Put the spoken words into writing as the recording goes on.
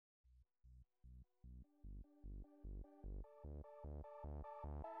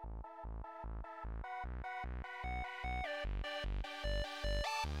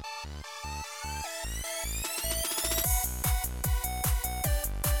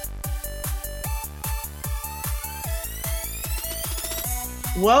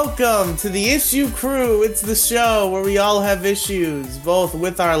Welcome to the Issue Crew. It's the show where we all have issues, both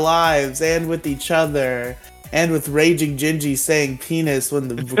with our lives and with each other, and with RaggingGingy saying penis when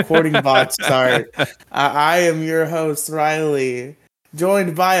the recording bots start. I am your host, Riley,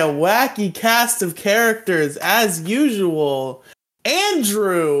 joined by a wacky cast of characters, as usual.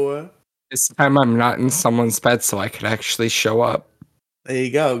 Andrew! This time I'm not in someone's bed so I could actually show up. There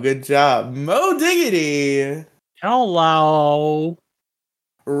you go, good job. Mo Diggity! Hello!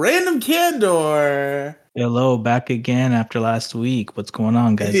 Random Candor! Hello, back again after last week. What's going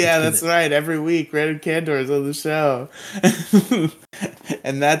on, guys? Yeah, that's right. Every week, Random Candor is on the show.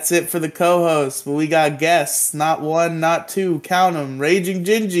 And that's it for the co-hosts. But we got guests. Not one, not two. Count them.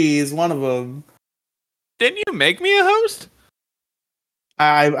 RaggingGingy is one of them. Didn't you make me a host?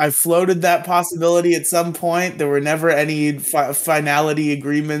 I floated that possibility at some point. There were never any finality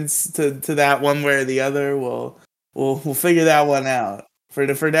agreements to that one way or the other. We'll figure that one out.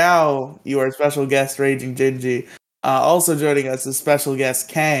 For now, you are special guest RaggingGingy. Also joining us is special guest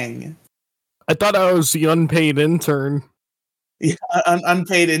Kang. I thought I was the unpaid intern. Yeah,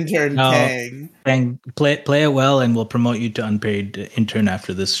 unpaid intern Kang. Kang, play it well, and we'll promote you to unpaid intern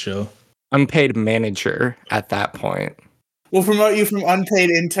after this show. Unpaid manager at that point. We'll promote you from unpaid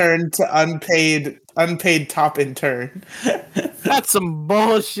intern to unpaid top intern. That's some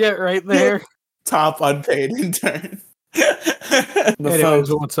bullshit right there. Top unpaid intern.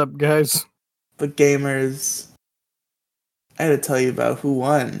 Anyways, what's up, guys? But gamers, I had to tell you about who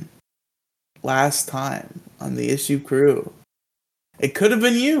won last time on the Issue Crew. It could have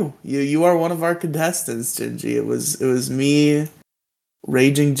been you. You are one of our contestants, Gingy. It was me,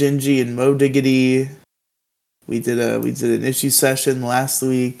 RaggingGingy, and Mo Diggity. We did an issue session last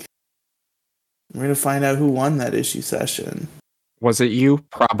week. We're gonna find out who won that issue session. Was it you?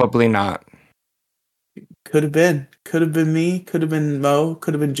 Probably not. Could have been. Could have been me. Could have been Mo.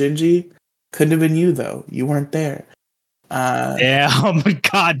 Could have been Gingy. Couldn't have been you though. You weren't there. Damn!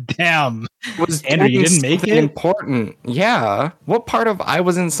 God damn! Was Andrew, you didn't make it? Important. Yeah. What part of I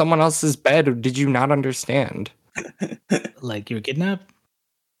was in someone else's bed did you not understand? Like you were kidnapped?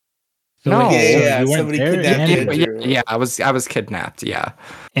 No. Yeah. You weren't Somebody there? kidnapped Andrew, Andrew. Yeah, I was kidnapped. Yeah.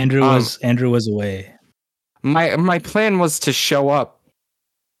 Andrew was away. My plan was to show up,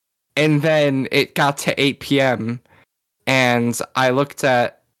 and then it got to 8 p.m. and I looked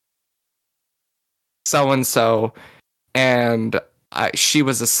at so and so, and she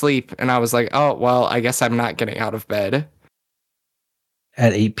was asleep, and I was like, "Oh well, I guess I'm not getting out of bed."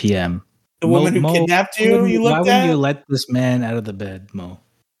 At 8 p.m. The woman who kidnapped you. Why wouldn't you let this man out of the bed, Mo?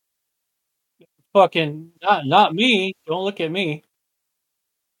 Fucking not me. Don't look at me.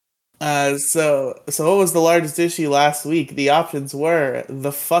 So what was the largest issue last week? The options were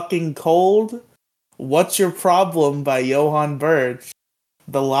The Fucking Cold, What's Your Problem by Johann Birch,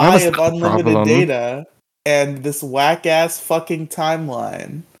 The Lie of Unlimited Data, and this whack-ass fucking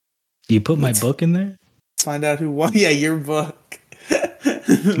timeline. Do you put my book in there? Let's find out who won. Yeah, your book.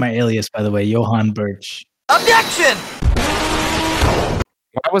 My alias, by the way, Johann Birch. Objection!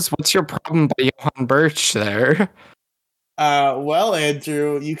 What's your problem by Johann Birch there? Well,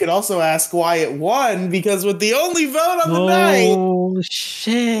 Andrew, you could also ask why it won, because with the only vote on the night, oh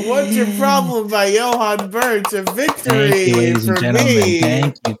shit! What's Your Problem by Johann Birch, a victory Thank you, ladies for and gentlemen. me.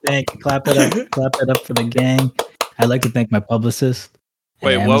 Thank you. Clap it up for the gang. I'd like to thank my publicist.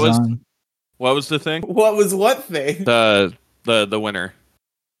 Wait, Amazon. what was the thing? What was what thing? The winner.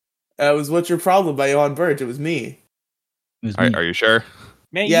 It was What's Your Problem by Johann Birch. It was me. It was me. Are you sure?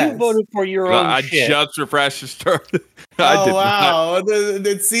 Man, Yes. you voted for your own I shit. just refreshed the start. Oh, wow.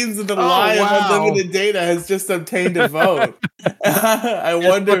 It seems that the Lie of Unlimited Data has just obtained a vote. I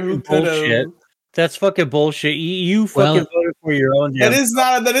wonder who could have. That's fucking bullshit. You fucking voted for your own. That is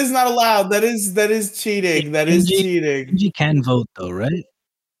not allowed. That is cheating. That is cheating. You can vote though, right?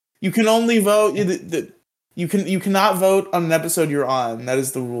 You can only vote. You cannot vote on an episode you're on. That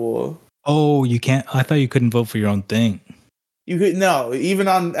is the rule. Oh, you can't. I thought you couldn't vote for your own thing. You could no, even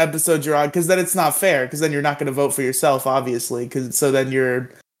on episodes you're on, because then it's not fair. Because then you're not going to vote for yourself, obviously. So then you're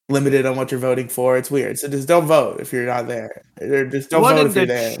limited on what you're voting for. It's weird. So just don't vote if you're not there. Or just don't vote if you're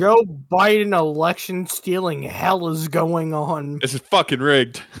there. What in the Joe Biden election stealing hell is going on? This is fucking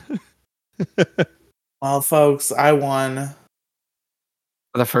rigged. Well, folks, I won.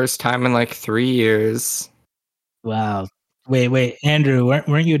 For the first time in like 3 years. Wow. Wait, Andrew,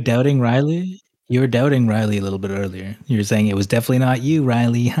 weren't you doubting Riley? You were doubting Riley a little bit earlier. You were saying it was definitely not you,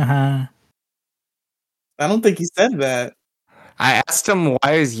 Riley. Haha. I don't think he said that. I asked him,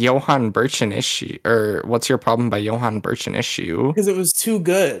 why is Johann Birch an issue? Or what's your problem by Johann Birch an issue? Because it was too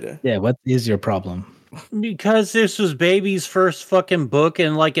good. Yeah, what is your problem? Because this was baby's first fucking book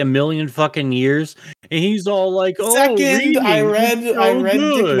in like a million fucking years, and he's all like, "Oh, Second, reading, I read it's I so read Dick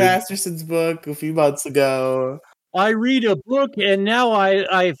good. Masterson's book a few months ago. I read a book, and now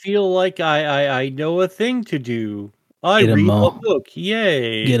I feel like I know a thing to do. I Get him, read a Mo. book.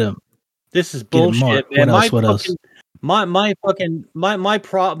 Yay! Get him. This is Get him more. bullshit, man. What else? My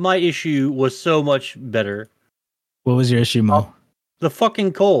issue was so much better. What was your issue, Mo? The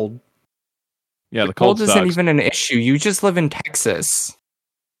fucking cold. Yeah, the The cold cold isn't sucks. even an issue. You just live in Texas.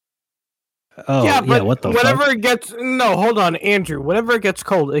 Oh, yeah, yeah, but what the whenever fuck? it gets hold on, Andrew. Whenever it gets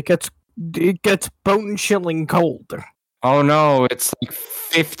cold, it gets bone chilling cold. Oh no, it's like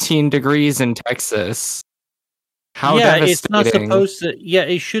 15 degrees in Texas. How yeah, devastating. it's not supposed to. Yeah,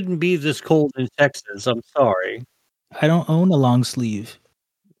 it shouldn't be this cold in Texas. I'm sorry. I don't own a long sleeve.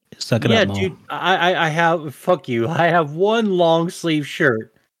 Suck it Yeah, up, Mo. dude, I have. Fuck you. I have one long sleeve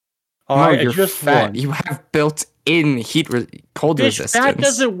shirt. All No, right, you're just fat. one. You have built-in cold Bitch, resistance. that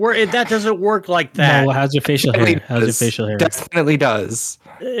doesn't work. That doesn't work like that. Mo, how's your facial Definitely hair? How's your does. facial hair? Definitely does.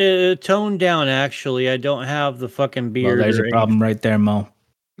 Toned down. Actually, I don't have the fucking Well, beard. there's or a problem right there, Mo.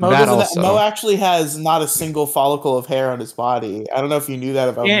 Mo That doesn't. also. Mo actually has not a single follicle of hair on his body. I don't know if you knew that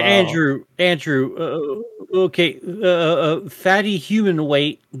about Mo. Andrew, okay, fatty human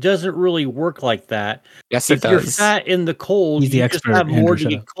weight doesn't really work like that. Yes, If it you're does. fat in the cold, He's the you expert, just have more Andrew, to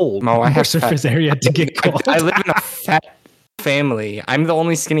shut get up. cold. Mo, I More have surface area to get cold. I live in a fat family. I'm the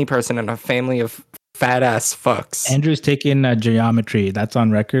only skinny person in a family of fat ass fucks. Andrew's taking geometry. That's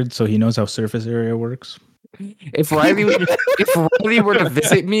on record, so he knows how surface area works. If Riley were to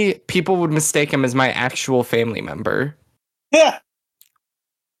visit me, people would mistake him as my actual family member. Yeah.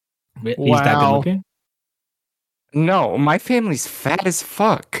 He's that good Wow. looking? No, my family's fat as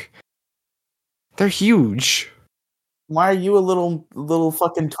fuck. They're huge. Why are you a little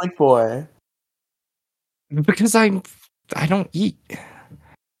fucking twink boy? Because I don't eat.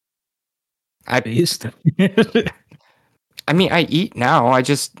 Based. I mean, I eat now. I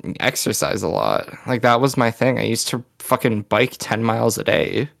just exercise a lot. Like, that was my thing. I used to fucking bike 10 miles a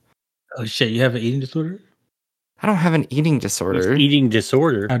day. Oh shit, you have an eating disorder? I don't have an eating He's disorder. eating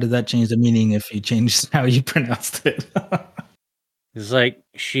disorder. How did that change the meaning if you changed how you pronounced it? It's like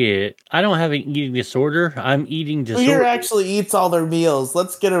shit. I don't have an eating disorder. I'm eating Who disorder. here actually eats all their meals?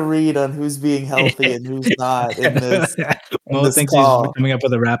 Let's get a read on who's being healthy and who's not in this. Mo this thinks call. he's coming up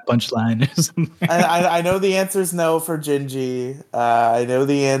with a rap punchline or something. I know the answer is no for Gingy. I know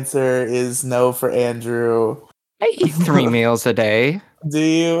the answer is no for Andrew. I eat 3 meals a day. Do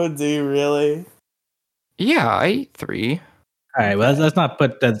you? Do you really? Yeah, I eat 3. All right, well, let's not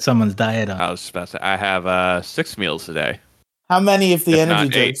put someone's diet on. I was about to say, I have 6 meals a day. How many if the If not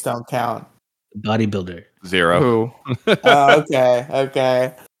energy 8. drinks don't count? Bodybuilder. 0. Who? Oh,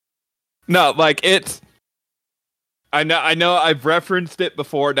 okay. No, like it's. I know. I've referenced it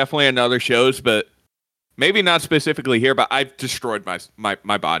before, definitely in other shows, but maybe not specifically here. But I've destroyed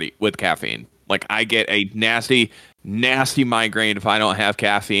my body with caffeine. Like I get a nasty migraine if I don't have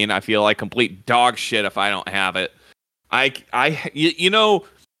caffeine. I feel like complete dog shit if I don't have it. You know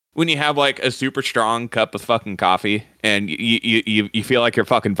when you have like a super strong cup of fucking coffee and you feel like you're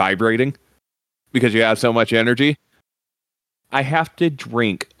fucking vibrating because you have so much energy. I have to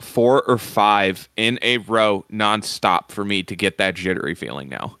drink 4 or 5 in a row nonstop for me to get that jittery feeling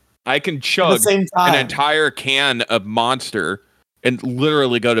now. I can At the chug same an time. entire can of Monster and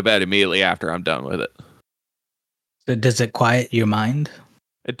literally go to bed immediately after I'm done with it. So does it quiet your mind?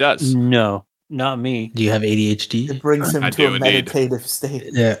 It does. No, not me. Do you have ADHD? It brings him I to do a indeed. meditative state.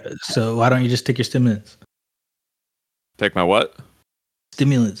 Yeah. So why don't you just take your stimulants? Take my what?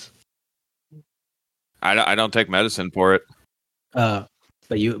 Stimulants. I don't take medicine for it.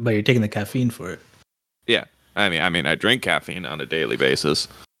 But you're taking the caffeine for it. Yeah. I mean, I drink caffeine on a daily basis.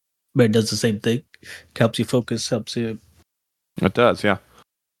 But it does the same thing. Helps you focus. Helps you. It does, yeah.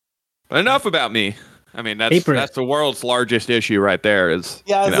 But enough about me. I mean, Paper. that's the world's largest issue right there. Is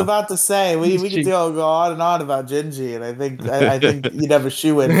Yeah, I was you know, about to say we could go on and on about Gingy, and I think you'd have a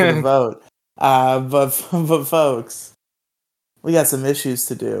shoe in for the vote. But folks, we got some issues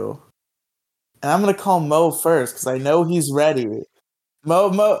to do, and I'm gonna call Mo first because I know he's ready.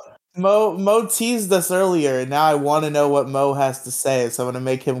 Mo teased us earlier, and now I want to know what Mo has to say, so I'm gonna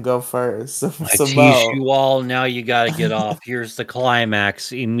make him go first. So I tease Mo, you all. Now you got to get off. Here's the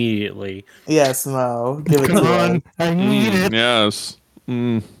climax immediately. yes, Mo, give it Come to us. on, I need it. yes.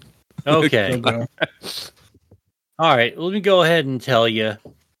 Mm. Okay. All right. Let me go ahead and tell you.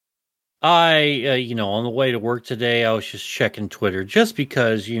 On the way to work today, I was just checking Twitter just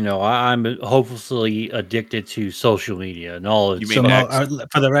because, I'm hopelessly addicted to social media and all its. You mean X?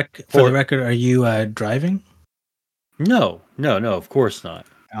 For the record, are you driving? No, of course not.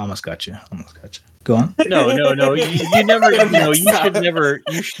 I almost got you. Go on. No. You never.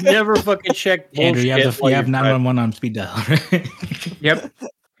 You should never fucking check Andrew, bullshit. you have 911 on speed dial, right? Yep.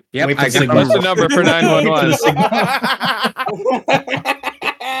 Wait for I the got signal. What's the number for 911?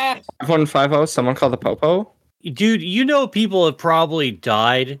 5150. Someone call the popo. Dude, people have probably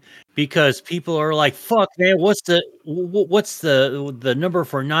died because people are like, "Fuck, man, what's the number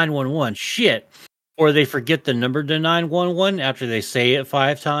for 911?" Shit, or they forget the number to 911 after they say it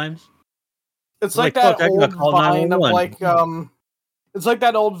 5 times. It's Like, like that fuck, I gotta old call vine of 911. it's like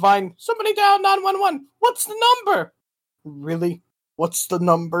that old vine. Somebody dial 911. What's the number? Really? What's the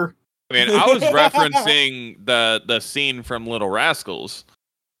number? I mean, I was referencing the scene from Little Rascals.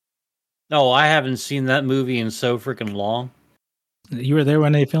 No, I haven't seen that movie in so freaking long. You were there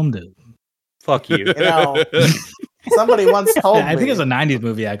when they filmed it. Fuck you. You know, somebody once told me. I think it's a 90s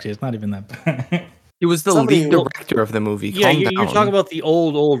movie, actually. It's not even that bad. He was the Somebody lead will- director of the movie. Yeah, Calm you're down. talking about the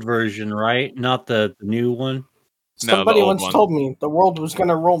old version, right? Not the new one. No, the Somebody old once one. told me the world was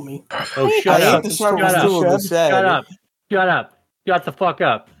gonna roll me. Oh, I shut hate up! to start Shut with up! Stool in the Shed. Shut up! Shut up! Shut the fuck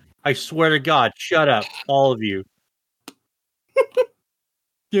up! I swear to God, shut up, all of you.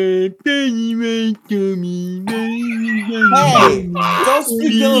 Hey, don't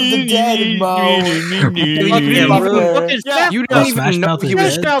speak ill of the dead, Mo. Fuck him, Fuck bro. her. Fucking Smash You Oh, don't Smash even know Mouth is he Smash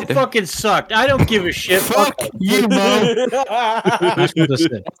was dead? Mouth dead. fucking sucked. I don't give a shit. Fuck you, Mo. Smash Mouth is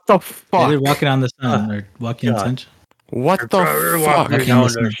sick. What the They fuck? did Walking on the Sun or Walking on God. Sunshine. What the fuck? Okay, on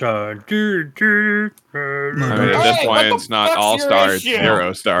listen. the sun. I mean, at this Hey, point, what the it's not fuck's all your star, it's issue?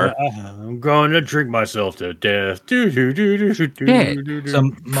 0 star. I'm going to drink myself to death. So, Mo,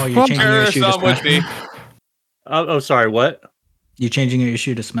 you're changing your issue to Some would Smash be. Mouth? Oh, sorry, what? You changing your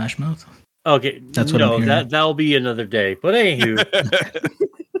issue to Smash Mouth? Okay, That's what I'm hearing. that'll be another day. But anywho,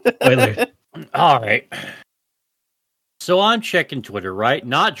 Spoiler. all right. So I'm checking Twitter, right?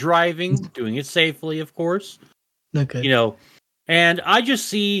 Not driving, doing it safely, of course. Okay. And I just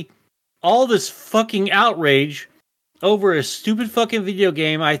see all this fucking outrage over a stupid fucking video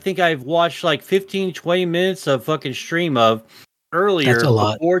game I think I've watched like 15, 20 minutes of fucking stream of earlier. That's a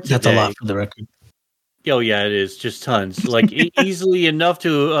lot. Before today. That's a lot for the record. Oh, yeah, it is. Just tons. Like, easily enough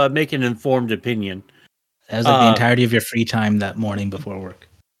to make an informed opinion. That was like the entirety of your free time that morning before work.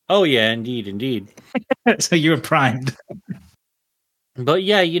 Oh, yeah, indeed. So you were primed. But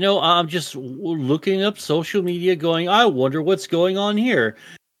yeah, I'm just looking up social media going, I wonder what's going on here.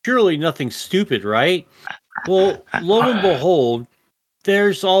 Surely nothing stupid, right? Well, lo and behold,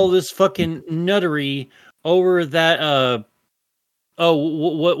 there's all this fucking nuttery over that,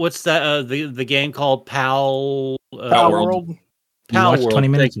 what's that, the game called Pal World. You Pal watched World. 20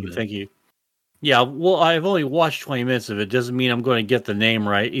 minutes of it. Thank you. Yeah, well, I've only watched 20 minutes of it. Doesn't mean I'm going to get the name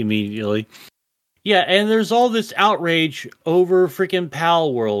right immediately. Yeah, and there's all this outrage over freaking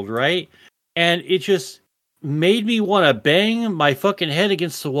Pal World, right? And it just made me want to bang my fucking head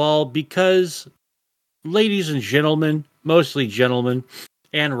against the wall because, ladies and gentlemen, mostly gentlemen,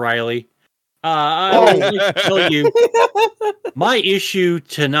 and Riley, I would like to tell you, my issue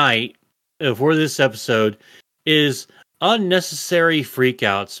tonight for this episode is unnecessary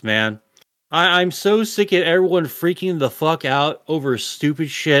freakouts, man. I'm so sick of everyone freaking the fuck out over stupid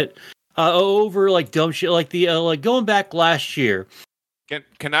shit. Over like dumb shit, like the like going back last year.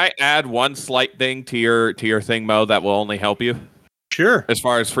 Can I add one slight thing to your thing, Mo, that will only help you Sure, as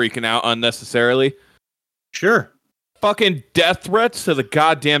far as freaking out unnecessarily? sure. Fucking death threats to the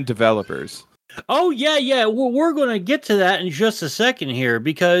goddamn developers. Oh yeah. We're going to get to that in just a second here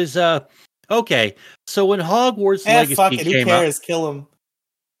because okay. So when Hogwarts Legacy Fuck it. Who came out, cares? Kill him.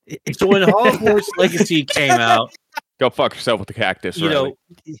 so when Hogwarts Legacy came out, Go fuck yourself with the cactus. Riley.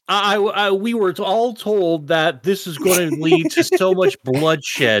 we were all told that this is going to lead to so much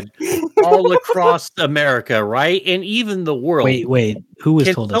bloodshed all across America, right? And even the world. Wait. Who was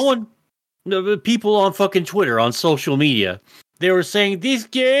told us? The people on fucking Twitter, on social media, they were saying this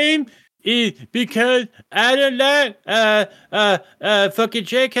game is because I don't know, fucking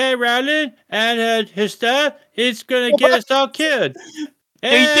J.K. Rowling and his stuff. It's gonna get us all killed.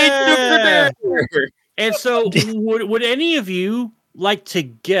 And so, would any of you like to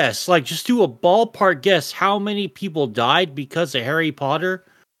guess, like just do a ballpark guess, how many people died because of Harry Potter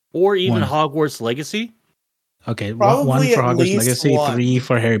or even One. Hogwarts Legacy? Okay, Probably one for at Hogwarts least Legacy, one. 3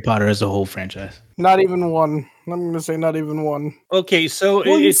 for Harry Potter as a whole franchise. Not even one. I'm gonna say not even one. Okay, so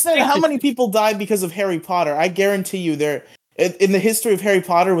Well, you said how many people died because of Harry Potter. I guarantee you, in the history of Harry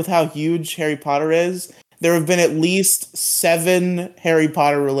Potter, with how huge Harry Potter is, there have been at least 7 Harry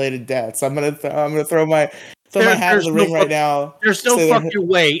Potter related deaths. I'm gonna throw my hat in the ring right now. There's no fucking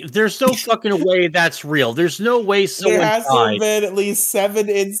way. There's no fucking way that's real. There's no way someone There has to died. have been at least 7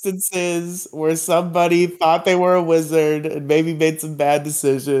 instances where somebody thought they were a wizard and maybe made some bad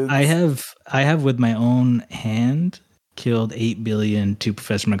decisions. I have with my own hand killed 8 billion to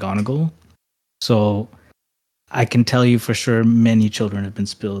Professor McGonagall. So I can tell you for sure many children have been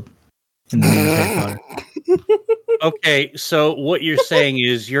spilled in the name of Harry Potter. Okay, so what you're saying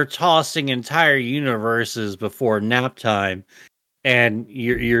is you're tossing entire universes before nap time, and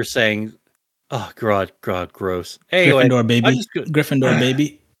you're saying, "Oh God, gross." Anyway, Gryffindor baby. I just go- Gryffindor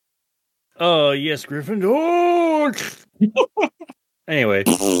baby. Oh yes, Gryffindor. Anyway,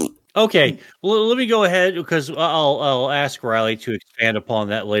 okay. Let me go ahead because I'll ask Riley to expand upon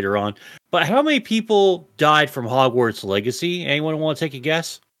that later on. But how many people died from Hogwarts Legacy? Anyone want to take a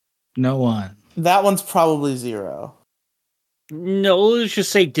guess? No one. That one's probably 0. No, let's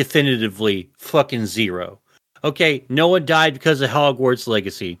just say definitively fucking 0. Okay, no one died because of Hogwarts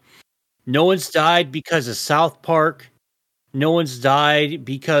Legacy. No one's died because of South Park. No one's died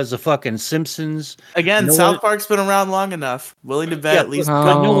because of fucking Simpsons. Again, No South one- Park's been around long enough. Willing to bet Yeah, at least.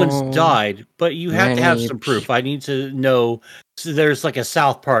 but no Oh, one's died. But you have to have many some proof. I need to know. So there's like a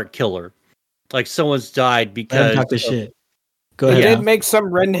South Park killer. Like someone's died Let him because talk this of- shit. Go They ahead. did Al. make some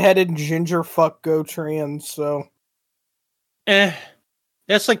redheaded ginger fuck go trans, so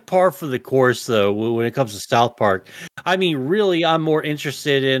That's like par for the course, though, when it comes to South Park. I mean, really, I'm more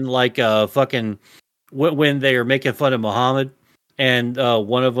interested in like fucking when they are making fun of Muhammad, and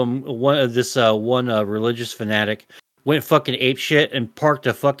one religious fanatic went fucking ape shit and parked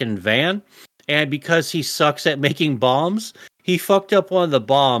a fucking van, and because he sucks at making bombs, he fucked up one of the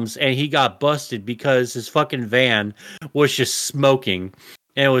bombs, and he got busted because his fucking van was just smoking,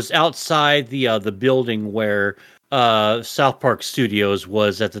 and it was outside the building where South Park Studios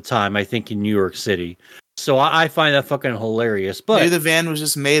was at the time, I think in New York City. So I find that fucking hilarious. But Maybe the van was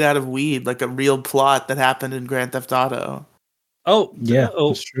just made out of weed, like a real plot that happened in Grand Theft Auto. Yeah, oh,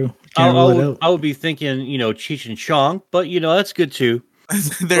 that's true. Can't rule it out. I would be thinking, Cheech and Chong, but that's good too.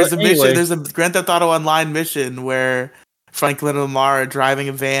 There's But a mission. anyway. There's a Grand Theft Auto Online mission where Franklin and Lamar are driving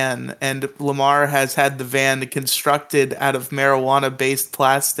a van, and Lamar has had the van constructed out of marijuana-based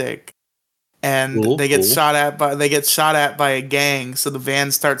plastic, and Cool, they get cool. shot at by a gang. So the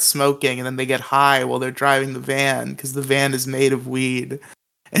van starts smoking, and then they get high while they're driving the van because the van is made of weed.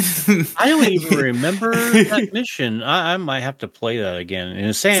 I don't even remember that mission. I might have to play that again.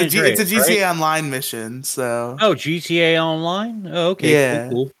 In San Andreas, It's a GTA right? Online mission. So Oh, GTA Online? Oh, okay, Yeah.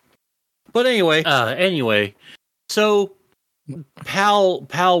 cool. But anyway, so Pal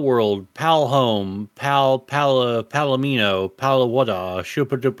World, Pal Home, Palomino, Palawada,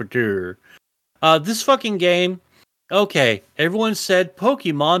 Shupadupadur. This fucking game, okay, everyone said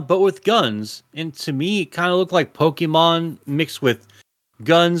Pokemon, but with guns. And to me, it kind of looked like Pokemon mixed with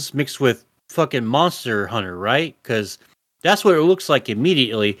guns, mixed with fucking Monster Hunter, right? Because that's what it looks like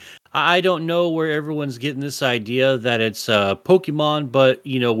immediately. I don't know where everyone's getting this idea that it's Pokemon, but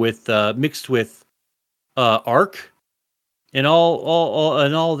with mixed with Ark and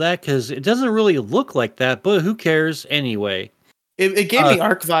all that, because it doesn't really look like that. But who cares anyway? it gave me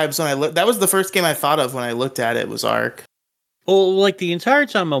Ark vibes when I looked. That was the first game I thought of when I looked at it. Was Ark. Well, like the entire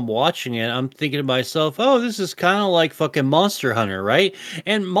time I'm watching it, I'm thinking to myself, "Oh, this is kind of like fucking Monster Hunter, right?"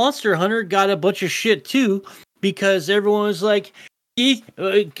 And Monster Hunter got a bunch of shit too because everyone was like,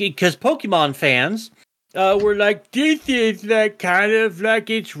 because Pokemon fans were like, "This is like kind of like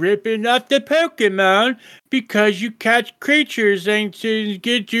it's ripping off the Pokemon because you catch creatures and to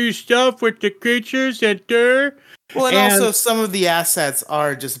get you stuff with the creatures and Well, and And- also some of the assets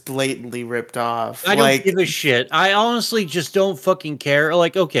are just blatantly ripped off. I don't give a shit. I honestly just don't fucking care.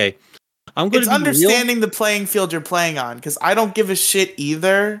 Like, okay, I'm going It's to be understanding the playing field you're playing on, because I don't give a shit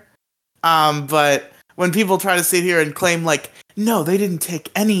either. But when people try to sit here and claim like, no, they didn't take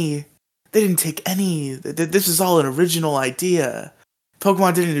any. This is all an original idea.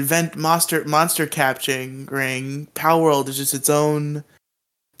 Pokemon didn't invent monster capturing ring. Power World is just its own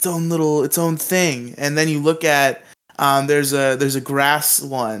thing. And then you look at there's a grass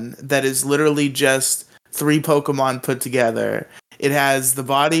one that is literally just 3 Pokemon put together. It has the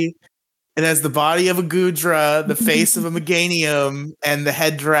body of a Goodra, the face of a Meganium, and the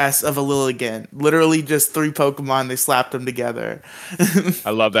headdress of a Lilligant. Literally just 3 Pokemon, they slapped them together.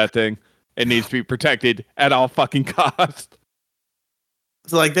 I love that thing. It needs to be protected at all fucking costs.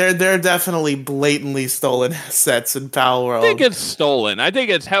 So, like, they're definitely blatantly stolen assets in Pal I think World. it's stolen. I think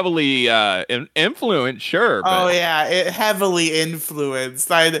it's heavily influenced, sure. Oh But yeah, it heavily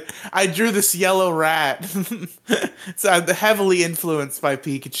influenced. I drew this yellow rat. So heavily influenced by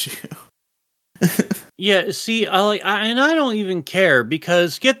Pikachu. Yeah, see, and I don't even care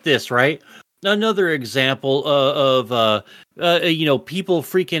because get this right. Another example of people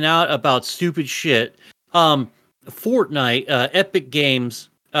freaking out about stupid shit. Fortnite, Epic Games,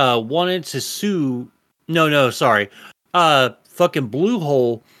 wanted to sue. No, sorry. Fucking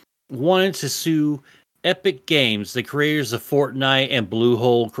Bluehole wanted to sue Epic Games, the creators of Fortnite and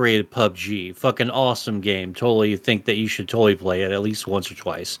Bluehole created PUBG. Fucking awesome game. Totally think that you should totally play it at least once or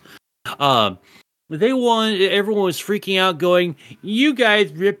twice. Everyone was freaking out going, you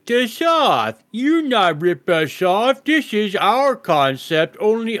guys ripped us off. You not rip us off. This is our concept.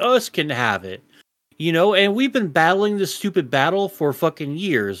 Only us can have it. And we've been battling this stupid battle for fucking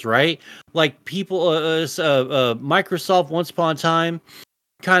years, right? Like people, Microsoft once upon a time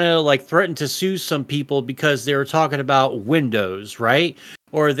kind of like threatened to sue some people because they were talking about Windows, right?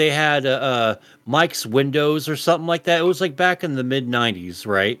 Or they had Mike's Windows or something like that. It was like back in the mid 90s,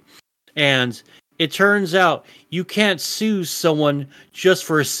 right? And it turns out you can't sue someone just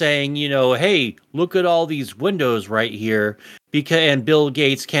for saying, hey, look at all these windows right here, and Bill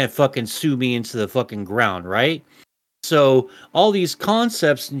Gates can't fucking sue me into the fucking ground, right? So all these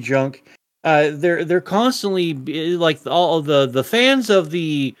concepts and junk, they're constantly like all of the fans of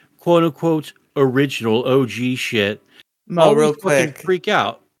the quote unquote original OG shit. No, real fucking quick. freak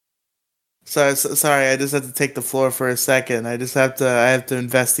out. Sorry, I just have to take the floor for a second. I have to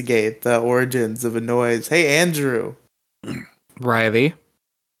investigate the origins of a noise. Hey, Andrew. Riley.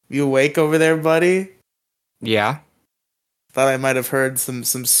 You awake over there, buddy? Yeah. Thought I might have heard some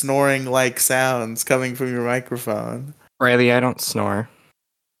snoring-like sounds coming from your microphone. Riley, I don't snore.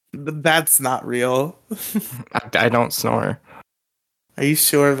 That's not real. I don't snore. Are you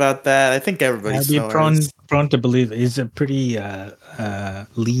sure about that? I think everybody I'd be snores. prone to believe it. He's a pretty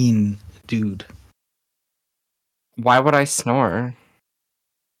lean dude. Why would I snore?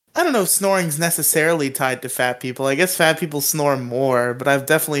 I don't know if snoring's necessarily tied to fat people. I guess fat people snore more, but I've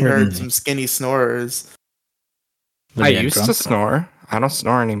definitely heard Certainly. some skinny snorers. When I you get used to drunk. snore. I don't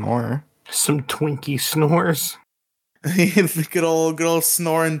snore anymore. Some Twinkie snores. good old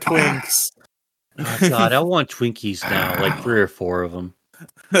snoring twinks. Oh, God, I want Twinkies now, like 3 or 4 of them.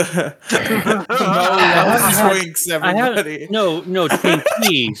 Mo loves twinks, everybody. No,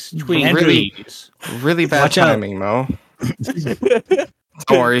 Twinkies. Really? Twinkies. Really bad Watch out. timing, Mo.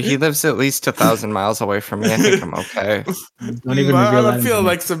 Don't worry, he lives at least 1,000 miles away from me. I think I'm okay. Don't even reveal that I'm feeling information.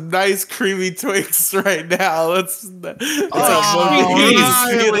 like some nice creamy twinks right now. Let's Twinkies!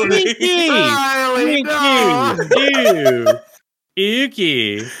 Ew!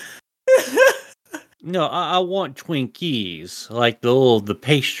 Icky! No, I want Twinkies. Like the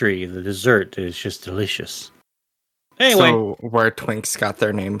pastry, the dessert is just delicious. Anyway, So, where Twinks got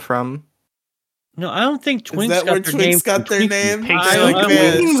their name from? no, I don't think Twinks that got where their Twinks name got from their Twinkies. name? I Like don't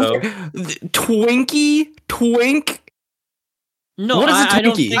this. think so. Twinkie? Twink? No, What is a I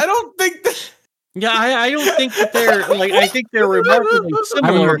don't Twinkie? think. I don't think that. Yeah, I don't think that they're like. I think they're remarkably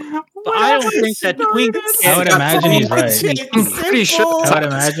similar, but I don't think that Twinks. I would imagine he's right. I'm pretty sure. I would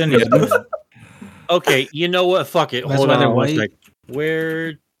imagine he's good. Okay, you know what? Fuck it. That's Hold why on they're one white. sec.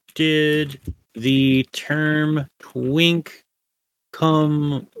 Where did the term twink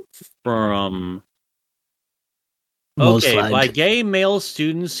come from? Most Okay, slide. by gay male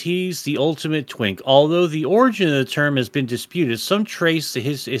students, he's the ultimate twink. Although the origin of the term has been disputed, some trace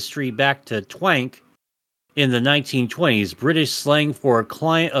his history back to twank in the 1920s, British slang for a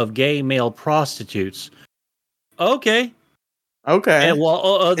client of gay male prostitutes. Okay. Okay. And while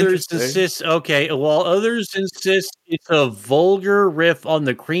others Interesting. insist it's a vulgar riff on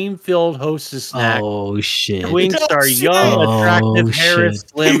the cream-filled hostess snack. Oh shit! Twinks are young, attractive, hair,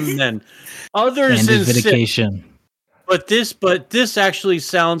 slim men. Others And his insist, vindication. but this actually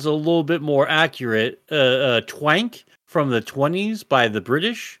sounds a little bit more accurate. Twank from the 20s by the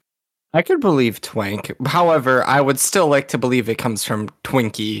British. I could believe Twink. However, I would still like to believe it comes from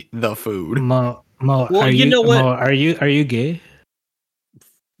Twinkie, the food. Mo, Well, are you you know what? Mo, are you gay?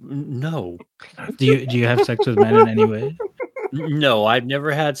 No, Do you have sex with men in any way? no, I've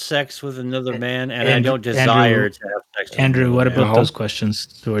never had sex with another man, and I Andrew- don't desire Andrew- to have sex. With Andrew, another what man. about No. those questions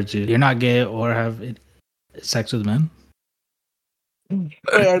towards you? You're not gay or have sex with men? Wait,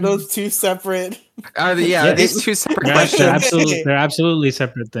 are those two separate? Yeah, these two separate They're questions. absolutely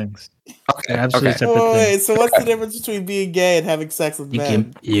separate things. Okay, They're absolutely okay. separate things. Wait, so what's the difference between being gay and having sex with You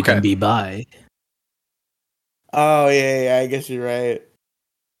men? can Okay. be bi. Oh yeah, I guess you're right.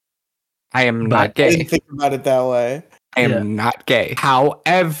 I am But- not I gay. didn't think about it that way. I am Yeah. not gay.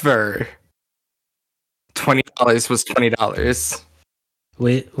 However, $20 was $20.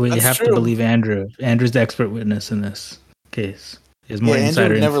 We That's have true. to believe Andrew. Andrew's the expert witness in this case. He has more Yeah, Andrew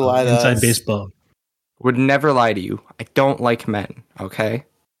insider would never info, lie to inside us. baseball. Would never lie to you. I don't like men, okay?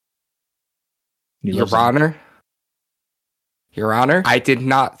 He Your loves them. Honor? Your Honor? I did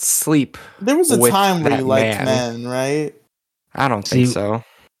not sleep. There was a with time where that you liked man. men, right? I don't think See- so.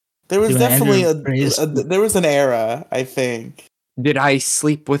 There was See, when definitely Andrew praised- there was an era, I think. Did I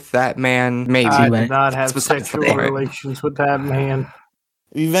sleep with that man? Maybe. See, I when- did not have That's besides the sexual point. relations with that man.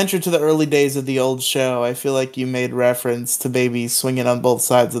 If you venture to the early days of the old show, I feel like you made reference to babies swinging on both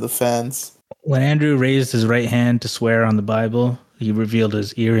sides of the fence. When Andrew raised his right hand to swear on the Bible, he revealed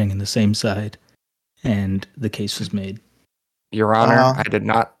his earring in the same side, and the case was made. Your Honor, Uh-huh. I did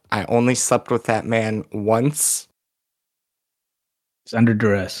not. I only slept with that man once, It's under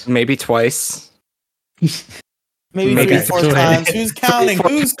duress. maybe twice. Maybe Maybe 3 or 4 it's- times. Who's counting? 3 or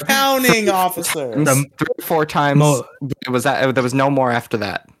 4 Who's counting, officer? 3 or 4 times. Mo- It was that. There was no more after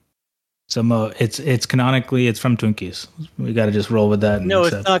that. So Mo, it's canonically it's from Twinkies. We got to just roll with that. And No,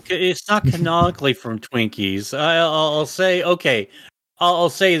 accept. it's not. It's not canonically from Twinkies. I'll say okay. I'll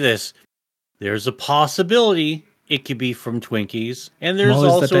say this. There's a possibility it could be from Twinkies, and there's Mo is the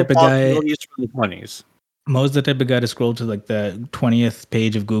also a type of guy- possibility it's from the 20s. Mo's the type of guy to scroll to like the 20th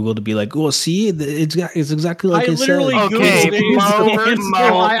page of Google to be like, "Oh, see, it's exactly like I it literally said." Okay, Googled it. Mo, It's-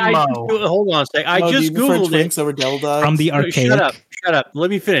 Mo, I just Mo. hold on a sec. I Mo, do just you prefer Googled it. Twinks over Devil Dogs? From the No, archaic. Shut up. Let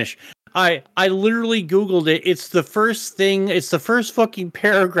me finish. I literally Googled it. It's the first thing. It's the first fucking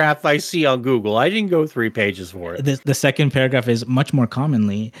paragraph I see on Google. I didn't go 3 pages for it. The second paragraph is much more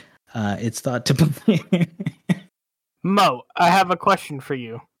commonly. It's thought to. Mo, I have a question for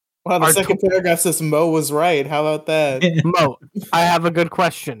you. Wow, the Our second paragraph says Mo was right. How about that? Mo, I have a good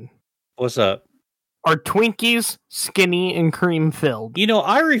question. What's up? Are Twinkies skinny and cream filled? You know,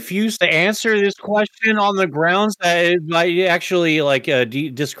 I refuse to answer this question on the grounds that it might actually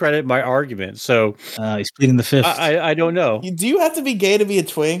discredit my argument. So He's pleading the fifth. I don't know. Do you have to be gay to be a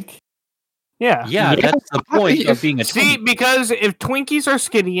twink? Yeah. Yeah, that's the point of being a See, twink. because if Twinkies are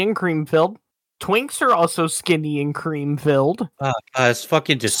skinny and cream filled, Twinks are also skinny and cream filled. It's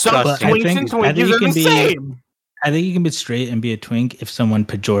fucking So disgusting. I Twinks think- and I think Twinkies you are can the be- same. I think you can be straight and be a twink if someone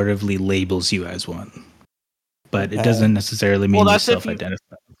pejoratively labels you as one, but it Okay. doesn't necessarily mean Well, you that's if you-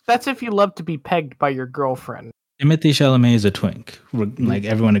 self-identify. That's if you love to be pegged by your girlfriend. Timothy Chalamet is a twink. Like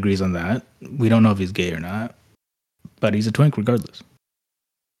everyone agrees on that. We don't know if he's gay or not, but he's a twink regardless.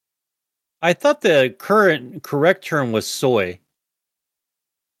 I thought the correct term was soy.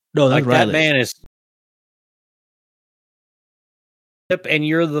 No, that's Like that Riley. man is, and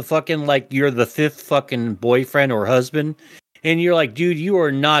you're the fucking you're the 5th fucking boyfriend or husband, and you're like, dude, you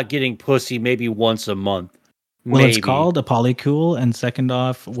are not getting pussy maybe once a month. Well, it's Maybe. called a polycool, and second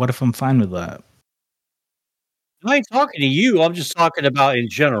off, what if I'm fine with that? I ain't talking to you. I'm just talking about in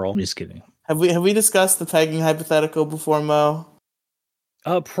general. I'm just kidding. Have we discussed the pegging hypothetical before, Mo?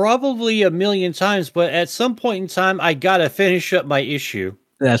 Probably a million times, but at some point in time, I gotta finish up my issue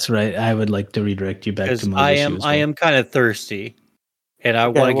That's right. I would like to redirect you back because to my issue as well. I am kind of thirsty, and I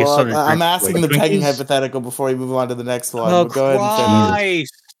Okay, want to get well, something. to I'm drink asking quick. the pegging Twinkies? hypothetical before we move on to the next one. Oh But go ahead and finish.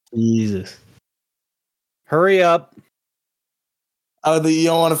 Christ! Jesus. Hurry up! Oh, you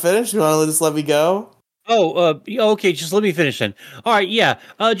don't want to finish? You want to just let me go? Oh, okay. Just let me finish then. All right, yeah.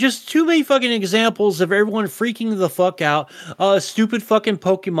 Just too many fucking examples of everyone freaking the fuck out. Stupid fucking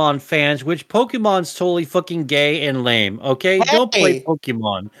Pokemon fans, which Pokemon's totally fucking gay and lame. Okay, don't play Hey!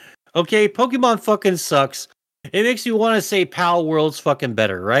 Pokemon. Okay, Pokemon fucking sucks. It makes me want to say Pal World's fucking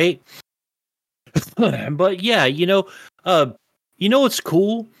better, right? But yeah, you know what's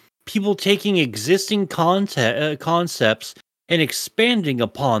cool? People taking existing concepts and expanding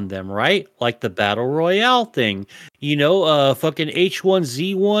upon them, right? Like the battle royale thing, fucking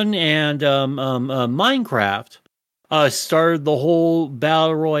H1Z1 and Minecraft started the whole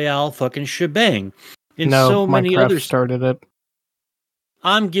battle royale fucking shebang. And No, so many Minecraft others. started it.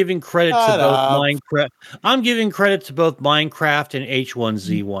 I'm giving credit Shut to both up. Minecraft. I'm giving credit to both Minecraft and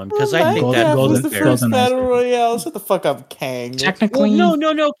H1Z1 because I think Golden- that Minecraft was golden- the fair. first golden battle answer. royale. Shut the fuck up, Kang. Technically, Well,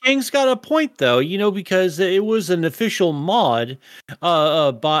 no. Kang's got a point though, because it was an official mod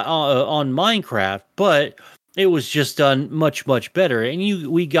on Minecraft, but it was just done much better. And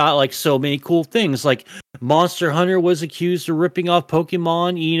we got like so many cool things. Like Monster Hunter was accused of ripping off Pokemon,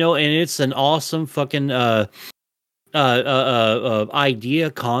 and it's an awesome fucking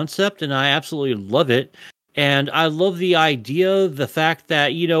idea concept, and I absolutely love it. And I love the idea, the fact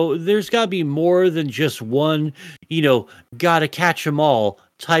that, there's got to be more than just one, gotta catch them all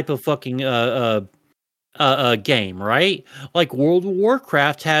type of fucking game, right? Like World of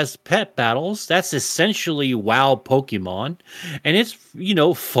Warcraft has pet battles. That's essentially WoW Pokemon, and it's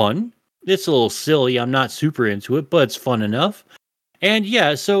fun. It's a little silly. I'm not super into it, but it's fun enough. And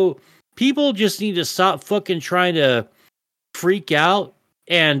yeah, so people just need to stop fucking trying to freak out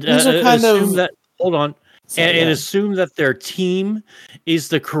and These are kind assume of that. Hold on, sorry, and yeah. assume that their team is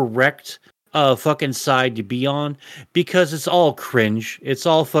the correct fucking side to be on, because it's all cringe. It's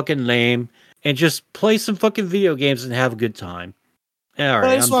all fucking lame. And just play some fucking video games and have a good time. All But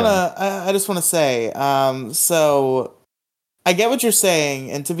right, I'm done. I just wanna say, so I get what you're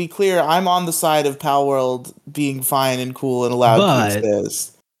saying, and to be clear, I'm on the side of Pal World being fine and cool and allowed to But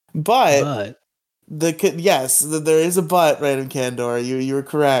exist. But but yes, there is a but, Random Candor. You were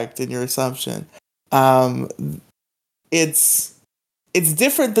correct in your assumption. Um, it's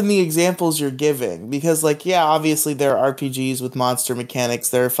different than the examples you're giving because, like, yeah, obviously there are RPGs with monster mechanics.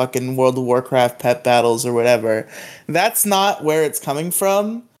 There are fucking World of Warcraft pet battles or whatever. That's not where it's coming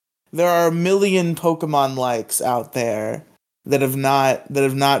from. There are a million Pokemon likes out there that have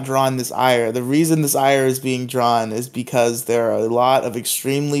not drawn this ire. The reason this ire is being drawn is because there are a lot of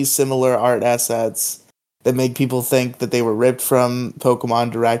extremely similar art assets that make people think that they were ripped from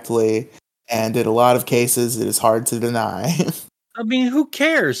Pokemon directly, and in a lot of cases, it is hard to deny. I mean, who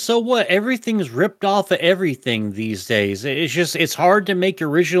cares? So what? Everything's ripped off of everything these days. It's hard to make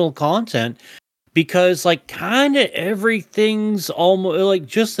original content because, like, kind of everything's almost like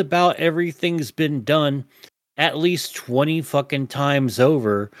just about everything's been done at least 20 fucking times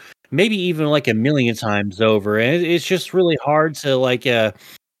over, maybe even like a million times over. And it's just really hard to, like,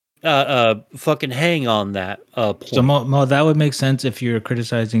 fucking hang on that point. so Mo, that would make sense if you're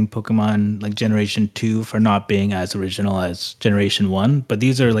criticizing Pokemon like Generation 2 for not being as original as Generation 1. But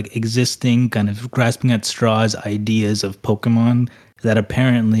these are like existing, kind of grasping at straws ideas of Pokemon that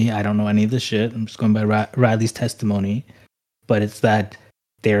apparently, I don't know any of this shit. I'm just going by Riley's testimony. But it's that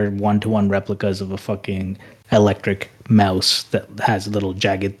they're one-to-one replicas of a fucking electric mouse that has a little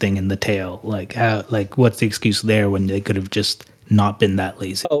jagged thing in the tail. Like, how? Like, what's the excuse there when they could have just not been that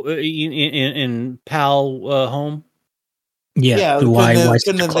lazy? Oh, in PAL home? Yeah, couldn't why have, such a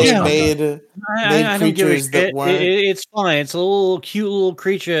couldn't have close they combat? I don't give a creatures that shit. weren't? It's fine. It's a little cute little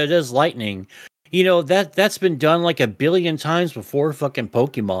creature that does lightning. That's been done like a billion times before fucking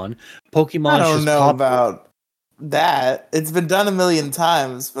Pokemon. I Pokemon's don't just know pop. about that. It's been done a million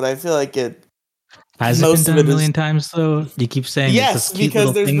times, but I feel like it. Has it been Most of done a it is million times though? You keep saying it's yes, this cute because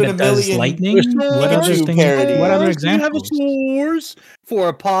little there's thing been a that does million lightning. What other Pikachu things? What other parodies. Do you have a examples? source for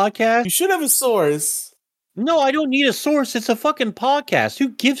a podcast? You should have a source. No, I don't need a source. It's a fucking podcast. Who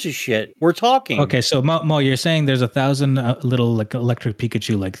gives a shit? We're talking. Okay, so Mo, you're saying there's 1,000 little like electric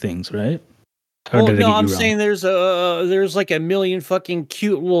Pikachu like things, right? Or Well, did I no, get I'm you wrong? saying there's like a million fucking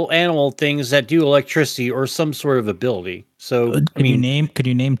cute little animal things that do electricity or some sort of ability. So Could you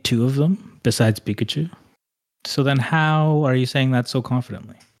name two of them besides Pikachu? So then, how are you saying that so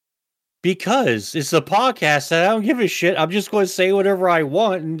confidently? because it's a podcast and I don't give a shit. I'm just going to say whatever I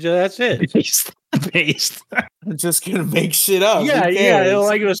want and that's it. Based. I'm just gonna make shit up. Yeah, Who yeah. cares?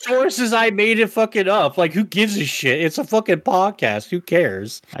 Like the sources, I made it fucking up. Like, who gives a shit? It's a fucking podcast. Who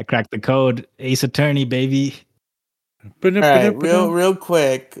cares? I cracked the code. Ace Attorney, baby. All right, real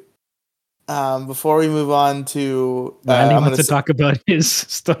quick. Before we move on to, Riley wants to talk about his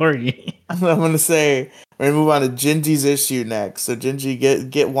story. I'm gonna say we're gonna move on to Gingy's issue next. So Gingy,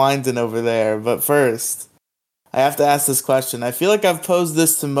 get winding over there. But first, I have to ask this question. I feel like I've posed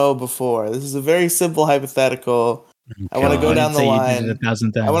this to Mo before. This is a very simple hypothetical. I want to go down the line.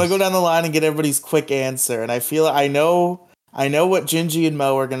 I want to go down the line and get everybody's quick answer. And I feel I know what Gingy and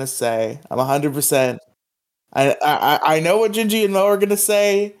Mo are gonna say. I'm 100%. I know what Gingy and Mo are gonna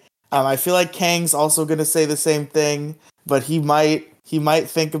say. I feel like Kang's also gonna say the same thing, but he might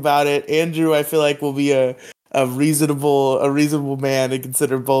think about it. Andrew, I feel like will be a reasonable man to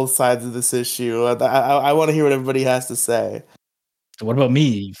consider both sides of this issue. I want to hear what everybody has to say. What about me?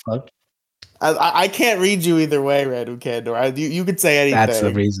 You fuck. I can't read you either way, Random Candor. You could say anything. That's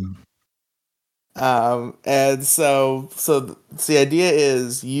the reason. And so the idea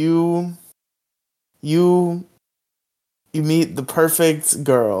is you meet the perfect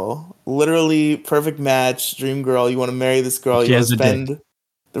girl, literally perfect match, dream girl. You want to marry this girl. You want to spend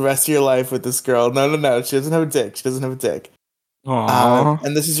the rest of your life with this girl. No. She doesn't have a dick. Aww.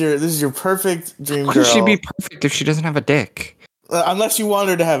 And this is your perfect dream girl. How could she be perfect if she doesn't have a dick? Unless you want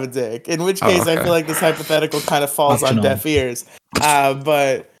her to have a dick, in which case I feel like this hypothetical kind of falls on deaf ears.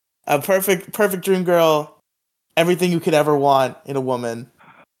 But a perfect dream girl, everything you could ever want in a woman,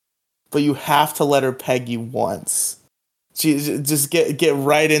 but you have to let her peg you once. Just get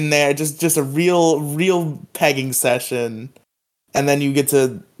right in there. Just a real pegging session, and then you get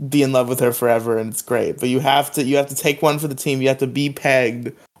to be in love with her forever, and it's great. But you have to take one for the team. You have to be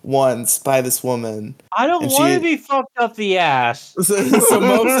pegged once by this woman. I don't want to be fucked up the ass. So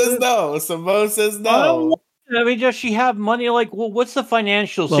Mo says no. I mean, does she have money? Like, well, what's the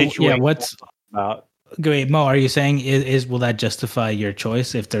financial situation? Yeah, what's about? Wait, Mo, are you saying will that justify your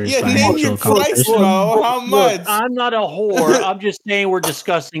choice if there's name financial your price, competition? Mo. How much? Look, I'm not a whore. I'm just saying we're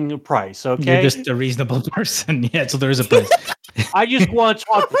discussing the price, okay? You're just a reasonable person. Yeah, so there is a price. I just want to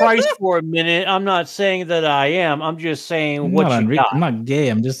talk price for a minute. I'm not saying that I am. I'm just saying what you got. I'm not gay.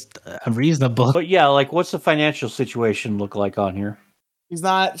 I'm just reasonable. But yeah, like, what's the financial situation look like on here? She's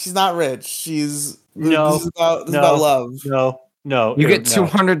not rich. This No, is about love. No. You get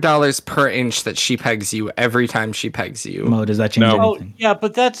 $200 per inch that she pegs you every time she pegs you. Mo, does that change anything? Yeah,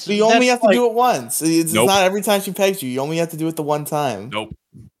 but that's You only have to do it once. It's not every time she pegs you. You only have to do it the one time. Nope.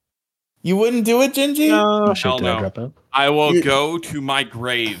 You wouldn't do it, Gingy? Oh, shit, Hell did I no. drop out? I will go to my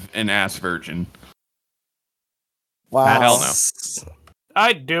grave and ask virgin. Wow. Hell no.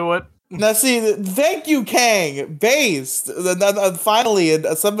 I'd do it. Now, see, thank you, Kang. Based. Finally,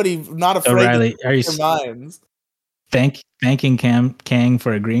 somebody not afraid Riley, to are you their minds. thanking Kang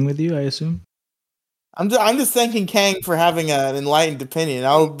for agreeing with you? I assume. I'm just thanking Kang for having an enlightened opinion.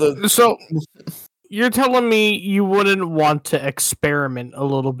 So you're telling me you wouldn't want to experiment a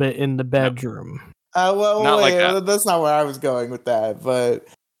little bit in the bedroom? That's not where I was going with that, but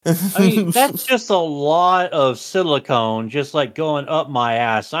I mean, that's just a lot of silicone just like going up my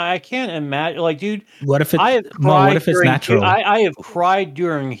ass. I can't imagine. Like, dude, what if it's natural? I have cried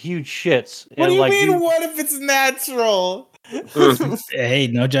during huge shits. What do you mean? Dude, what if it's natural? Hey,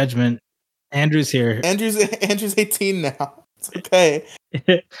 no judgment. Andrew's here. Andrew's 18 now. It's okay.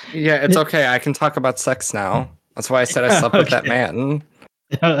 Yeah, it's okay. I can talk about sex now. That's why I said I slept with that man.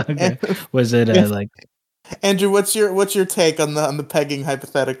 Okay. Was it like Andrew? What's your take on the pegging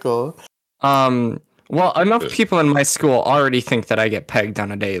hypothetical? Well, enough people in my school already think that I get pegged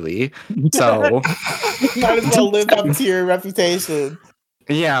on a daily, so might as well live up to your reputation.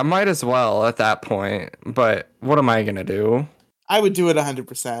 Yeah, might as well at that point. But what am I gonna do? I would do it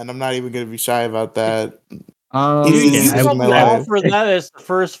 100%. I'm not even gonna be shy about that. offer that as the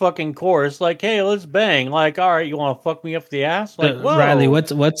first fucking course. Like, hey, let's bang. Like, all right, you want to fuck me up the ass? Like, whoa. Riley,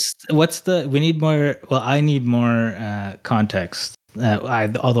 what's the? We need more. Well, I need more context.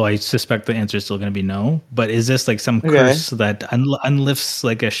 Although I suspect the answer is still going to be no. But is this like some curse that unlifts,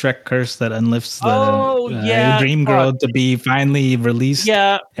 like a Shrek curse that unlifts the dream girl to be finally released?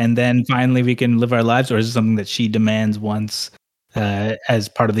 Yeah, and then finally we can live our lives, or is it something that she demands once as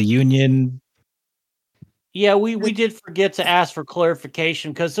part of the union? Yeah, we did forget to ask for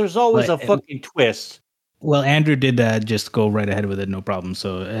clarification because there's always a fucking twist. Well, Andrew did just go right ahead with it, no problem.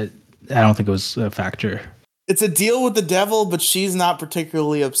 So I don't think it was a factor. It's a deal with the devil, but she's not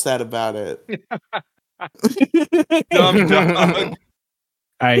particularly upset about it. Dumb. All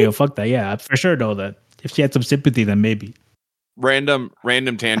right, yo, fuck that. Yeah, for sure know that. If she had some sympathy, then maybe. Random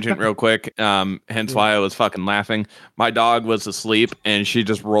tangent real quick. Hence why I was fucking laughing. My dog was asleep and she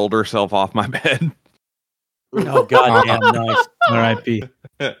just rolled herself off my bed. Oh, goddamn nice. R.I.P.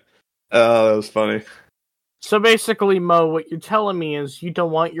 Oh, that was funny. So basically, Mo, what you're telling me is you don't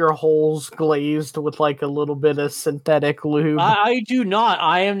want your holes glazed with like a little bit of synthetic lube. I do not.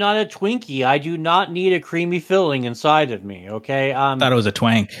 I am not a Twinkie. I do not need a creamy filling inside of me. Okay. Thought it was a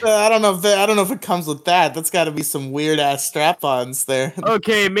twank. I don't know if it comes with that. That's got to be some weird ass strap-ons there.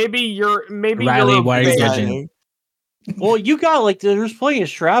 Okay, maybe Riley, you're why are you judging? Well, you got like there's plenty of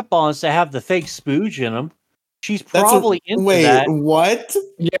strap-ons that have the fake spooge in them. She's probably into that. Wait, what?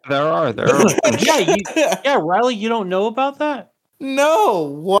 Yeah, there are. Yeah, Riley, you don't know about that? No,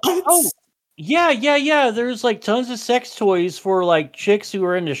 what? Oh, yeah. There's like tons of sex toys for like chicks who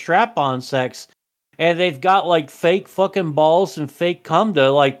are into strap-on sex, and they've got like fake fucking balls and fake cum to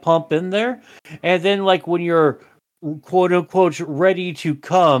like pump in there, and then like when you're quote unquote ready to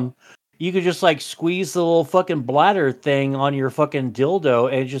come, you could just like squeeze the little fucking bladder thing on your fucking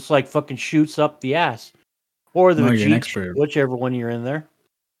dildo, and it just like fucking shoots up the ass. Or the Hijinxs, whichever one you're in there.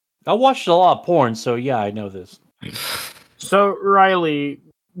 I watched a lot of porn, so yeah, I know this. So, Riley,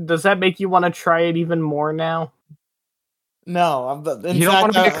 does that make you want to try it even more now? No. In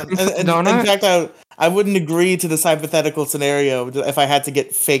fact, I wouldn't agree to this hypothetical scenario if I had to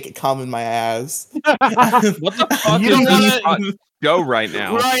get fake cum in my ass. What the fuck You don't wanna go right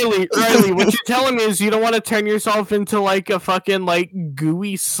now? Riley, what you're telling me is you don't want to turn yourself into like a fucking like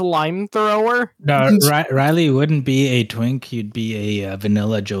gooey slime thrower? No, Riley wouldn't be a twink. You'd be a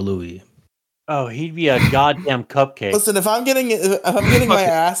vanilla jELeeoo. Oh, he'd be a goddamn cupcake. Listen, if I'm getting my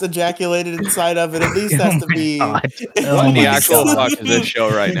ass ejaculated inside of it, at least has to be God. at Oh What the my actual God. fuck is this show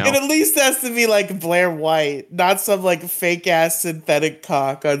right now? It at least has to be like Blair White, not some like fake ass synthetic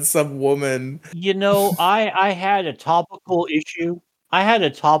cock on some woman. You know, I had a topical issue. I had a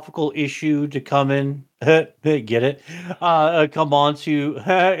topical issue to come in. Get it? Come on to.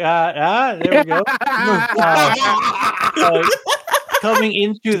 There we go. Coming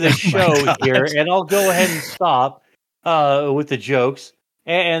into the show God. here, and I'll go ahead and stop with the jokes.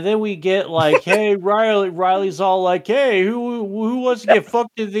 And then we get like, hey, Riley's all like, hey, who wants to get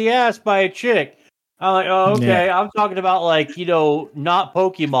fucked in the ass by a chick? I'm like, oh, okay. I'm talking about like, not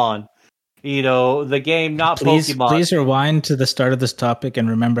Pokemon. The game, not Pokemon. Please rewind to the start of this topic and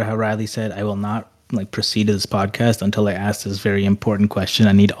remember how Riley said, I will not proceed to this podcast until I ask this very important question.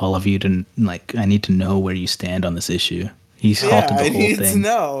 I need all of you to I need to know where you stand on this issue. He's halted the I whole need thing. to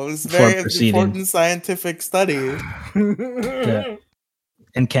know. It's before very proceeding. important scientific study. Yeah.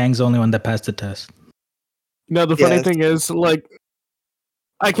 And Kang's the only one that passed the test. No, the funny Yes. thing is, like,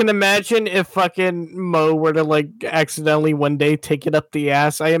 I can imagine if fucking Mo were to like accidentally one day take it up the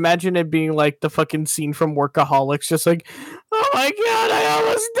ass. I imagine it being like the fucking scene from Workaholics, just like, oh my god, I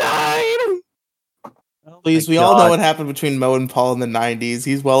almost died. Oh Please, my we all know God. what happened between Mo and Paul in the 90s.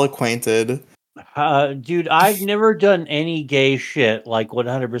 He's well acquainted. Dude, I've never done any gay shit. Like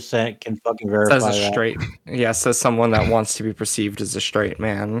 100% can fucking verify Says a that. straight. Yeah, says someone that wants to be perceived as a straight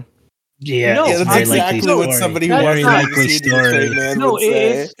man. Yeah, No, Yeah, it's that's very exactly likely what story. somebody who That's wants not- to be perceived as a straight man No, would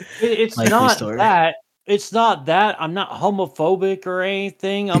say. it's Likely not story. that. It's not that. I'm not homophobic or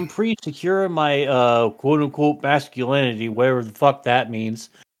anything. I'm pretty secure in my quote unquote masculinity, whatever the fuck that means.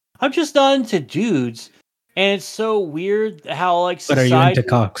 I'm just not into dudes. And it's so weird how like But are society. you into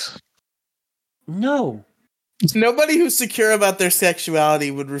cocks? No. Nobody who's secure about their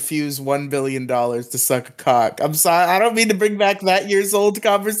sexuality would refuse $1 billion to suck a cock. I'm sorry, I don't mean to bring back that years old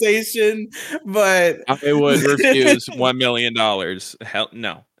conversation, but I would refuse $1 million. Hell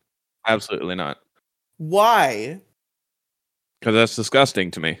no, absolutely not. why? Because that's disgusting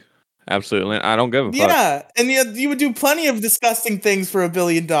to me. Absolutely, I don't give a fuck. Yeah, and you would do plenty of disgusting things for $1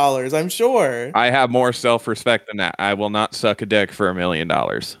 billion, I'm sure. I have more self-respect than that. I will not suck a dick for $1 million.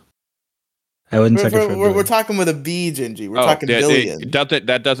 I wouldn't suck it for a We're billion. talking with a B, Gingy. We're talking billion.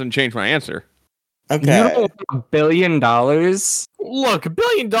 That doesn't change my answer. Okay. You don't want $1 billion? Look, $1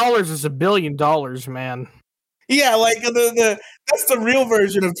 billion is $1 billion, man. Yeah, like that's the real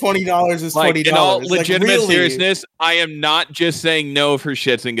version of $20 is $20. Like, in all Like, legitimate really. seriousness, I am not just saying no for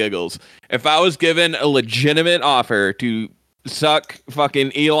shits and giggles. If I was given a legitimate offer to suck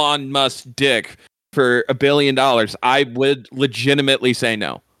fucking Elon Musk's dick for $1 billion, I would legitimately say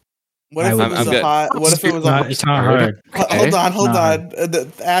no. What if I it would- was I'm a good. hot? What if it was a? It's not hard. Hold on. Not hard. The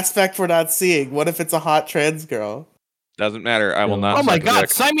aspect we're not seeing. What if it's a hot trans girl? Doesn't matter. I will not. Oh my suck a god,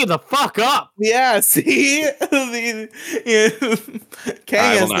 dick. sign me the fuck up! Yeah. See, Kang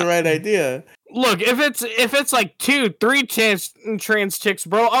has will the not. right idea. Look, if it's like 2, 3 trans chicks,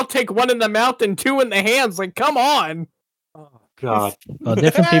 bro, I'll take one in the mouth and 2 in the hands. Like, come on. God. Well,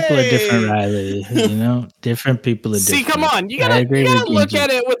 different people are different, Hey! Riley. Different people are different. See, come on, you I gotta agree with look Gingy. at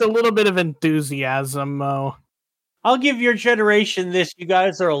it with a little bit of enthusiasm, Mo. I'll give your generation this. You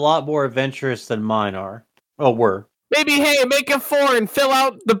guys are a lot more adventurous than mine are. Oh, were. Maybe, hey, make a 4 and fill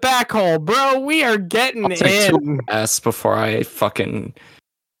out the back hole, bro. We are getting I'll take 2 in. S before I fucking.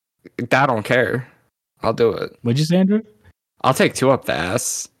 I don't care. I'll do it. What'd you say, Andrew? I'll take 2 up the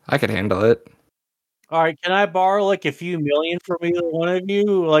ass. I could handle it. All right, can I borrow like a few million from either one of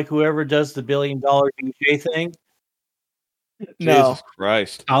you? Like whoever does the $1 billion DJ thing? No. Jesus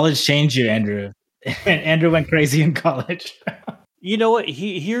Christ. College changed you, Andrew. Andrew went crazy in college. You know what?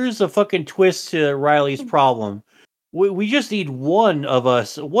 Here's a fucking twist to Riley's problem. We just need one of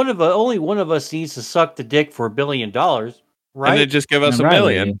us. Only one of us needs to suck the dick for $1 billion, right? And then just give us And $1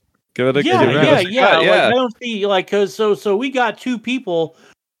 Riley, million. Give it a yeah. give us a cut, Like, I don't see like because so we got 2 people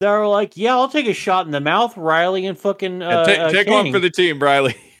that are like, yeah, I'll take a shot in the mouth, Riley and fucking take one Kang. for the team,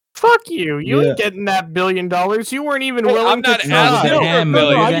 Briley. Fuck you. You Yeah. ain't getting that $1 billion. You weren't even Hey, willing I'm not to No, asking with try. the M, no,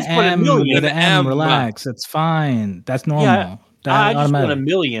 with I the just want $1 M, million. with the M, M. relax. It's fine. That's normal. Yeah, That I just want automatic. $1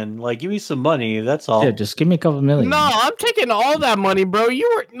 million. Like, give me some money. That's all. Yeah, just give me a couple million. No, I'm taking all that money, bro. You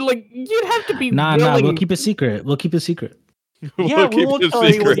were like, you'd have to be Nah, willing. we'll keep it secret. We'll keep it secret. Yeah, keep we'll it tell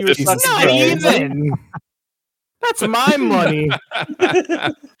you when secret. you're sucking Not dick. even. That's my money.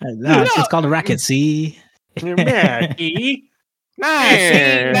 Nah, it's called a racket. See, Yeah, see?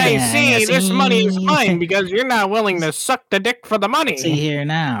 See, this see. money is mine because you're not willing to suck the dick for the see money. here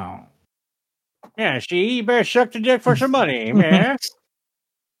now. Yeah, see, you better suck the dick for some money, man.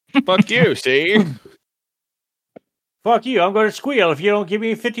 Fuck you, see? Fuck you! I'm going to squeal if you don't give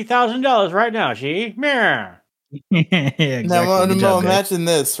me $50,000 right now. See? Meh. Yeah, exactly. Now, Good job, guys. imagine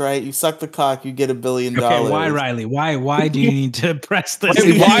this, right? You suck the cock, you get $1 billion. Okay, why, Riley? Why do you need to press this?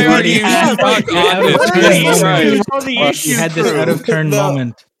 Wait, why are you had stuck the on this? out-of-turn Jesus moment. Christ. You had this out-of-turn No.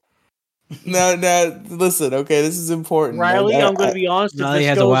 moment. Now, listen. Okay, this is important. Riley, I- I'm going to be honest. If Riley this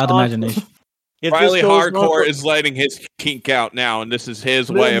has a goes wild on- imagination. If Riley this goes on Hardcore for- is letting his kink out now, and this is his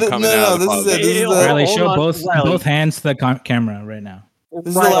No, way of no, coming no, out of the this is closet. it. This is the- Riley, hold show on, both Riley. hands to the camera right now. This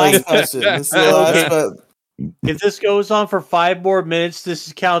is the Riley, last question. This is the last. Okay. But If this goes on for 5 more minutes,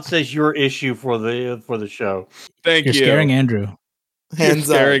 this counts as your issue for the show. Thank You're you. scaring Andrew. hands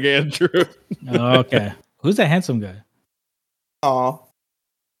You're up. scaring Andrew. Oh, okay. Who's that handsome guy? Aw.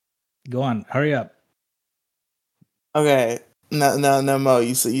 Go on. Hurry up. Okay. No, Mo.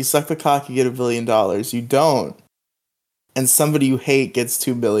 You suck the cock, you get $1 billion. You don't, and somebody you hate gets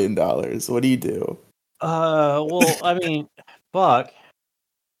 $2 billion. What do you do? Well, I mean, fuck.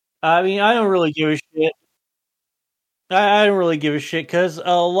 I mean, I don't really give a shit. I don't really give a shit because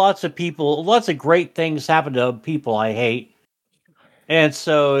lots of great things happen to people I hate, and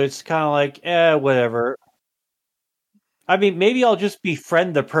so it's kind of like, whatever. I mean, maybe I'll just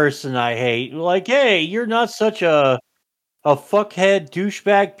befriend the person I hate. Like, hey, you're not such a fuckhead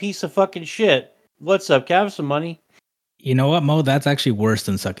douchebag piece of fucking shit. What's up? Can I have some money? You know what, Mo? That's actually worse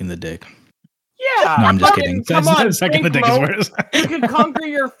than sucking the dick. Yeah, No, I'm just fucking- kidding. Come on, Sucking the think, dick is Mo. worse. You can conquer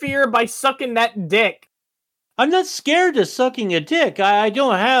your fear by sucking that dick. I'm not scared of sucking a dick. I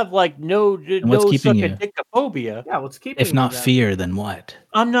don't have like no what's keeping suck a you? dickophobia. Yeah, let's keep. If not fear, then what?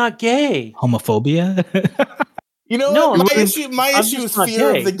 I'm not gay. Homophobia? You know No, what? I'm My I'm issue just is not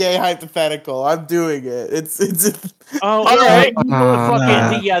fear gay. of the gay hypothetical. I'm doing it. It's Oh, All right.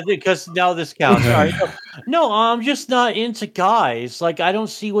 fucking yeah, because now this counts. All right. No, I'm just not into guys. Like, I don't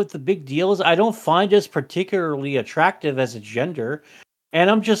see what the big deal is. I don't find us particularly attractive as a gender, and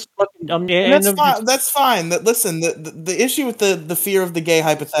I'm just fucking. that's fine. That's fine. Listen, the issue with the fear of the gay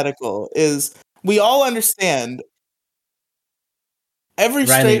hypothetical is we all understand. Every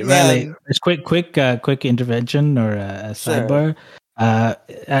straight Riley, man. just quick intervention or a sidebar.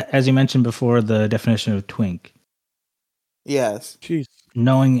 As you mentioned before, the definition of twink. Yes. Jeez.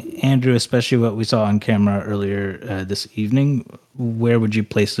 Knowing Andrew, especially what we saw on camera earlier this evening, where would you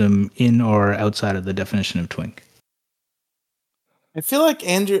place him in or outside of the definition of twink? I feel like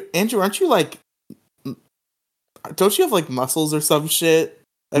Andrew, aren't you like? Don't you have like muscles or some shit?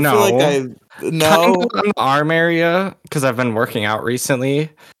 I No. feel like Kind of on the arm area because I've been working out recently,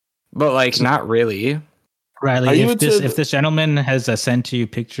 but like not really. Are Riley, you if this into- if this gentleman has sent you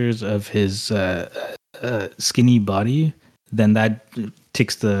pictures of his skinny body, then that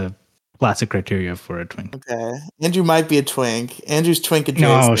ticks the classic criteria for a twink. Okay, Andrew might be a twink. Andrew's twink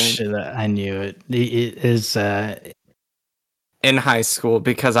adjacent. No shit, I knew it. It is In high school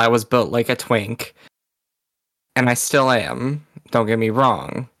because I was built like a twink, and I still am. Don't get me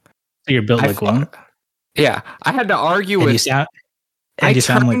wrong. you're built like one. Yeah, I had to argue And with. you sound, I and you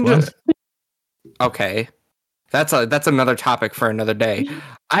sound like one. Okay, that's another topic for another day.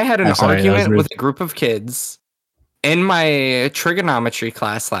 I had an I'm sorry, that was argument rude. with a group of kids in my trigonometry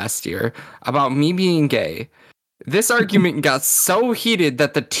class last year about me being gay. This argument got so heated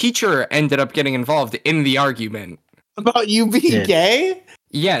that the teacher ended up getting involved in the argument. About you being Shit. gay?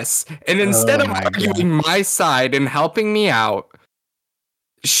 Yes, and instead of my arguing my side and helping me out,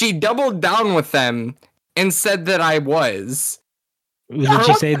 she doubled down with them and said that I was. Did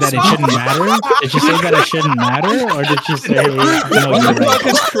she say that it shouldn't matter? Did she say that it shouldn't matter, or did she say no? What You're the fuck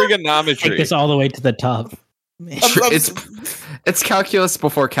right. is Take trigonometry? this all the way to the top. It's calculus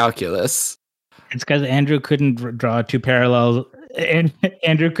before calculus. It's because Andrew couldn't draw two parallel.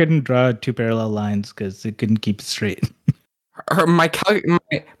 Andrew couldn't draw two parallel lines because it couldn't keep it straight. My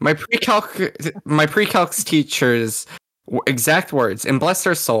pre-calcs teacher's exact words, and bless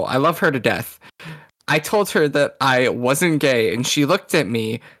her soul, I love her to death. I told her that I wasn't gay, and she looked at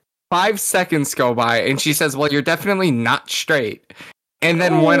me. 5 seconds go by, and she says, "Well, you're definitely not straight." And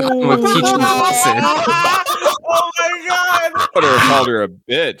then went on with teaching the lesson. Oh my god! I would have called her a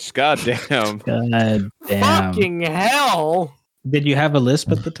bitch. God damn. God damn! Fucking hell. Did you have a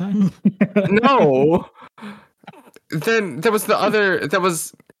lisp at the time? No. Then there was the other. There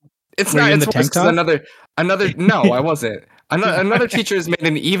was. It's Were not. you in It's the worse tank 'cause top? another. No, I wasn't. Another teacher has made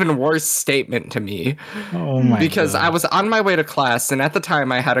an even worse statement to me Oh my! because God. I was on my way to class, and at the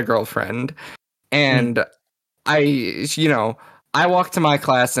time I had a girlfriend, and I walk to my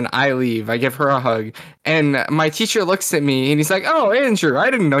class and I leave. I give her a hug, and my teacher looks at me and he's like, "Oh, Andrew, I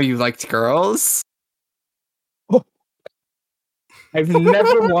didn't know you liked girls." I've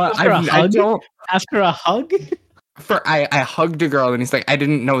never want. For a I hug? don't. After a hug? I hugged a girl and he's like, I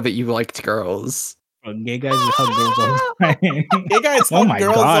didn't know that you liked girls. Oh, gay guys just hug girls all the time. Gay guys Oh hug my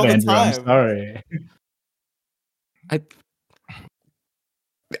girls god, all the Andrew, I'm time. sorry.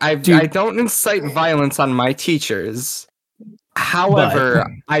 I Dude. don't incite violence on my teachers. However,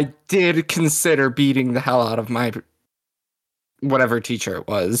 I did consider beating the hell out of my whatever teacher it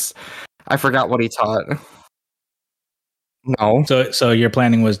was. I forgot what he taught. No. So your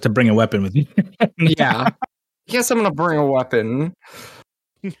planning was to bring a weapon with you? Yeah. Yes, I'm gonna bring a weapon.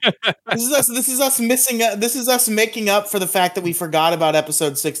 This is us making up for the fact that we forgot about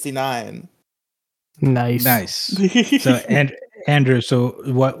episode 69. Nice. So Andrew, so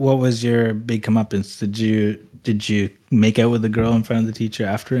what was your big comeuppance? Did you make out with the girl in front of the teacher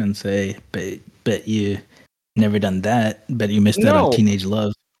after and say, bet you never done that, bet you missed out on No. teenage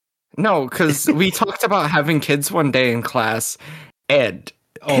love? No, because we talked about having kids one day in class, and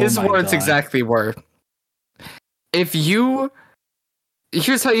his my words God. exactly were,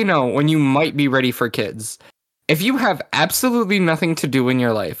 here's how you know when you might be ready for kids. If you have absolutely nothing to do in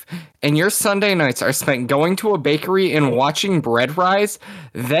your life, and your Sunday nights are spent going to a bakery and watching bread rise,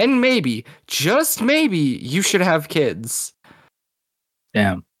 then maybe, just maybe, you should have kids.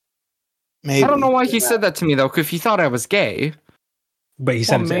 Damn. Maybe. I don't know why he said that to me, though, because he thought I was gay. But he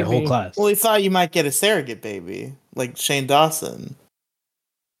said Well, it to the whole maybe. class. Well, he thought you might get a surrogate baby, like Shane Dawson.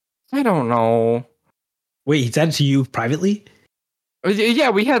 I don't know. Wait, he said it to you privately? Yeah,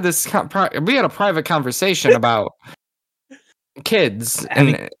 we had this. We had a private conversation about kids,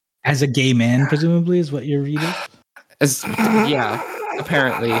 and As a gay man, presumably, is what you're reading? yeah,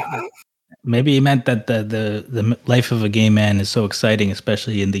 apparently. Maybe he meant that the life of a gay man is so exciting,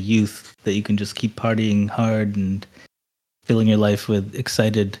 especially in the youth, that you can just keep partying hard and filling your life with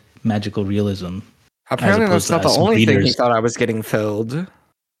excited magical realism. Apparently, opposed that's not to the us only thing he leaders. thought I was getting filled.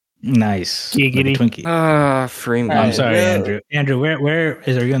 Nice. Like a Giggity. Twinkie. Free me. I'm Right, sorry, yeah. Andrew. Andrew, where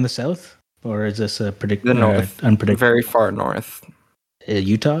is? Are you in the south, or is this a The north, unpredictable? very far north.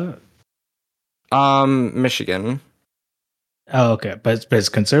 Utah? Michigan. Oh, okay. But it's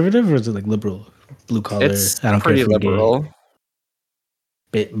conservative, or is it like liberal, blue collar? It's I don't pretty care if you're liberal.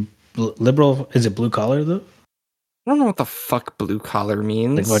 gay. Liberal? Is it blue collar though? I don't know what the fuck blue collar Like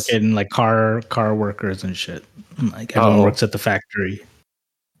means. fucking like car workers and shit. Like everyone Oh. works at the factory.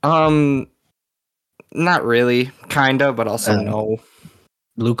 Not really. Kinda, but also no.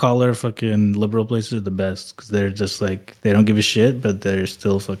 Blue collar fucking liberal places are the best because they're just like they don't give a shit, but they're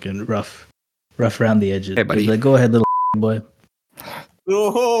still fucking rough around the edges. Hey, buddy. They're like, go ahead, little boy.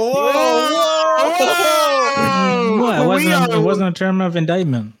 Whoa! What? It wasn't a term of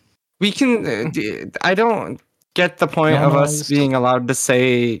indictment. We can. I don't get the point of us Normalized. being allowed to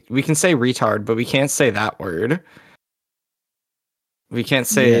say. We can say retard, but we can't say that word. We can't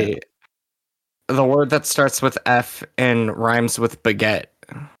say the word that starts with F and rhymes with baguette.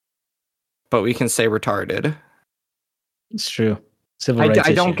 But we can say retarded. It's true. Civil rights.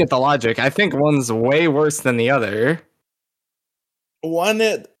 I don't issue. get the logic. I think one's way worse than the other.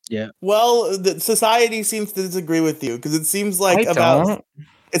 Yeah. Well, the society seems to disagree with you because it seems like I about don't.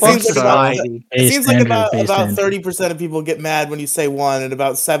 it Fuck seems like about society. it seems like about Based Andrew. 30% of people get mad when you say one, and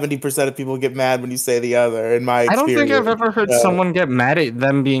about 70% of people get mad when you say the other. In my I don't experience, think I've ever heard someone get mad at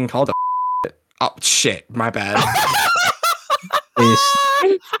them being called a. Oh shit! My bad.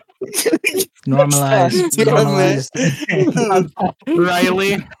 Normalize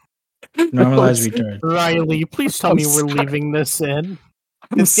Riley, retard. Riley, please tell I'm me we're sorry. leaving this in.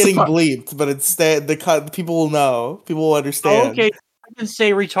 It's getting sorry. bleeped, but it's the people will know. People will understand. Okay, I can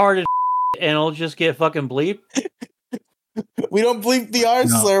say retarded and it'll just get fucking bleep. We don't bleep the R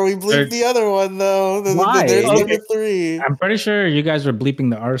No. slur. We bleep the other one though. Why? There's Okay. number 3. I'm pretty sure you guys were bleeping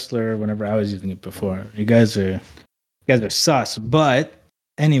the R slur whenever I was using it before. You guys are sus. But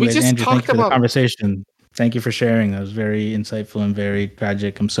anyways, just Andrew, thank you talked for the about- conversation. Thank you for sharing. That was very insightful and very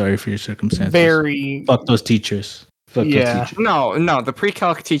tragic. I'm sorry for your circumstances. Very. Fuck those teachers. Fuck Yeah. those teachers. No, the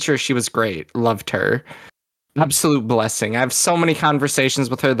pre-calc teacher, she was great. Loved her. Absolute blessing. I have so many conversations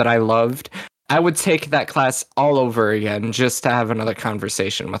with her that I loved. I would take that class all over again just to have another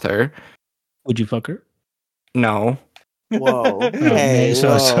conversation with her. Would you fuck her? No. Whoa. Oh, Hey, man,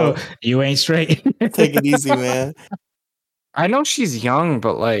 so whoa. you ain't straight. Take it easy, man. I know she's young,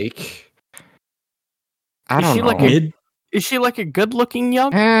 but like I Is don't she know. like Mid? Is she like a good-looking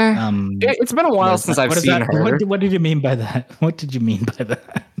young? It's been a while what is since that? I've What is seen that? her. What did you mean by that? What did you mean by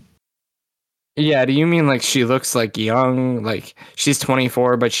that? Yeah, do you mean like she looks like young, like she's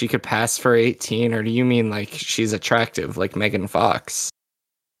 24 but she could pass for 18, or do you mean like she's attractive like Megan Fox?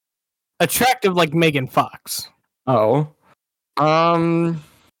 Attractive like Megan Fox. Oh. Yeah,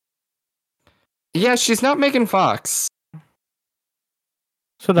 she's not Megan Fox.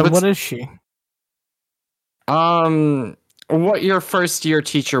 So then, What's- what is she? What your first year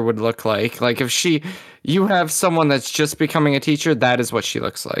teacher would look like. Like if you have someone that's just becoming a teacher, that is what she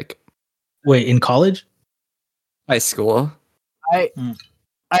looks like. Wait, in college? High school. I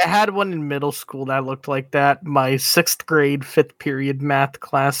had one in middle school that looked like that. My 6th grade, 5th period math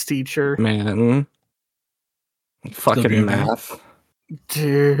class teacher. Man. Fucking being math.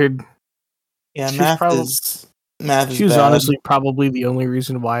 Dude, Yeah, She's math probably- is math is she was bad. honestly probably the only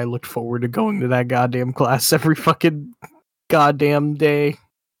reason why I looked forward to going to that goddamn class every fucking goddamn day.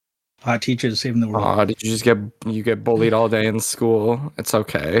 Hot teachers saving the world. Oh, did you just get bullied all day in school? It's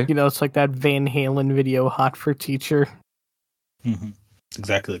okay. You know, it's like that Van Halen video, "Hot for Teacher." Mhm.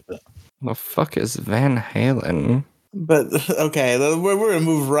 Exactly like that. The fuck is Van Halen? But okay, we're gonna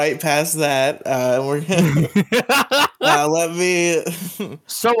move right past that. We're gonna let me.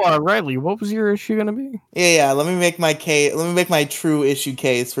 So, Riley, what was your issue gonna be? Yeah. Let me make my case. Let me make my true issue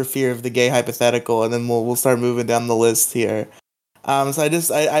case for fear of the gay hypothetical, and then we'll start moving down the list here. So I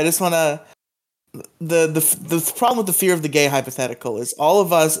just want to. The problem with the fear of the gay hypothetical is all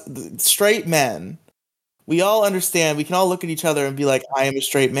of us straight men. We all understand. We can all look at each other and be like, "I am a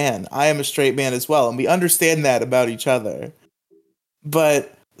straight man. I am a straight man as well," and we understand that about each other.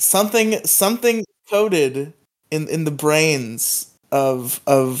 But something coded in the brains of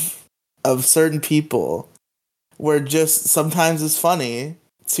certain people, where just sometimes it's funny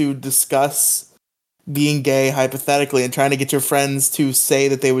to discuss being gay hypothetically and trying to get your friends to say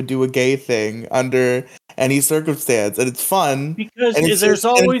that they would do a gay thing under any circumstance, and it's fun. Because And it's there's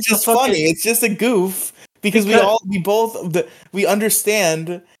just, and always it's a just fucking funny. It's just a goof because we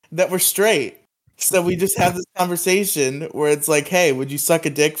understand that we're straight. So we just have this conversation where it's like, hey, would you suck a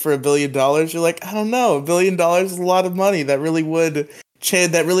dick for $1 billion? You're like, I don't know, $1 billion is a lot of money. That really would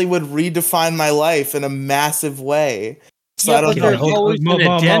redefine my life in a massive way. So Yeah, I don't but know. there's always an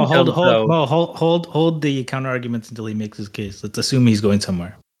addendum, though. Hold the counter arguments until he makes his case. Let's assume he's going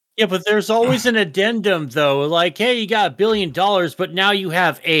somewhere. Yeah, but there's always an addendum, though. Like, hey, you got $1 billion, but now you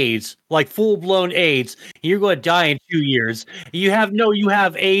have AIDS, like full blown AIDS. You're going to die in 2 years. You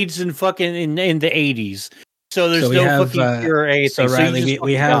have AIDS in fucking in the 80s. So there's we no have, fucking cure or anything. So So you Riley, just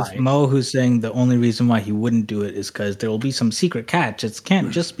we fucking have die. Mo who's saying the only reason why he wouldn't do it is because there will be some secret catch. It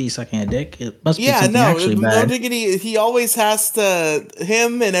can't just be sucking a dick. It must be something actually no bad. diggity. He always has to.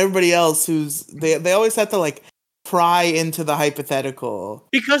 Him and everybody else they always have to like pry into the hypothetical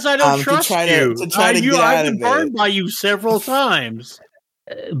Because I don't to trust try you. to get I've out been of burned it. by you several times.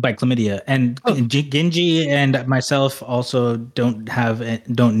 By chlamydia, and Gingy and myself also don't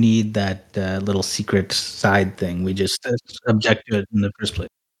need that little secret side thing. We just object to it in the first place.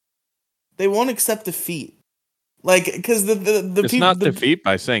 They won't accept defeat, like because the It's people. not defeat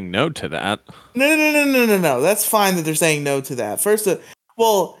by saying no to that. No. That's fine that they're saying no to that.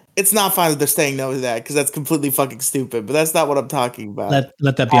 Well, it's not fine that they're saying no to that because that's completely fucking stupid. But that's not what I'm talking about.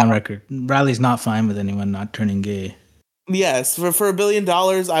 Let that be on record. Riley's not fine with anyone not turning gay. Yes, for $1 billion,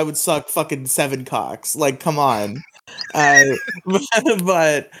 I would suck fucking 7 cocks. Like, come on.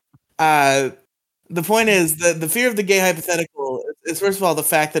 But the point is that the fear of the gay hypothetical is first of all the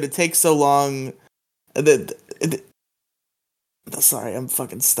fact that it takes so long. Sorry, I'm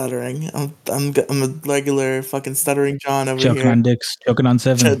fucking stuttering. I'm a regular fucking stuttering John over Choking here. on dicks, choking on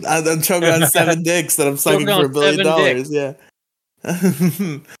 7. I'm choking on 7 dicks that I'm sucking Choking for on $1 billion.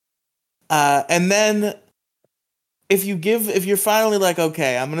 7 Yeah. And then if you're finally like,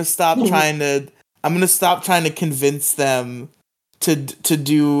 okay, I'm gonna stop trying to convince them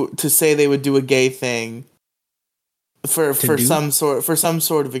to say they would do a gay thing for some sort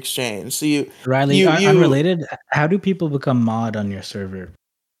of exchange. So Riley, unrelated. How do people become mod on your server?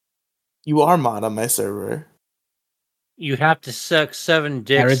 you are mod on my server. You have to suck 7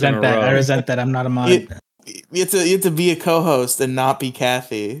 dicks I resent in a that. row. I resent that. I'm not a mod. You have to be a co-host and not be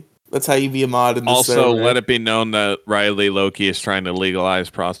Kathy. That's how you be a mod in the Also, server. let it be known that Riley Loki is trying to legalize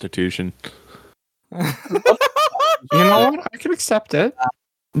prostitution. You know what? I can accept it.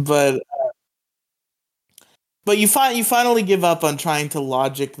 But you finally give up on trying to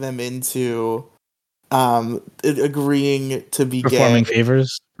logic them into agreeing to be Performing gay.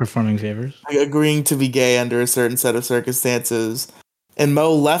 favors. Agreeing to be gay under a certain set of circumstances. And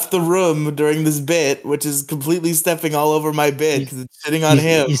Mo left the room during this bit, which is completely stepping all over my bit because it's shitting on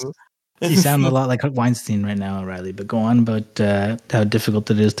him. You sound a lot like Weinstein right now, Riley. But go on about how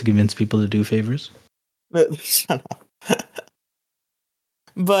difficult it is to convince people to do favors. Shut up.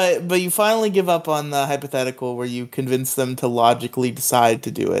 But you finally give up on the hypothetical where you convince them to logically decide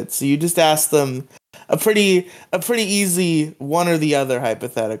to do it. So you just ask them, a pretty easy one or the other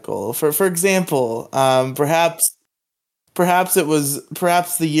hypothetical. For example, perhaps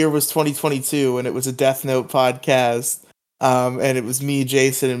the year was 2022 and it was a Death Note podcast, and it was me,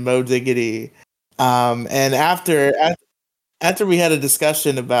 Jason, and Mo Diggity, and after we had a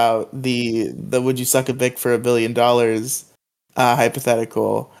discussion about the would you suck a dick for $1 billion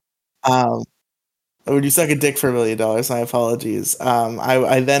hypothetical, would you suck a dick for $1 million? My apologies.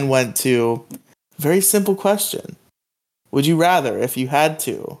 I then went to very simple question: would you rather, if you had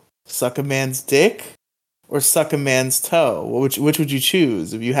to, suck a man's dick or suck a man's toe? Which would you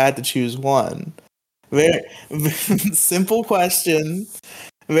choose if you had to choose one? Very simple question.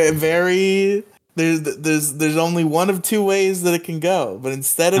 Very there's only one of two ways that it can go. But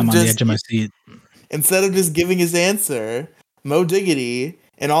instead of I'm on the edge of my seat. instead of just giving his answer, Mo Diggity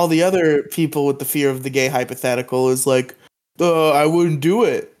and all the other people with the fear of the gay hypothetical is like, I wouldn't do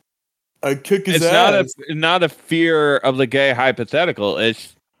it. I'd kick his ass. Not a fear of the gay hypothetical.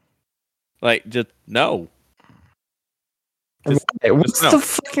 It's like just no. What's no. the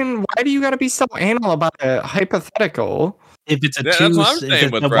fucking? Why do you got to be so anal about a hypothetical? If it's a That's choose, what I'm saying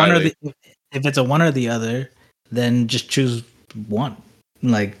with Riley. if it's a one or the other, then just choose one.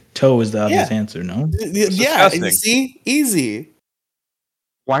 Like toe is the obvious answer, no? Yeah, disgusting. you see? Easy.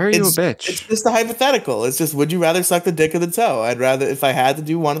 Why are you a It's bitch? just a hypothetical. It's just, would you rather suck the dick or the toe? I'd rather, if I had to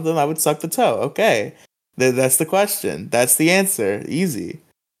do one of them, I would suck the toe. Okay. That's the question. That's the answer. Easy.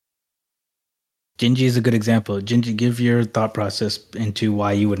 Gingy is a good example. Gingy, give your thought process into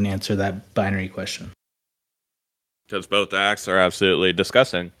why you wouldn't answer that binary question. Because both acts are absolutely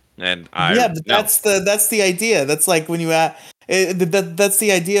disgusting, and that's the idea. That's like when you that's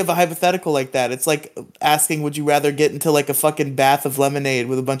the idea of a hypothetical like that. It's like asking, would you rather get into like a fucking bath of lemonade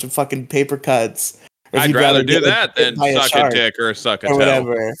with a bunch of fucking paper cuts? I'd rather do that than suck a dick or suck a toe.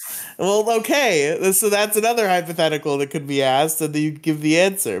 Whatever. Well, okay. So that's another hypothetical that could be asked, and then you give the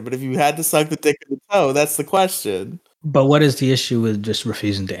answer. But if you had to suck the dick or the toe, that's the question. But what is the issue with just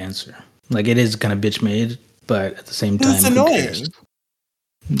refusing to answer? Like, it is kind of bitch made, but at the same time, it's annoying.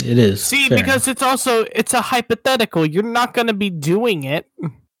 It is. See, because it's a hypothetical. You're not going to be doing it.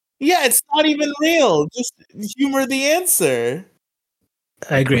 Yeah, it's not even real. Just humor the answer.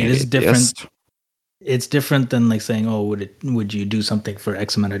 I agree. It is different. It's different than like saying, "Oh, would you do something for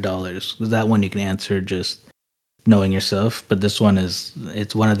X amount of dollars?" With that one, you can answer just knowing yourself. But this one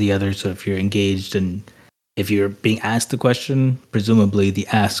it's one or the other. So if you're engaged and if you're being asked the question, presumably the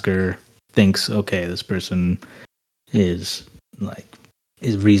asker thinks, "Okay, this person is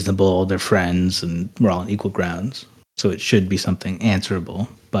reasonable. They're friends, and we're all on equal grounds." So it should be something answerable.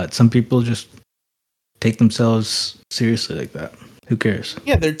 But some people just take themselves seriously like that. Who cares?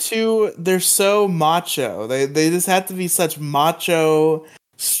 Yeah, they're so macho. They just have to be such macho,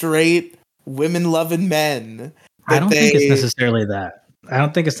 straight, women-loving men. I don't think it's necessarily that. I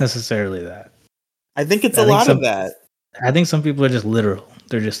think it's a lot of that. I think some people are just literal.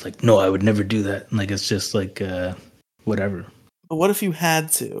 They're just like, no, I would never do that. Like, it's just like, whatever. But what if you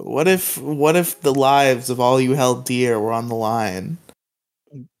had to? What if the lives of all you held dear were on the line?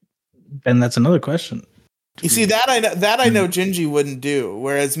 Then that's another question. You see, that I know Gingy wouldn't do.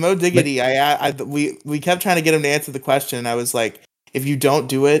 Whereas Mo Diggity, we kept trying to get him to answer the question, and I was like, if you don't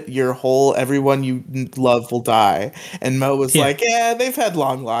do it, everyone you love will die. And Mo was like, yeah, they've had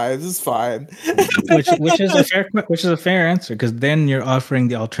long lives, it's fine. which is a fair answer, because then you're offering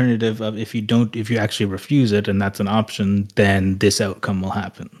the alternative of if you actually refuse it, and that's an option, then this outcome will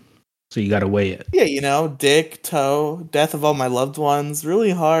happen. So you got to weigh it. Yeah, dick, toe, death of all my loved ones,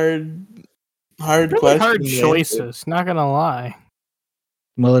 really hard really hard choices, not gonna lie.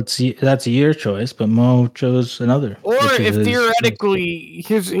 Well, that's your choice, but Mo chose another. Or if theoretically,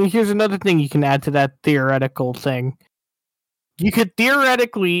 here's another thing you can add to that theoretical thing. You could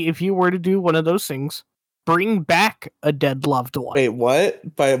theoretically, if you were to do one of those things, bring back a dead loved one. Wait,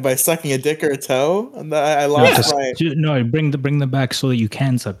 what? By sucking a dick or a toe? I lost my... No, bring them back so that you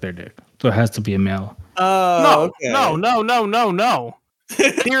can suck their dick. So it has to be a male. Oh, No.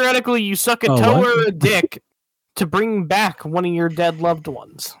 Theoretically, you suck a toe or a dick to bring back one of your dead loved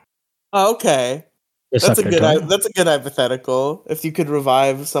ones. Oh, okay. That's a good hypothetical. If you could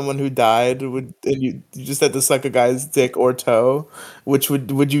revive someone who died, and you just had to suck a guy's dick or toe, which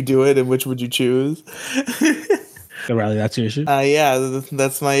would you do it, and which would you choose? So, Riley, that's your issue? Yeah,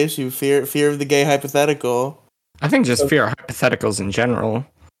 that's my issue. Fear of the gay hypothetical. I think just fear of hypotheticals in general.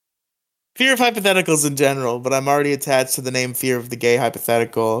 Fear of hypotheticals in general, but I'm already attached to the name fear of the gay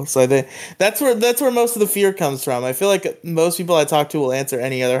hypothetical. So I think that's where most of the fear comes from. I feel like most people I talk to will answer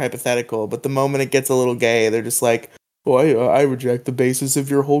any other hypothetical, but the moment it gets a little gay, they're just like, Well, I reject the basis of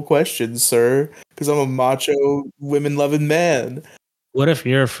your whole question, sir, because I'm a macho, women-loving man. What if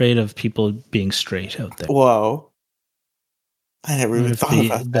you're afraid of people being straight out there? Whoa. I never What even if thought the-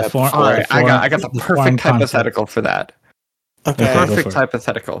 about the that for- before. All right, I got the the foreign perfect hypothetical for that. Okay. Okay, go Perfect for it.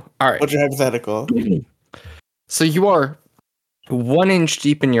 hypothetical. All right. What's your hypothetical? So you are 1 inch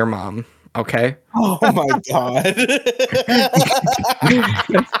deep in your mom, okay? Oh my god.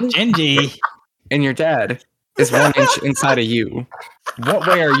 Gingy. And your dad is 1 inch inside of you. What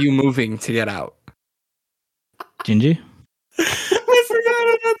way are you moving to get out? Gingy? I forgot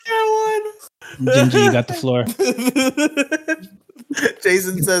about that Gingy, you got the floor. one.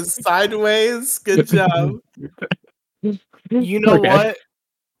 Jason says sideways. Good job. You know Okay. what,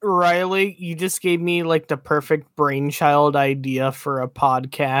 Riley? You just gave me like the perfect brainchild idea for a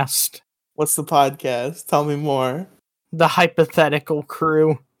podcast. What's the podcast? Tell me more. The hypothetical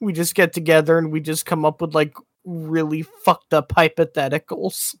crew. We just get together and we just come up with like really fucked up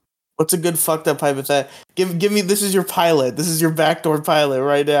hypotheticals. What's a good fucked up hypothetical? Give me. This is your pilot. This is your backdoor pilot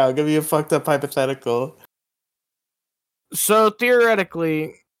right now. Give me a fucked up hypothetical. So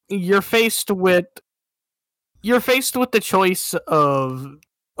theoretically, you're faced with the choice of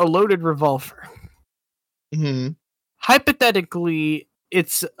a loaded revolver. Hmm. Hypothetically,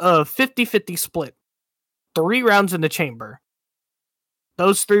 it's a 50-50 split. 3 rounds in the chamber.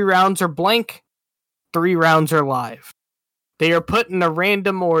 Those 3 rounds are blank. 3 rounds are live. They are put in a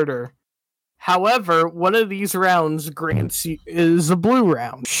random order. However, one of these rounds grants you is a blue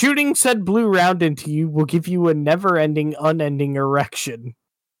round. Shooting said blue round into you will give you a never-ending, unending erection.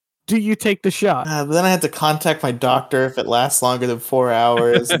 Do you take the shot? But then I have to contact my doctor if it lasts longer than 4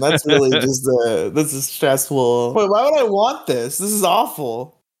 hours, and that's really just this is stressful. Wait, why would I want this? This is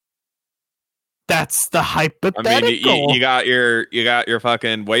awful. That's the I hypothetical. mean, you got your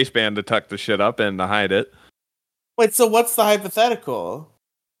fucking waistband to tuck the shit up in to hide it. Wait, so what's the hypothetical?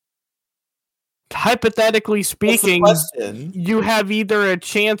 Hypothetically What's the speaking, question? you have either a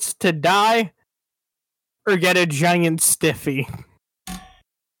chance to die or get a giant stiffy.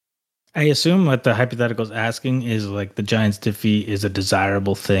 I assume what the hypothetical is asking is like the giant stiffy is a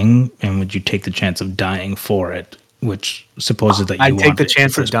desirable thing, and would you take the chance of dying for it? Which supposes that you I'd take want the it in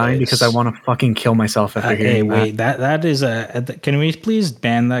chance of first dying place. because I want to fucking kill myself after Hey, hearing wait, that is a. Can we please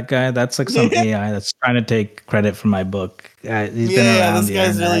ban that guy? That's like some AI that's trying to take credit for my book. He's been around This the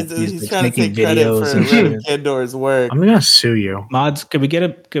guy's internet. really He's like, trying to making take credit videos for and Red shit. Kendor's work. I'm gonna sue you. Mods, could we get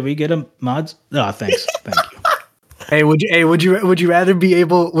a mods? Oh, thanks, thank you. Hey, would you rather be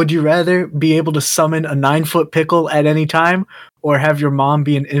able to summon a 9-foot pickle at any time, or have your mom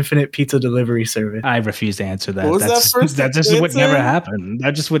be an infinite pizza delivery service? I refuse to answer that. What was that first that just would answer? never happen.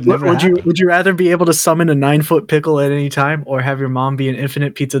 That just would never Would happen. you rather be able to summon a 9-foot pickle at any time, or have your mom be an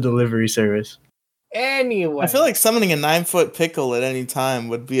infinite pizza delivery service? Anyway, I feel like summoning a 9-foot pickle at any time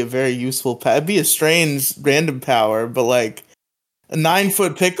would be a very useful it'd be a strange random power, but like a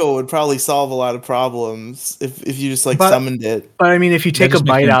 9-foot pickle would probably solve a lot of problems if you just like But- summoned it. But I mean, if you take a just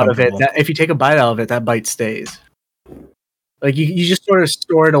makes bite me out of it, uncomfortable. that bite stays. Like you just sort of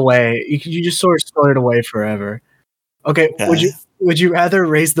store it away. You just sort of store it away forever. Okay, Okay. would you rather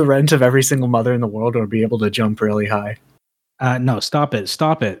raise the rent of every single mother in the world, or be able to jump really high? No, stop it.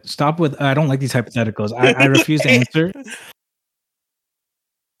 Stop with. I don't like these hypotheticals. I refuse to answer.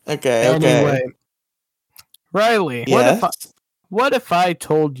 Okay, anyway, Riley, Yes. what if I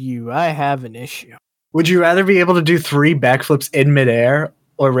told you I have an issue? Would you rather be able to do 3 backflips in midair,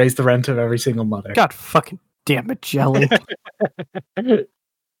 or raise the rent of every single mother? God fucking damn it, Jelly.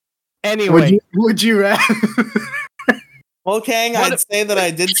 Anyway, Would you rather? Well, Kang, What I'd if- say that I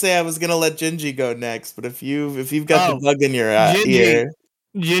did say I was gonna let Gingy go next, but if you've got Oh, the bug in your Gingy. ear,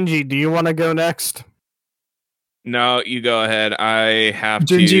 Gingy, do you want to go next? No, you go ahead. I have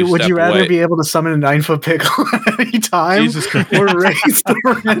Gingy, to. would step you rather away. be able to summon a 9-foot pickle at any time, Jesus Christ. or raise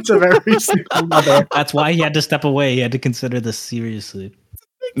the rent of every single mother? That's why he had to step away. He had to consider this seriously.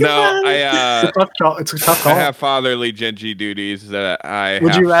 No, It's a tough I call. have fatherly Genji duties that I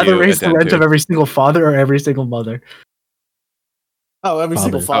Would have you rather to raise the attend rent to. of every single father or every single mother? every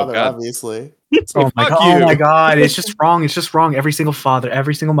single Father. father, Oh, God. obviously. Oh my Fuck god! Oh you. my god! It's just wrong. It's just wrong. Every single father,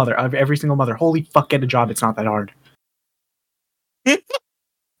 every single mother, every single mother. Holy fuck! Get a job. It's not that hard. Preach,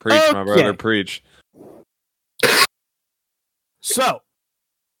 my brother, Okay. preach. So,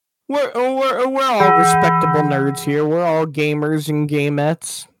 we're all respectable nerds here. We're all gamers and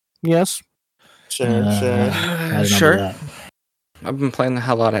gamettes. Yes. Sure. I don't know Sure. about that. I've been playing the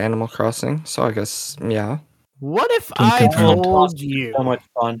hell out of Animal Crossing, so I guess yeah. What if Can I confirm. told you So much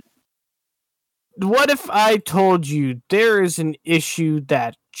fun. What if I told you there is an issue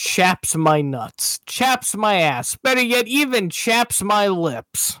that chaps my nuts, chaps my ass, better yet, even chaps my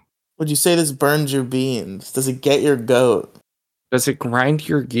lips? Would you say this burns your beans? Does it get your goat? Does it grind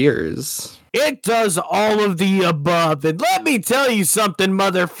your gears? It does all of the above. And let me tell you something,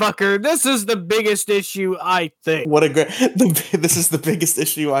 motherfucker. This is the biggest issue, I think. What a great! This is the biggest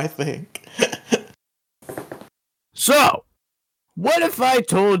issue, I think. So, what if I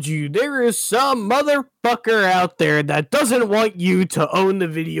told you there is some motherfucker out there that doesn't want you to own the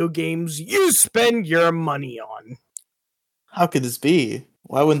video games you spend your money on? How could this be?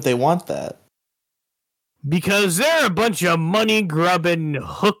 Why wouldn't they want that? Because they're a bunch of money-grubbing,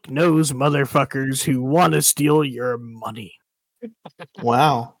 hook-nosed motherfuckers who want to steal your money.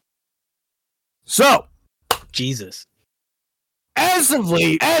 Wow. So, Jesus. As of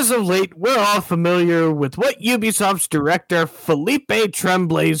late, we're all familiar with what Ubisoft's director Felipe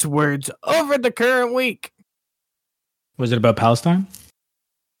Tremblay's words over the current week. Was it about Palestine?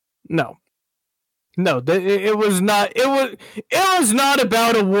 No, it was not. It was not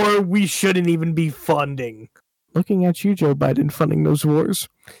about a war we shouldn't even be funding. Looking at you, Joe Biden, funding those wars.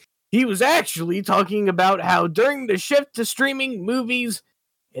 He was actually talking about how during the shift to streaming movies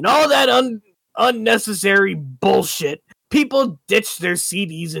and all that unnecessary bullshit, people ditched their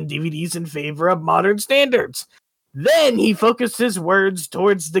CDs and DVDs in favor of modern standards. Then he focused his words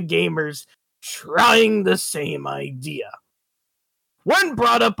towards the gamers trying the same idea. When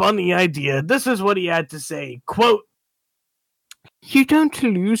brought up on the idea, this is what he had to say, quote, "You don't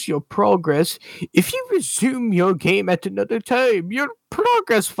lose your progress if you resume your game at another time. Your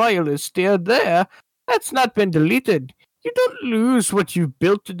progress file is still there. That's not been deleted. You don't lose what you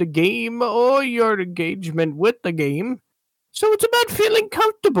built in the game or your engagement with the game. So it's about feeling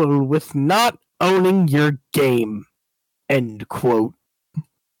comfortable with not owning your game." End quote.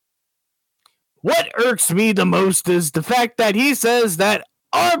 What irks me the most is the fact that he says that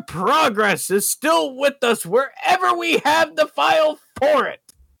our progress is still with us wherever we have the file for it.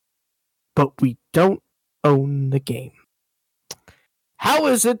 But we don't own the game. How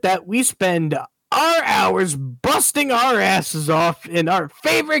is it that we spend our hours busting our asses off in our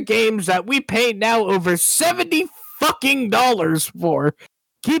favorite games that we pay now over $70 fucking for?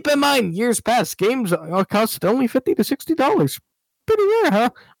 Keep in mind, years past, games cost only $50 to $60. Pretty rare, huh?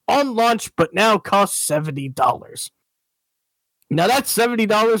 On launch, but now costs $70. Now that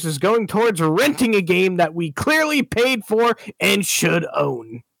 $70 is going towards renting a game that we clearly paid for and should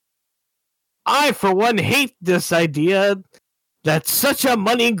own. I, for one, hate this idea that such a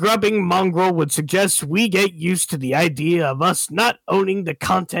money-grubbing mongrel would suggest we get used to the idea of us not owning the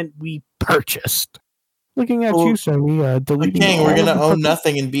content we purchased. Looking at you, Sammy, deleting. Kang, we're gonna own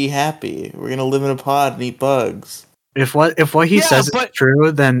nothing and be happy. We're gonna live in a pod and eat bugs. If what he says is true,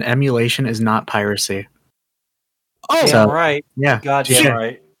 then emulation is not piracy. Oh, Yeah, right. Yeah. Goddamn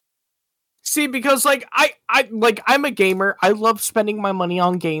right. See, because I'm a gamer. I love spending my money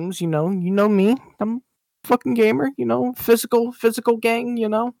on games. You know me. I'm a fucking gamer. Physical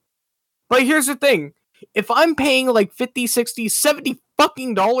gang. But here's the thing: if I'm paying like $50, $60, $70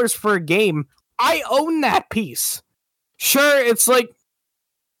 fucking dollars for a game, I own that piece. Sure, it's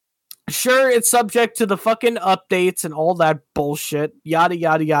subject to the fucking updates and all that bullshit. Yada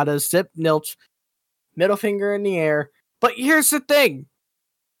yada yada. Zip nilch. Middle finger in the air. But here's the thing.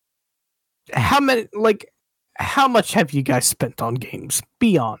 How much have you guys spent on games?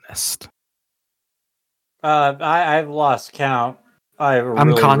 Be honest. I've lost count.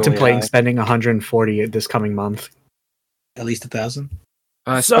 I'm contemplating spending $140 this coming month. At least 1,000.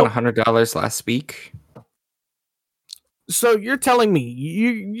 I spent $100 last week. So you're telling me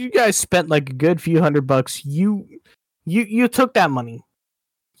you guys spent like a good few $100. You took that money.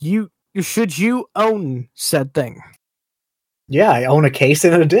 Should you own said thing? Yeah, I own a case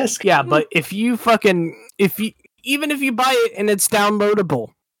and a disc. Yeah, but if you buy it and it's downloadable,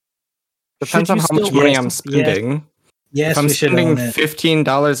 depends on how much money I'm spending. Yes, if I'm spending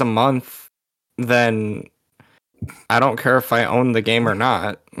 $15 a month, then I don't care if I own the game or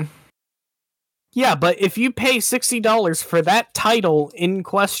not. Yeah, but if you pay $60 for that title in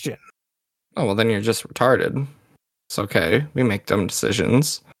question, oh well, then you're just retarded. It's okay. We make dumb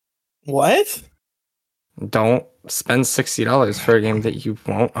decisions. What? Don't spend $60 for a game that you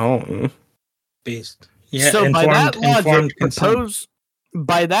won't own. Based. Yeah. So by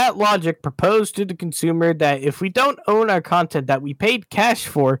that logic, propose to the consumer that if we don't own our content that we paid cash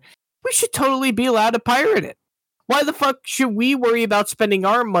for, we should totally be allowed to pirate it. Why the fuck should we worry about spending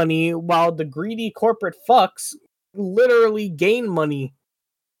our money while the greedy corporate fucks literally gain money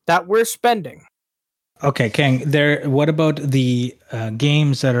that we're spending? Okay, Kang. What about the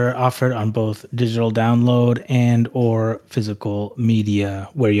games that are offered on both digital download and or physical media,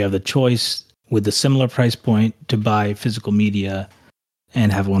 where you have the choice with a similar price point to buy physical media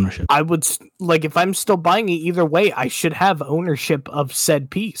and have ownership? I would like if I'm still buying it either way, I should have ownership of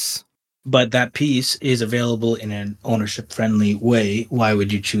said piece. But that piece is available in an ownership-friendly way. Why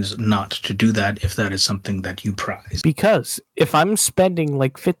would you choose not to do that if that is something that you prize? Because if I'm spending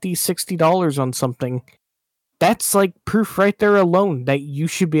like $50, $60 on something, that's like proof right there alone that you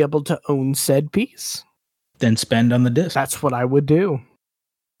should be able to own said piece. Then spend on the disc. That's what I would do.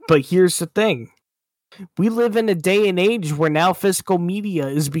 But here's the thing. We live in a day and age where now physical media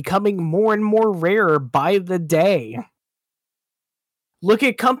is becoming more and more rare by the day. Look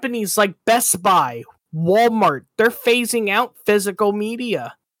at companies like Best Buy, Walmart. They're phasing out physical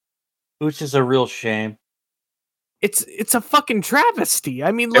media. Which is a real shame. It's a fucking travesty.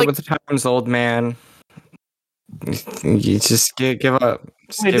 I mean, Get like, with the times, old man. You just give up.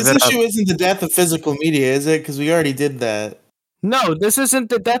 Just Wait, give this it issue up. isn't the death of physical media, is it? Because we already did that. no, this isn't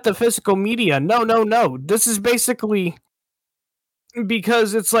the death of physical media. No. This is basically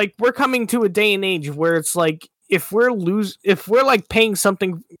because it's like we're coming to a day and age where it's like if we're like paying for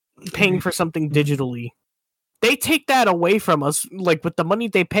something digitally, they take that away from us, like with the money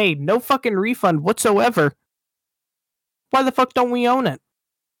they paid, no fucking refund whatsoever. Why the fuck don't we own it?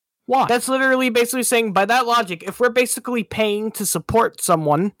 Why? That's literally basically saying, by that logic, if we're basically paying to support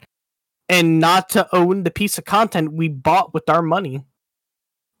someone and not to own the piece of content we bought with our money,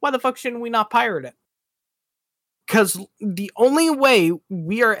 why the fuck shouldn't we not pirate it? Because the only way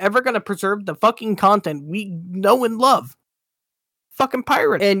we are ever going to preserve the fucking content we know and love, fucking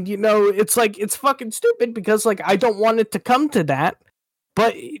pirate. And, you know, it's like, it's fucking stupid because, like, I don't want it to come to that.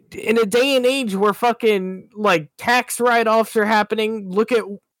 But in a day and age where fucking, like, tax write-offs are happening, look at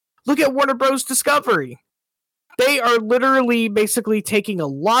Warner Bros. Discovery. They are literally basically taking a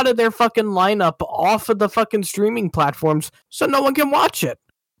lot of their fucking lineup off of the fucking streaming platforms so no one can watch it.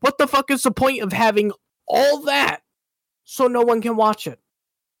 What the fuck is the point of having all that so no one can watch it?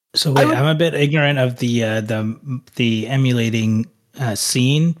 So wait, I'm a bit ignorant of the emulating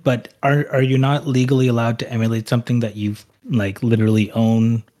scene, but are you not legally allowed to emulate something that you've like literally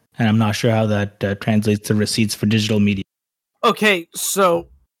own? And I'm not sure how that translates to receipts for digital media. Okay, so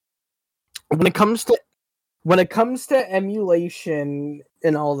when it comes to emulation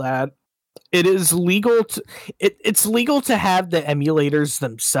and all that, it is legal to it's legal to have the emulators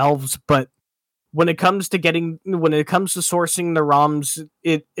themselves, but when it comes to sourcing the ROMs,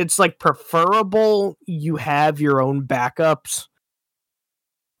 it's like preferable you have your own backups.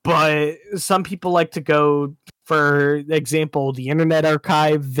 But some people like to go, for example, the Internet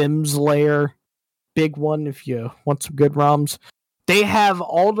Archive, Vim's Lair, big one if you want some good ROMs. They have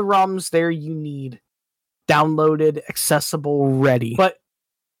all the ROMs there you need, downloaded, accessible, ready. But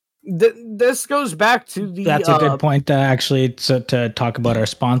this goes back to the... That's a good point, actually, to talk about our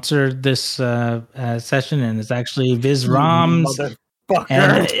sponsor this session, and it's actually Viz ROMs.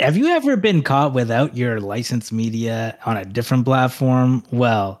 And have you ever been caught without your licensed media on a different platform?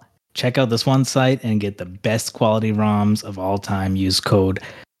 Well, check out this one site and get the best quality ROMs of all time. Use code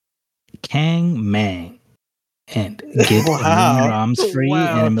KangMang and get a million ROMs free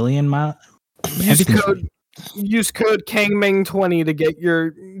and a million miles. Use code KangMang20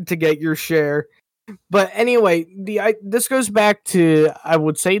 to get your share. But anyway, this goes back to, I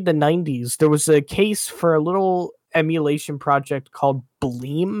would say, the 90s. There was a case for a little emulation project called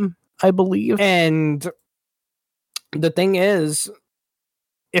Bleem, I believe. And the thing is,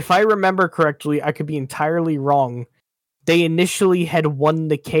 if I remember correctly, I could be entirely wrong. They initially had won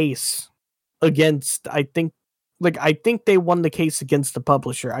the case against, I think they won the case against the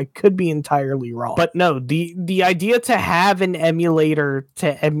publisher. I could be entirely wrong. But no, the idea to have an emulator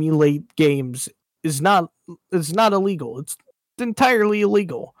to emulate games is not illegal. It's entirely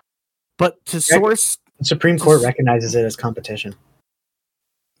illegal. But to source... The Supreme Court recognizes it as competition.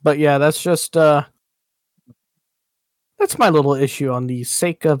 But yeah, that's just... that's my little issue on the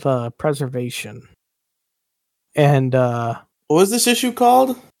sake of preservation. And... what was this issue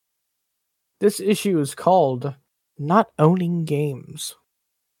called? This issue is called... Not owning games.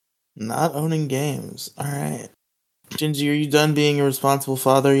 Not owning games. Alright. Gingy, are you done being a responsible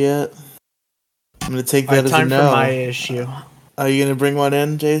father yet? I'm gonna take that as a no. Time for my issue. Are you gonna bring one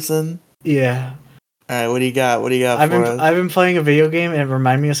in, Jason? Yeah. Alright, what do you got? I've been playing a video game and it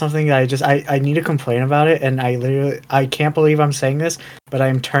reminded me of something that I need to complain about it, and I can't believe I'm saying this, but I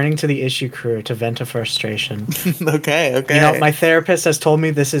am turning to the issue crew to vent a frustration. Okay. You know, my therapist has told me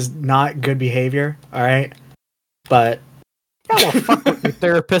this is not good behavior, alright? But yeah, well, fuck what your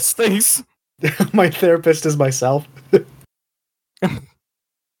therapist thinks. My therapist is myself.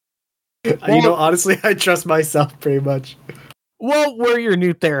 Honestly, I trust myself pretty much. Well, we're your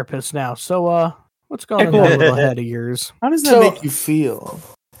new therapist now. So, what's going on in that little head of yours? How does that So- make you feel?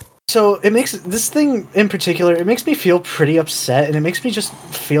 So it makes this thing in particular. It makes me feel pretty upset, and it makes me just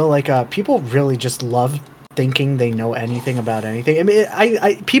feel like people really just love thinking they know anything about anything. I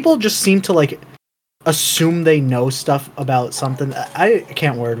mean, people just seem to like assume they know stuff about something. I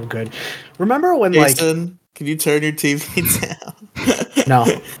can't word good. Remember when Jason, can you turn your TV down? No,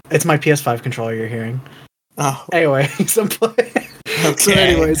 it's my PS5 controller you're hearing. Oh, Anyways, I'm playing. okay. So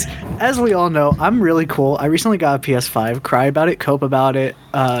anyways, as we all know, I'm really cool. I recently got a PS5. Cry about it, cope about it,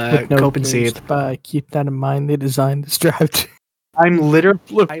 With no cope and games seethe. to keep that in mind. They designed this drive. I'm literally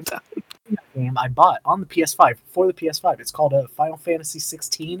Look, game I bought on the PS5 for the PS5. It's called Final Fantasy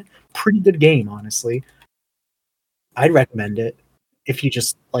 16. Pretty good game, honestly. I'd recommend it if you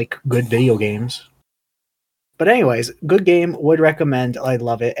just like good video games. But anyways, good game, would recommend. I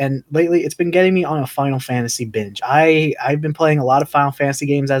love it. And lately it's been getting me on a Final Fantasy binge. I've been playing a lot of Final Fantasy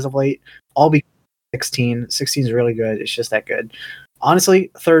games as of late. All because 16. 16 is really good. It's just that good.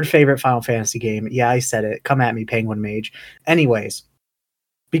 Honestly, third favorite Final Fantasy game. Yeah, I said it. Come at me, Penguin Mage. Anyways,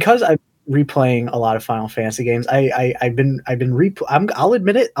 because I'm replaying a lot of Final Fantasy games, I've been I'll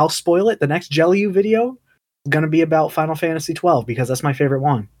admit it. I'll spoil it. The next jELeeoo video is gonna be about Final Fantasy 12 because that's my favorite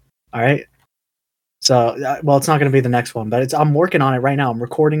one. All right. So, well, it's not going to be the next one, but I'm working on it right now. I'm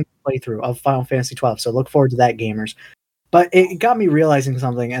recording a playthrough of Final Fantasy 12, so look forward to that, gamers. But it got me realizing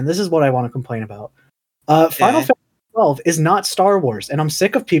something, and this is what I want to complain about. Final Fantasy 12 is not Star Wars, and I'm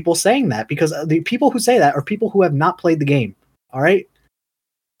sick of people saying that because the people who say that are people who have not played the game. All right,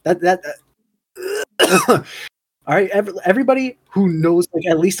 all right. Everybody who knows like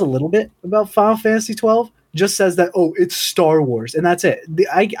at least a little bit about Final Fantasy 12 just says that it's Star Wars, and that's it.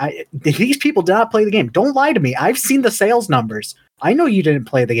 These people did not play the game. Don't lie to me. I've seen the sales numbers. I know you didn't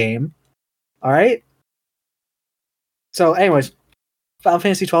play the game. All right. So, anyways, Final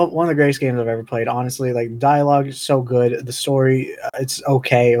Fantasy 12, one of the greatest games I've ever played. Honestly, like dialogue is so good. The story, it's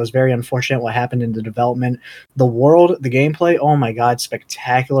okay. It was very unfortunate what happened in the development. The world, the gameplay, oh my god,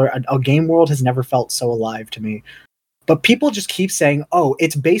 spectacular. A game world has never felt so alive to me. But people just keep saying,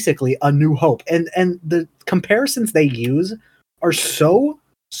 it's basically A New Hope. And the comparisons they use are so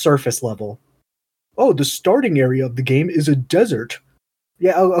surface level. Oh, the starting area of the game is a desert.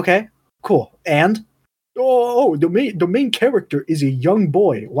 Yeah, okay, cool. And the main character is a young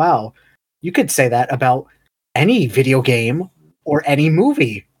boy. Wow. You could say that about any video game or any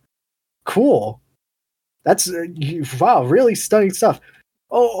movie. Cool. That's wow, really stunning stuff.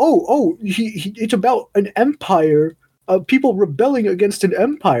 It's about an empire. People rebelling against an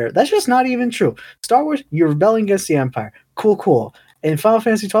empire. That's just not even true. Star Wars, you're rebelling against the empire. Cool. In Final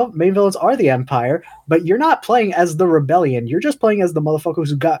Fantasy 12, main villains are the empire, but you're not playing as the rebellion. You're just playing as the motherfuckers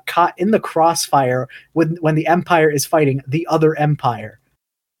who got caught in the crossfire when the empire is fighting the other empire.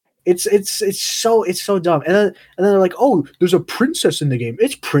 It's so dumb. And then they're like, there's a princess in the game.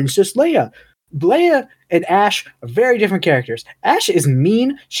 It's Princess Leia. Leia and Ash are very different characters. Ash is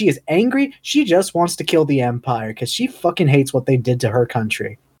mean. She is angry. She just wants to kill the Empire because she fucking hates what they did to her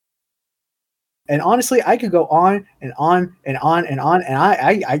country. And honestly, I could go on and on and on and on, and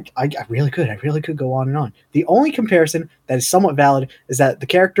I really could. I really could go on and on. The only comparison that is somewhat valid is that the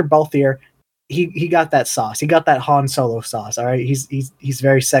character Balthier, he got that sauce. He got that Han Solo sauce. All right, he's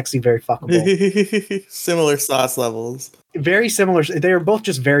very sexy, very fuckable. Similar sauce levels. Very similar. They are both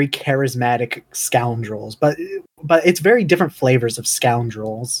just very charismatic scoundrels, but it's very different flavors of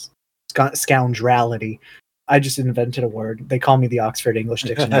scoundrels. Scoundrelity. I just invented a word. They call me the Oxford English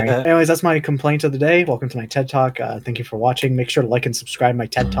Dictionary. Anyways, that's my complaint of the day. Welcome to my TED Talk. Thank you for watching. Make sure to like and subscribe my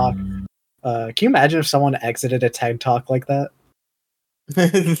TED Talk. Can you imagine if someone exited a TED Talk like that?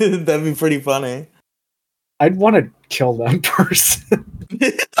 That'd be pretty funny. I'd want to kill that person.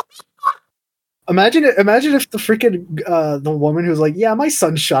 Imagine if the freaking the woman who's like, yeah, my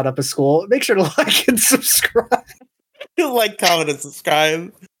son shot up a school. Make sure to like and subscribe. Like, comment, and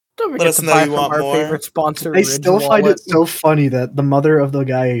subscribe. Don't Let forget us to know buy you from want our more. favorite sponsor. I still find Wallet. it so funny that the mother of the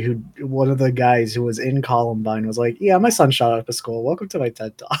guy one of the guys who was in Columbine was like, yeah, my son shot up a school. Welcome to my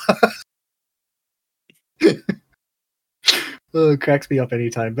TED Talk. It cracks me up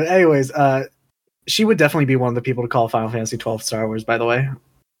anytime. But anyways, she would definitely be one of the people to call Final Fantasy 12 Star Wars, by the way.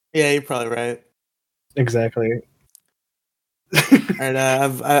 Yeah, you're probably right. Exactly. Alright,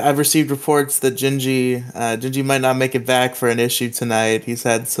 I've received reports that Gingy might not make it back for an issue tonight. He's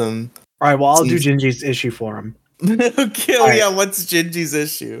had some. All right, well, I'll do Gingy's issue for him. Okay, All right. yeah. What's Gingy's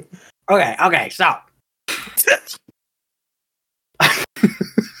issue? Okay, so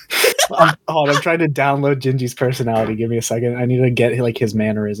Hold on, I'm trying to download Gingy's personality. Give me a second. I need to get like his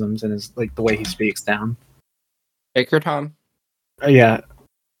mannerisms and his like the way he speaks down. Take your time. Yeah,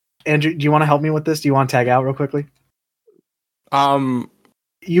 Andrew, do you want to help me with this? Do you want to tag out real quickly?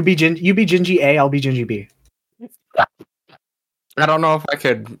 You be Gingy A. I'll be Gingy B. I don't know if I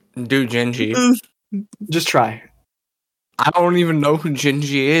could do Gingy. Just try. I don't even know who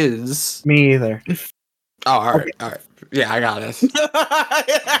Gingy is. Me either. Oh, all right, all right. Yeah, I got it.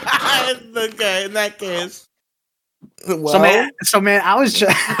 Okay, in that case. Well, So man, I was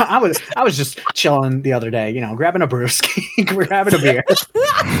just chilling the other day, you know, grabbing a brewski, we're having a beer.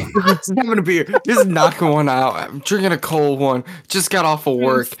 Just having a beer. Just knocking one out. I'm drinking a cold one. Just got off of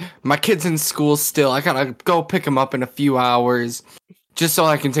work. My kid's in school still. I gotta go pick him up in a few hours, just so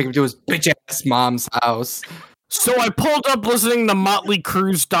I can take him to his bitch ass mom's house. So I pulled up listening to Motley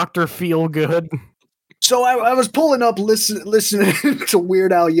Crue's Dr. Feelgood. So I was pulling up listening to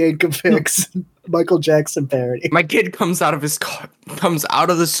Weird Al Yankovic's Michael Jackson parody. My kid comes out of his car, comes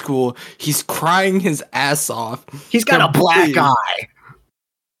out of the school. He's crying his ass off. He's got a black bullying- eye.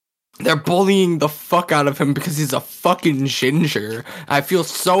 They're bullying the fuck out of him because he's a fucking ginger. I feel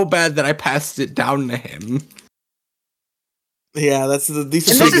so bad that I passed it down to him. yeah, these are And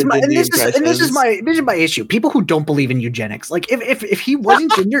this pretty is good my and Gingy this is impressions. my issue. People who don't believe in eugenics. Like if he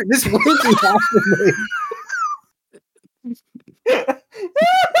wasn't ginger, this wouldn't be happening.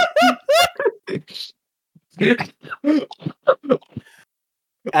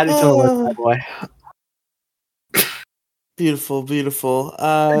 Add it to the list, my boy. Beautiful, beautiful.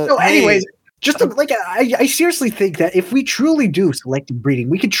 So, anyways, just to, like I seriously think that if we truly do selective breeding,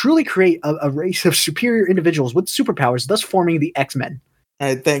 we could truly create a race of superior individuals with superpowers, thus forming the X-Men. All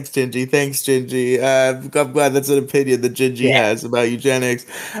right, thanks, Gingy. Thanks, Gingy. I'm glad that's an opinion that Gingy has about eugenics.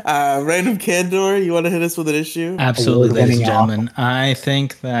 Random Candor, you want to hit us with an issue? Absolutely, ladies and Award-winning gentlemen. I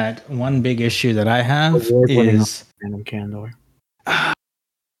think that one big issue that I have Award-winning is Random Candor.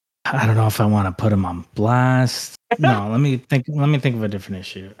 I don't know if I want to put him on blast. No, let me think of a different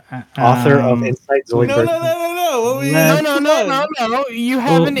issue. Author of Insight No, Zoidberg. no. What were you No. You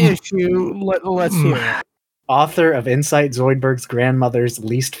have an issue. Let's hear it. Author of Insight Zoidberg's grandmother's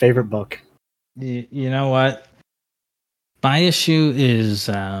least favorite book. You know what? My issue is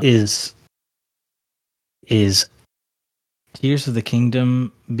Tears of the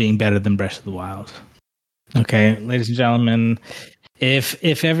Kingdom being better than Breath of the Wild. Okay, ladies and gentlemen,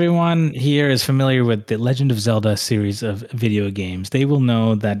 if everyone here is familiar with the Legend of Zelda series of video games, they will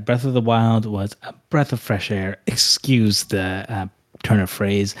know that Breath of the Wild was a breath of fresh air. Excuse the turn of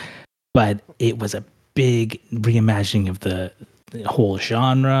phrase, but it was a big reimagining of the whole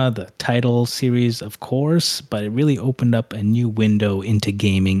genre, the title series, of course, but it really opened up a new window into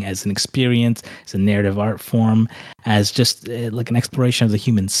gaming as an experience, as a narrative art form, as just like an exploration of the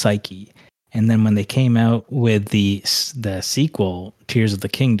human psyche. And then when they came out with the sequel, Tears of the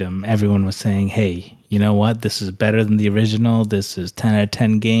Kingdom, everyone was saying, hey, you know what? This is better than the original. This is 10 out of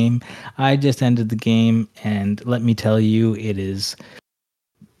 10 game. I just ended the game, and let me tell you, it is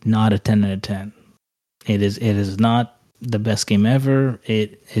not a 10 out of 10. It is not the best game ever.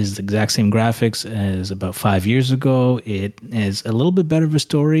 It is the exact same graphics as about 5 years ago. It is a little bit better of a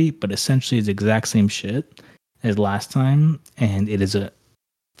story, but essentially it's the exact same shit as last time. And it is a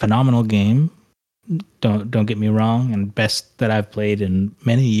phenomenal game. Don't get me wrong, and best that I've played in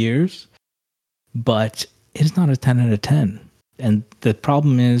many years. But it's not a 10 out of 10. And the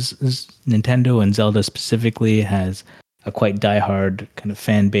problem is Nintendo and Zelda specifically has a quite diehard kind of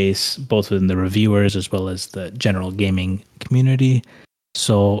fan base, both within the reviewers as well as the general gaming community.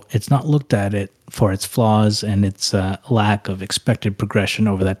 So it's not looked at it for its flaws and its lack of expected progression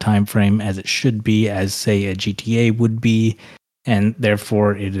over that time frame as it should be, as say a GTA would be, and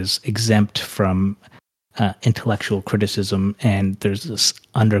therefore it is exempt from intellectual criticism. And there's this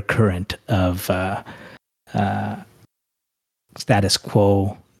undercurrent of status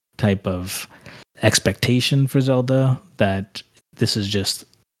quo type of expectation for Zelda, that this is just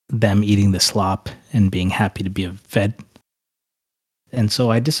them eating the slop and being happy to be fed. And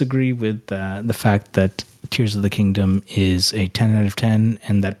so I disagree with the fact that Tears of the Kingdom is a 10 out of 10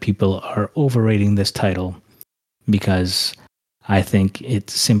 and that people are overrating this title, because I think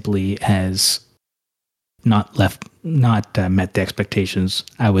it simply has not met the expectations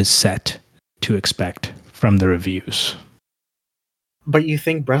I was set to expect from the reviews. But you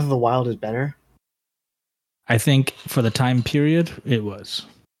think Breath of the Wild is better? I think for the time period, it was.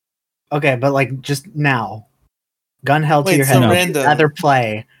 Okay, but like just now, gun held to Wait, your so head, would you random. rather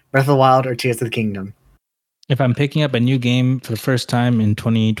play Breath of the Wild or Tears of the Kingdom? If I'm picking up a new game for the first time in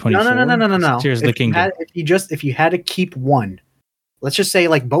 2024, No. Tears of the Kingdom. If you had to keep one, let's just say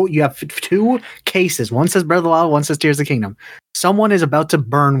like both. You have two cases. One says Breath of the Wild. One says Tears of the Kingdom. Someone is about to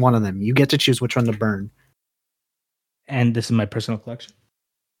burn one of them. You get to choose which one to burn. And this is my personal collection.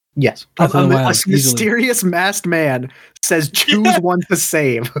 Yes. Breath of the Wild, A mysterious masked man says choose one to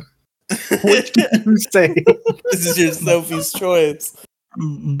save. Which do you save? This is your Sophie's choice.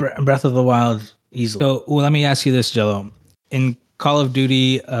 Breath of the Wild, easily. So, well, let me ask you this, jELeeoo. In Call of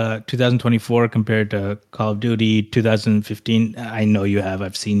Duty 2024 compared to Call of Duty 2015, I know you have.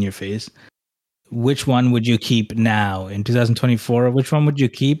 I've seen your face. Which one would you keep now in 2024? Which one would you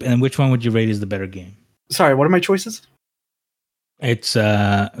keep, and which one would you rate as the better game? Sorry, what are my choices? It's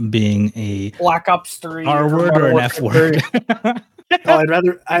being a Black Ops 3 R word or an F word. I'd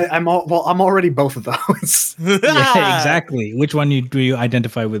rather. I'm already both of those. Yeah, exactly. Which one do you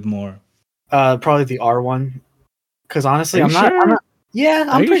identify with more? Probably the R one. Because honestly, Are I'm you not. sure? I'm not. Yeah,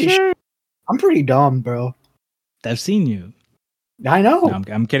 Are I'm you pretty. sure? I'm pretty dumb, bro. I've seen you. I know. No,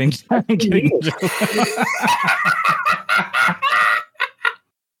 I'm kidding. I'm kidding.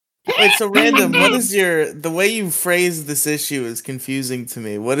 Wait, so Random, what is the way you phrase this issue is confusing to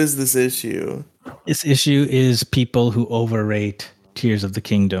me. What is this issue? This issue is people who overrate Tears of the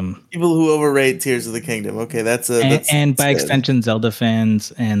Kingdom. People who overrate Tears of the Kingdom. Okay, And by good. extension, Zelda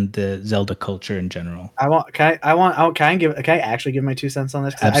fans and the Zelda culture in general. Can I actually give my 2 cents on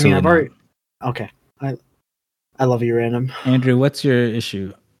this? 'Cause, Absolutely I've already. Okay. I love you, Random. Andrew, what's your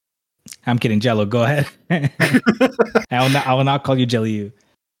issue? I'm kidding, jELeeoo. Go ahead. I will not call you jELeeoo.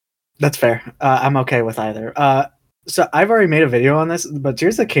 That's fair. I'm okay with either. So I've already made a video on this, but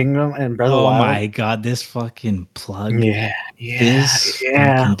Tears of the Kingdom and Breath of the Oh Wild. my god, this fucking plug. Yeah. This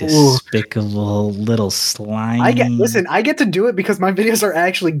fucking despicable little slime. I get to do it because my videos are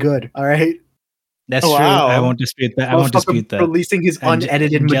actually good. All right. That's Oh, true. wow. I won't dispute that. I won't dispute that. Releasing his And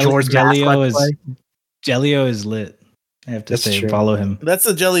unedited Majora's Mask Let's Play. jELeeoo is lit. I have to That's say, true. follow him. That's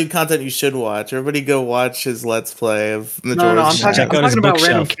the jELeeoo content you should watch. Everybody go watch his Let's Play of Majora's No, I'm Mask. talking about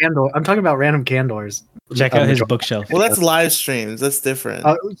random candle. I'm talking about random candors. Check out his bookshelf. Well, that's live streams. That's different.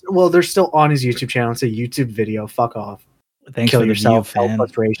 Well, they're still on his YouTube channel. It's a YouTube video. Fuck off. Thanks Kill for the yourself. view, fan. L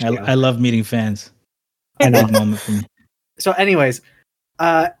plus ratio. I love meeting fans. I know. Big moment for me. So, anyways,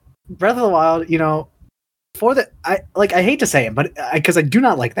 Breath of the Wild. I hate to say it, but because I do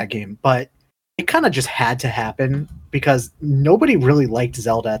not like that game, but it kind of just had to happen because nobody really liked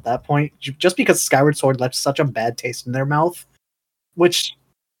Zelda at that point, just because Skyward Sword left such a bad taste in their mouth. Which,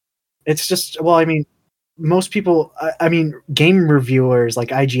 it's just, well, I mean, most people, game reviewers like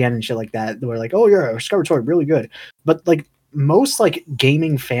IGN and shit like that, were like, "Oh yeah, Skyward Sword really good," but like most like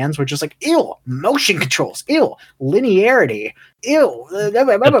gaming fans were just like, "Ew, motion controls, ew, linearity, ew."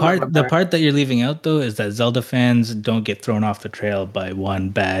 The part that you're leaving out though is that Zelda fans don't get thrown off the trail by one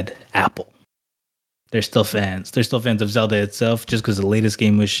bad apple. They're still fans. They're still fans of Zelda itself. Just because the latest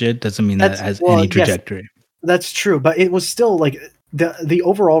game was shit doesn't mean that has any trajectory. Yes, that's true, but it was still like the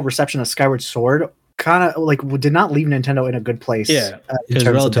overall reception of Skyward Sword kind of like did not leave Nintendo in a good place. Yeah, it was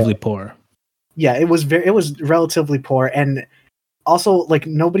relatively poor. Yeah, it was relatively poor, and also like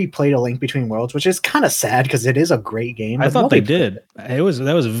nobody played A Link Between Worlds, which is kind of sad because it is a great game. I thought they did. That was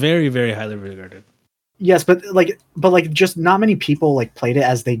very, very highly regarded. Yes, but just not many people like played it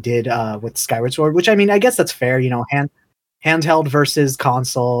as they did with Skyward Sword, which I mean, I guess that's fair. You know, handheld versus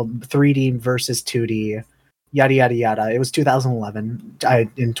console, 3D versus 2D, yada yada yada. It was 2011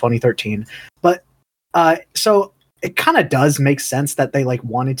 in 2013, but so it kind of does make sense that they like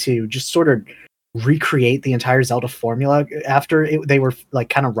wanted to just sort of recreate the entire Zelda formula after they were like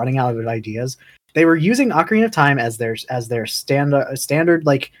kind of running out of ideas. They were using Ocarina of Time as their standard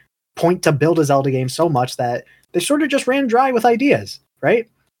like point to build a Zelda game so much that they sort of just ran dry with ideas, right?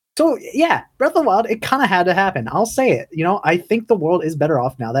 So yeah, Breath of the Wild, it kind of had to happen. I'll say it. You know, I think the world is better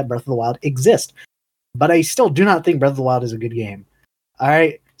off now that Breath of the Wild exists, but I still do not think Breath of the Wild is a good game. All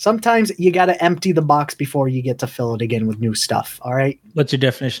right, sometimes you got to empty the box before you get to fill it again with new stuff. All right. What's your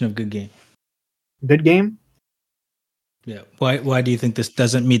definition of good game? Good game? Yeah. Why do you think this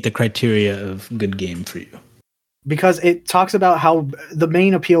doesn't meet the criteria of good game for you? Because it talks about how the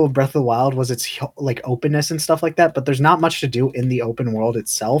main appeal of Breath of the Wild was its like openness and stuff like that, but there's not much to do in the open world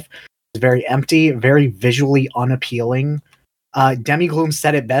itself. It's very empty, very visually unappealing. Demigloom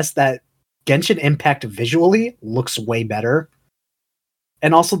said it best that Genshin Impact visually looks way better.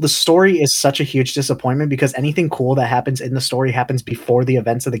 And also the story is such a huge disappointment because anything cool that happens in the story happens before the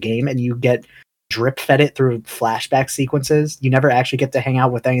events of the game, and you get drip fed it through flashback sequences. You never actually get to hang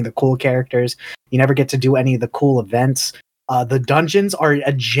out with any of the cool characters. You never get to do any of the cool events. The dungeons are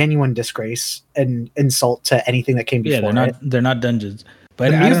a genuine disgrace and insult to anything that came before. Yeah, they're not dungeons.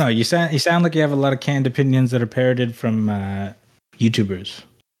 But I don't know. You sound like you have a lot of canned opinions that are parroted from YouTubers.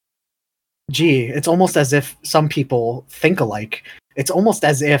 Gee, it's almost as if some people think alike. It's almost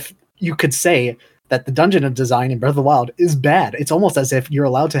as if you could say that the dungeon design in Breath of the Wild is bad. It's almost as if you're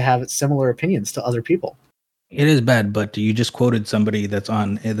allowed to have similar opinions to other people. It is bad, but you just quoted somebody that's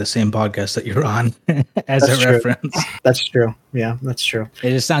on the same podcast that you're on as That's a true. reference. That's true. Yeah, that's true.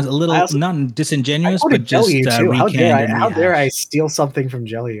 It just sounds a little not disingenuous, but just too. How dare I rehash. steal something from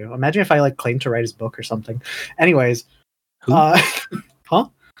jELeeoo? Imagine if I like claimed to write his book or something. Anyways, Who? huh?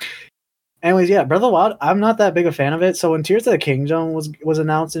 Anyways, yeah, Breath of the Wild. I'm not that big a fan of it. So when Tears of the Kingdom was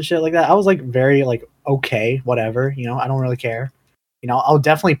announced and shit like that, I was like very like okay, whatever. You know, I don't really care. You know, I'll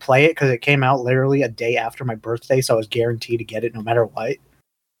definitely play it because it came out literally a day after my birthday, so I was guaranteed to get it no matter what.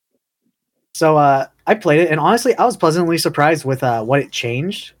 So I played it, and honestly, I was pleasantly surprised with what it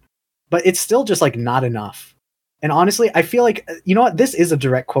changed, but it's still just like not enough. And honestly, I feel like you know what? This is a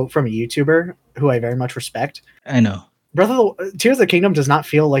direct quote from a YouTuber who I very much respect. I know. Tears of the Kingdom does not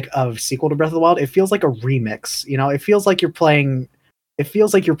feel like a sequel to Breath of the Wild. It feels like a remix. You know, it feels like you're playing. It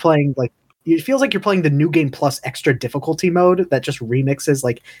feels like you're playing the New Game Plus extra difficulty mode that just remixes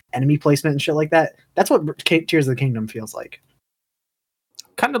like enemy placement and shit like that. That's what Tears of the Kingdom feels like.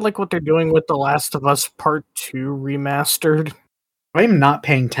 Kind of like what they're doing with The Last of Us Part 2 remastered. I am not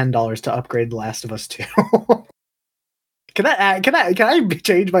paying $10 to upgrade The Last of Us 2. Can I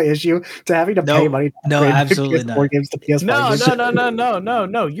change my issue to having to pay money to upgrade absolutely PS4 not. games to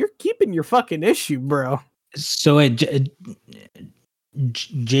PS5? No. You're keeping your fucking issue, bro. So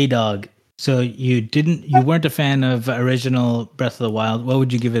J Dog. So you weren't a fan of original Breath of the Wild. What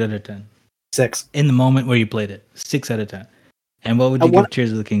would you give it out of 10? 6. In the moment where you played it, 6 out of 10. And what would you give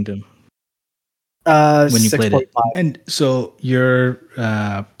Tears of the Kingdom? When you played it. And so your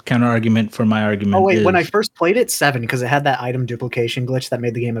counter argument for my argument. Oh wait, is, when I first played it, 7 because it had that item duplication glitch that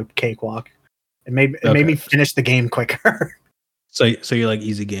made the game a cakewalk. It made me finish the game quicker. So you like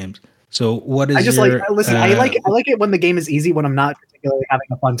easy games. So what is I just your, I like it when the game is easy when I'm not particularly having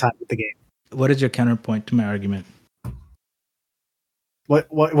a fun time with the game. What is your counterpoint to my argument? What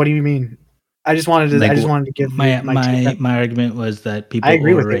do you mean? I just wanted to give my argument was that people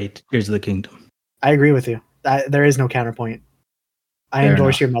overrate Tears of the Kingdom. I agree with you. There is no counterpoint. I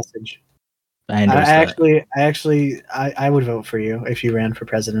endorse your message. I would vote for you if you ran for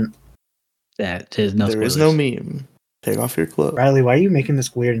president. There is no meme. Take off your clothes. Riley, why are you making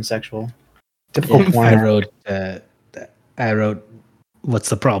this weird and sexual? Typical porn. I wrote, what's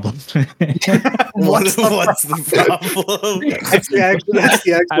the problem? What's the problem? That's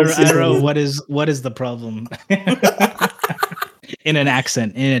the I wrote, what is the problem? In an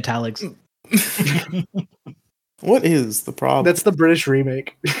accent, in italics. What is the problem? That's the British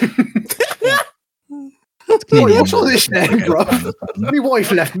remake. Canadian, bro. My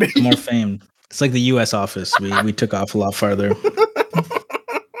wife left me. More fame. It's like the U.S. office. We took off a lot farther.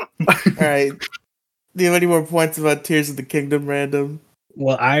 All right. Do you have any more points about Tears of the Kingdom, Random?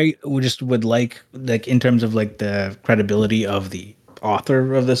 Well, I would like in terms of like the credibility of the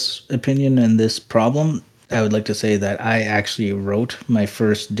author of this opinion and this problem, I would like to say that I actually wrote my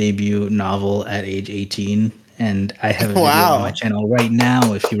first debut novel at age 18, and I have a video on my channel right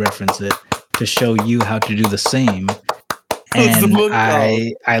now, if you reference it, to show you how to do the same. And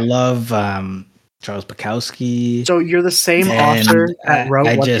I love Charles Bukowski. So you're the same author that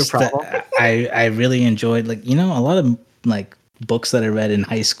wrote What's Your Problem? I really enjoyed a lot of books that I read in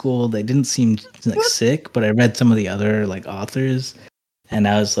high school. They didn't seem sick, but I read some of the other authors, and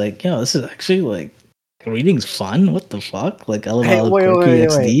I was like, yo, this is actually reading's fun. What the fuck? Wait.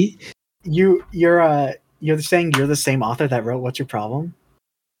 You're saying you're the same author that wrote What's Your Problem?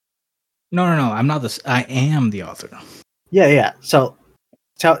 No. I'm not this. I am the author. Yeah. So,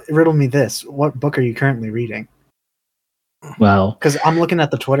 riddle me this: what book are you currently reading? Well, because I'm looking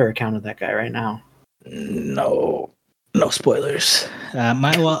at the Twitter account of that guy right now. No spoilers. One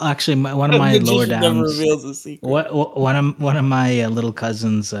of my lower downs. Reveals a secret. One of my little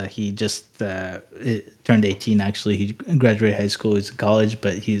cousins. He just turned 18. Actually, he graduated high school. He's in college,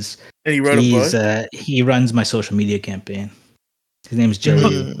 but he wrote a book. He runs my social media campaign. His name's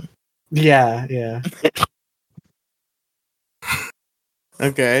jELeeoo. Yeah.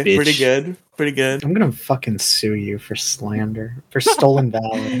 Okay, Bitch. pretty good. I'm gonna fucking sue you for slander, for stolen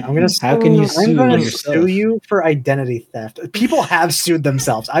valor. How can you sue yourself? Sue you for identity theft. People have sued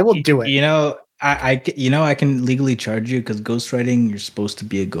themselves. I will do it. I can legally charge you because ghostwriting. You're supposed to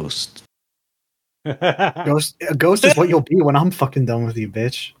be a ghost. A ghost is what you'll be when I'm fucking done with you,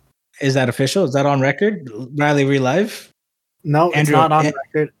 bitch. Is that official? Is that on record? Riley, we live? No, Andrew, it's not on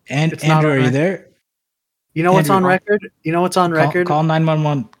record. Andrew, are you there? You know what's on record? You know what's on record? Call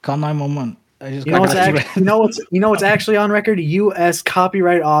 911. Call 911. I just You know got what's copyright. you know what's actually on record? U.S.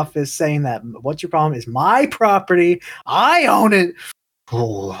 Copyright Office saying that what's your problem is my property. I own it.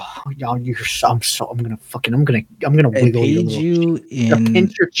 Oh, y'all, I'm gonna I wiggle your paid little. you Gonna in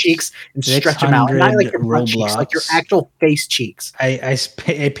pinch your cheeks and stretch them out, not like your butt cheeks, like your Roblox. actual face cheeks. I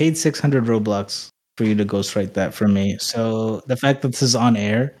paid 600 Roblox for you to ghostwrite that for me. So the fact that this is on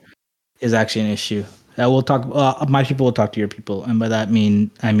air is actually an issue. I will talk. My people will talk to your people, and by that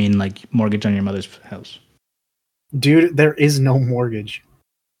I mean like mortgage on your mother's house. Dude, there is no mortgage.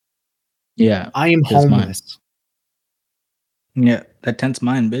 Yeah, I am it's mine. homeless. Yeah, that tent's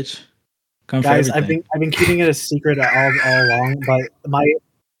mine, bitch. Come Guys, for everything. I've been keeping it a secret all along, but my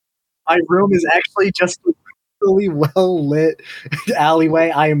room is actually just a really well lit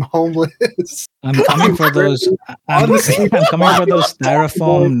alleyway. I am homeless. I'm coming for those. I'm coming for those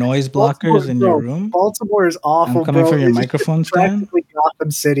styrofoam noise blockers in your room. Baltimore is awful, I'm coming bro. for your It's microphone stand. practically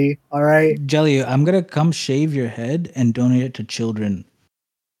Gotham City. All right, jELeeoo, I'm gonna come shave your head and donate it to children.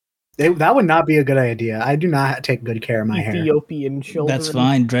 that would not be a good idea. I do not take good care of my hair. Ethiopian children. That's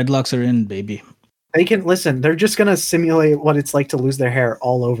fine. Dreadlocks are in, baby. They can listen. They're just gonna simulate what it's like to lose their hair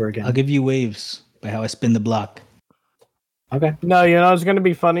all over again. I'll give you waves by how I spin the block. Okay. No, you know it's gonna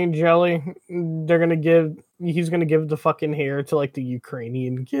be funny, Jelly. He's gonna give the fucking hair to like the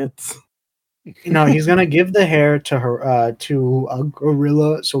Ukrainian kids. No, he's gonna give the hair to her to a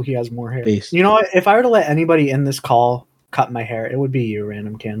gorilla so he has more hair. Based. You know what? If I were to let anybody in this call cut my hair, it would be you,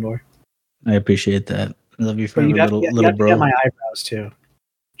 Random Candor. I appreciate that. I love you But forever, you have, little you have to bro. get my eyebrows too.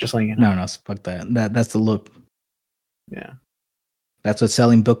 Just letting you know. No, fuck that. That's the look. Yeah. That's what's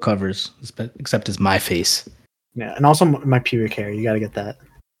selling book covers, except it's my face. Yeah, and also my pubic hair. You got to get that.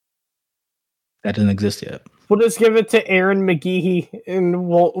 That doesn't exist yet. We'll just give it to Aaron McGee, and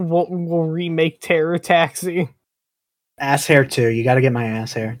we'll remake Terror Taxi. Ass hair too. You got to get my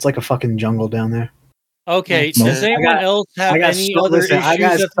ass hair. It's like a fucking jungle down there. Okay, Mo? does anyone else have any other issues I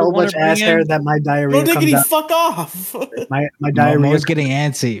got that they so want much to bring ass hair in? that my No diarrhea comes diggity, out. fuck off. My diarrhea. Mo's getting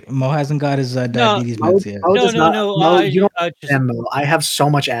antsy. Mo hasn't got his diabetes meds yet. Mo does not. Mo, you don't just, understand, Mo. I have so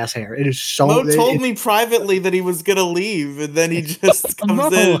much ass hair. It is so. Mo told me privately that he was gonna leave, and then he just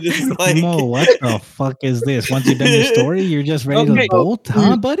comes in and just like Mo, what the fuck is this? Once you've done your story, you're just ready Okay. to bolt,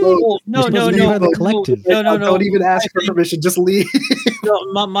 huh, buddy? Oh, no, You're no, supposed to be no, part of the no, collective. no. Don't even ask for permission. Just leave.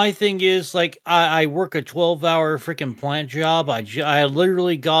 No, my thing is like I work a 12-hour freaking plant job. I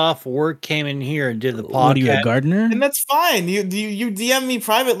literally got off work, came in here, and did the podcast. What are you, a gardener? and that's fine. You DM me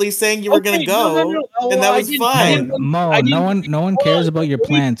privately saying you were gonna Okay, go, no. Oh, and that I was didn't- I fine. didn't- Mo, I no didn't- one hold cares on, about your let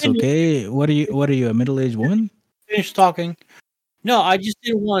me plants, finish. okay? What are you, a middle-aged woman? Finish talking. No, I just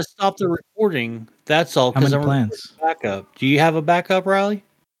didn't want to stop the recording. That's all. How Because many I'm plants? backup. Do you have a backup, Riley?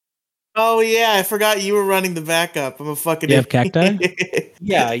 Oh yeah, I forgot you were running the backup. I'm a fucking. You have cacti?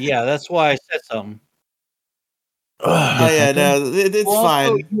 Yeah. That's why I said something. Oh yeah, no, it's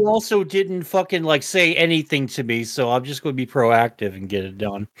fine. You also didn't fucking like say anything to me, so I'm just going to be proactive and get it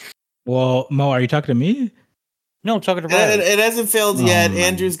done. Well, Mo, are you talking to me? No, I'm talking to It, Riley. it hasn't failed Oh yet. my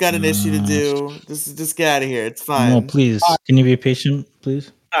Andrew's got an issue to gosh. do. Just get out of here. It's Mo, fine. please, can you be patient,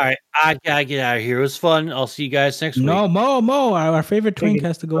 please? All right, I gotta get out of here. It was fun. I'll see you guys next week. No, Mo, our favorite twink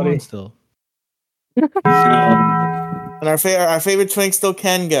has to go on still. And our favorite twink still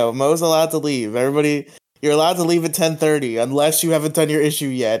can go. Mo's allowed to leave. Everybody, you're allowed to leave at 10:30 unless you haven't done your issue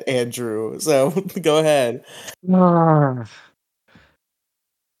yet, Andrew. So go ahead. I'm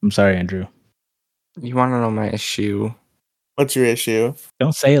sorry, Andrew. You want to know my issue? What's your issue?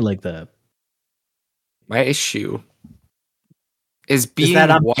 Don't say it like that. My issue is being Is that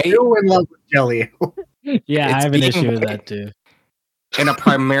I'm white still in love with jELeeoo. Yeah, It's I have an being issue with white. that too. in a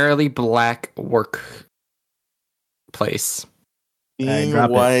primarily black work place. Being drop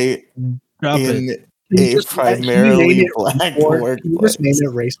it. white Drop in it. a primarily black Can you workplace. just name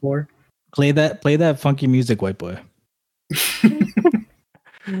it race war? Play that funky music, white boy.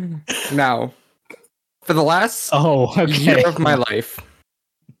 Now, for the last Oh, year okay. of my life,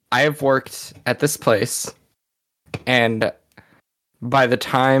 I have worked at this place, and by the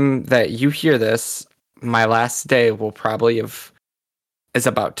time that you hear this, my last day will probably is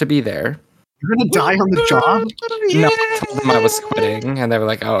about to be there. You're gonna die on the job? No, I told them I was quitting, and they were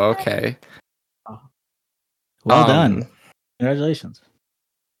like, "Oh, okay." Well done. Congratulations.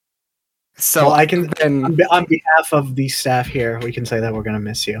 So Well, I can, then on behalf of the staff here, we can say that we're gonna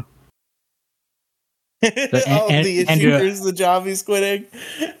miss you. The issue Andrew- is the job he's quitting.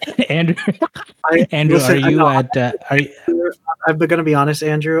 Andrew, Listen, are you no, at? Are you, I'm gonna be honest,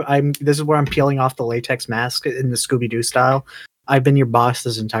 Andrew. This is where I'm peeling off the latex mask in the Scooby Doo style. I've been your boss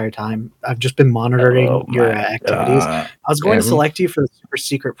this entire time. I've just been monitoring your activities. I was going to select you for the super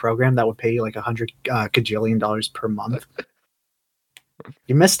secret program that would pay you like $100 gajillion per month.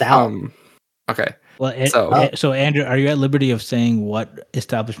 You missed out. Okay. Well, So- so Andrew, are you at liberty of saying what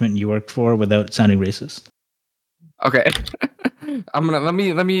establishment you worked for without sounding racist? Okay. I'm gonna let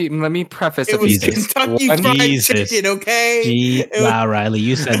me preface It a few was things. Kentucky One, Fried Jesus. Chicken, okay? Gee, It was- wow, Riley,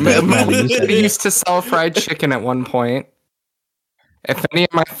 you said that. Riley, you said we that. used to sell fried chicken at one point. If any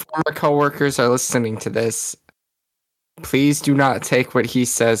of my former coworkers are listening to this, please do not take what he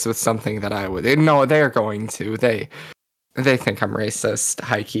says with something that I would. No, they're going to. They think I'm racist,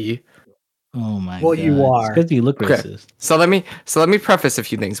 high key. Oh my Well, god. you are. Because you look Okay. racist. So let me preface a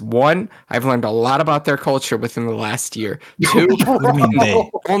few things. One, I've learned a lot about their culture within the last year. Two, What do you mean they?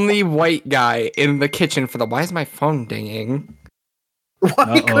 only white guy in the kitchen for the. Why is my phone dinging? Why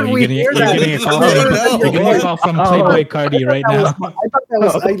Uh-oh, could you're we getting, hear you're that? getting a call I from, don't know. you're getting a call from Playboy Cardi right now. I thought that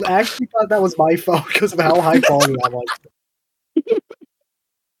was. I actually thought that was my phone because of how high quality that was.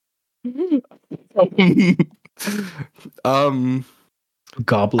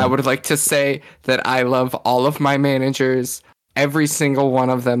 Goblin. I would like to say that I love all of my managers, every single one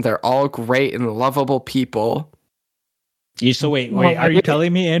of them. They're all great and lovable people. So wait, are you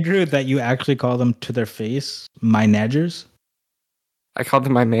telling me, Andrew, that you actually call them to their face, my nagers? I call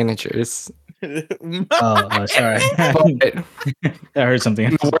them my managers. Oh, sorry. But I heard something.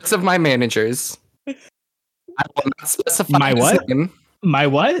 in the words of my managers, I will not specify My his what? name. My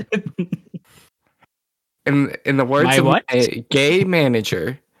what? In the words My of what? my gay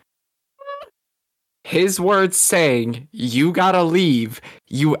manager, his words saying, "You gotta leave.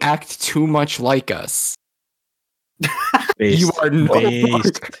 You act too much like us. You are no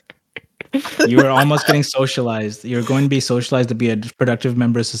Based. You were almost getting socialized. You're going to be socialized to be a productive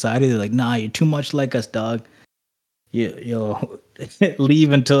member of society. They're like, nah, you're too much like us, dog. You'll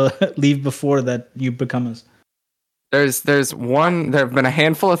leave before that you become us. There have been a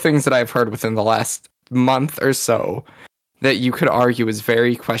handful of things that I've heard within the last month or so that you could argue is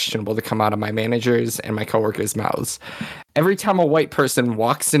very questionable to come out of my managers and my coworkers' mouths. Every time a white person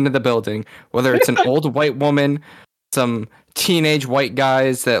walks into the building, whether it's an old white woman, some teenage white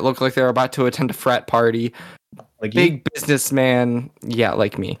guys that look like they're about to attend a frat party, Like big businessman, yeah,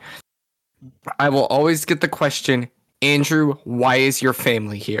 like me, I will always get the question, Andrew, why is your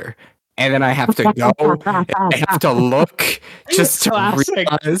family here? And then I have to go, I have to look just to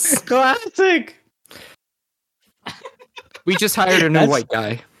realize. Classic. We just hired a new That's- white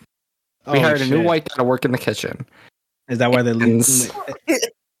guy. We hired a new white guy to work in the kitchen. Is that why And-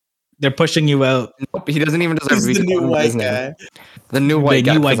 they're pushing you out? Nope, he doesn't even deserve Who's to be the new called by his white name. guy? The new The white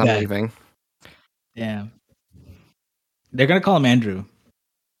guy new because white I'm guy. leaving. Yeah. They're gonna call him Andrew.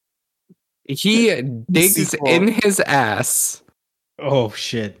 He digs sequel. in his ass, Oh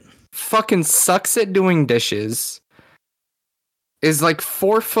shit. fucking sucks at doing dishes, is like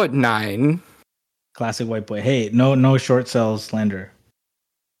 4'9", Classic white boy. Hey, no short cells slander.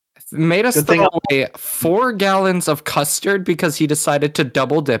 made us Good thing throw away 4 gallons of custard because he decided to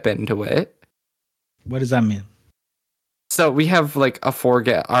double dip into it. What does that mean? So we have like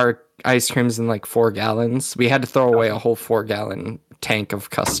our ice cream's in like 4 gallons. We had to throw away a whole 4-gallon tank of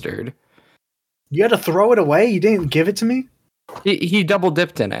custard. You had to throw it away. You didn't give it to me. He double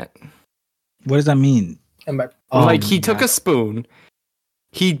dipped in it. What does that mean? Like he took a spoon,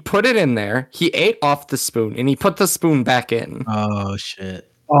 he put it in there, he ate off the spoon, and he put the spoon back in. Oh shit.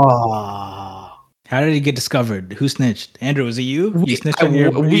 Oh. How did he get discovered? Who snitched? Andrew, was it you? You snitched I- on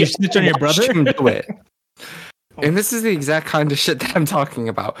your we you snitched on your watched brother? him do it. And this is the exact kind of shit that I'm talking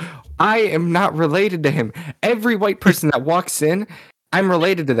about. I am not related to him. Every white person that walks in, I'm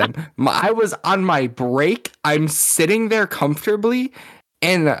related to them. I was on my break. I'm sitting there comfortably,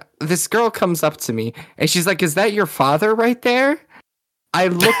 and this girl comes up to me, and she's like, "Is that your father right there?" I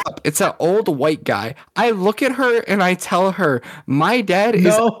look up. It's an old white guy. I look at her, and I tell her, "My dad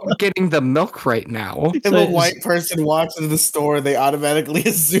is getting the milk right now." If a white person walks into the store, they automatically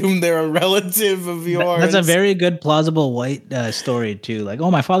assume they're a relative of yours. That's a very good plausible white story too. Like,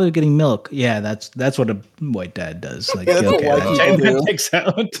 oh, my father's getting milk. Yeah, that's what a white dad does. Like, Yeah, that's what white people do. that checks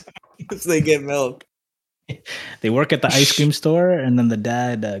out. If they get milk. They work at the ice cream store, and then the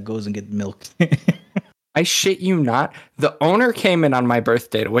dad goes and gets milk. I shit you not. The owner came in on my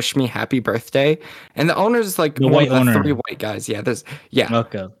birthday to wish me happy birthday, and the owner's like The one white of the owner. 3 white guys. Yeah,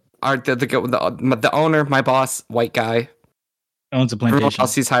 Okay. the owner, my boss, white guy. Owns a Everyone plantation.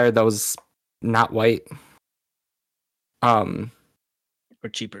 else he's hired that was not white. Or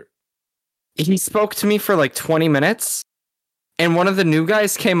cheaper. He spoke to me for like 20 minutes, and one of the new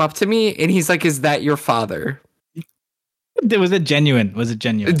guys came up to me, and he's like, "Is that your father?" Was it genuine? Was it A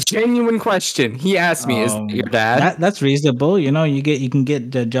genuine? genuine question. He asked me, "Is that your dad?" That's reasonable. You know, you can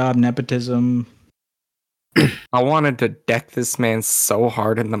get the job nepotism. I wanted to deck this man so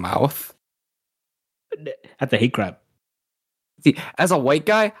hard in the mouth. That's a hate crime. See, as a white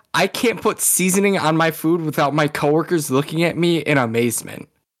guy, I can't put seasoning on my food without my coworkers looking at me in amazement.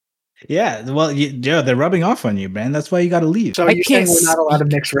 Yeah, well, Joe, they're rubbing off on you, man. That's why you got to leave. So I you're saying can't we're not allowed to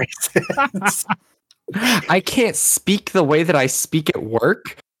mix races? I can't speak the way that I speak at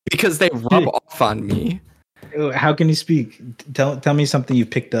work because they rub off on me. How can you speak? Tell me something you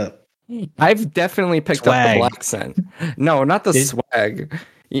picked up. I've definitely picked up Swag. the black scent. No, not the Did- swag.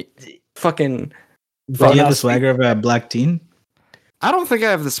 Fucking. Do you have the swagger of a black teen? I don't think I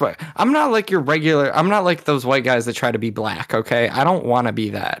have the swag. I'm not like your regular. I'm not like those white guys that try to be black. Okay, I don't want to be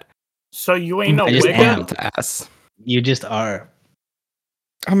that. So you ain't no I just wigga? am. To ass. You just are.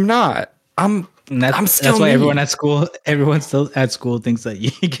 I'm not. I'm still that's why me. everyone still at school thinks that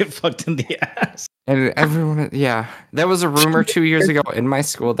you get fucked in the ass. And everyone, yeah, there was a rumor 2 years ago in my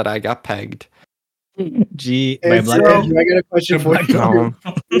school that I got pegged. Gee, Hey, by black Andrew, I got a question for you. No.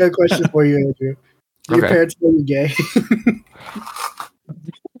 I got a question for you, Andrew. Do your Okay. parents know you're gay?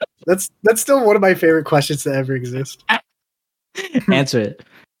 That's still one of my favorite questions to ever exist. Answer it.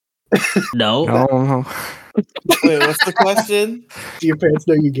 No. No. Wait, what's the question? Do your parents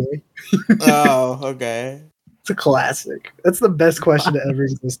know you're gay? Oh, okay. It's a classic. That's the best question to ever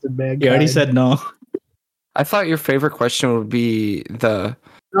exist in mankind. You already said no. I thought your favorite question would be the.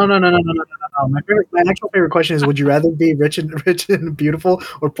 No. My actual favorite question is: would you rather be rich and beautiful,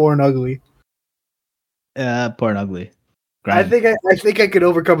 or poor and ugly? Poor and ugly. I Grind. think I could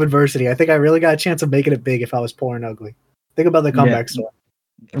overcome adversity. I think I really got a chance of making it big if I was poor and ugly. Think about the comeback story.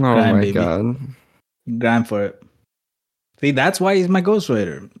 Oh Grind, my baby. god. Grind for it. See, that's why he's my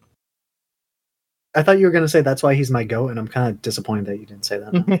ghostwriter. I thought you were gonna say that's why he's my goat, and I'm kind of disappointed that you didn't say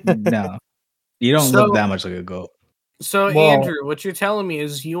that. No. You don't So- look that much like a goat. So Well- Andrew, what you're telling me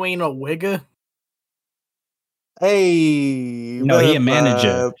is you ain't a wigga? Hey. No, he a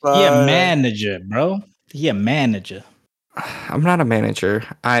manager. He a manager, bro. He a manager. I'm not a manager.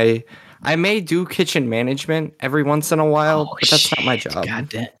 I may do kitchen management every once in a while, but that's not my job. God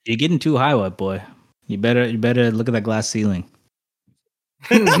damn. You're getting too high, white boy. You better look at that glass ceiling.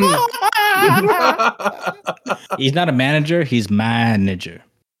 He's not a manager, he's manager.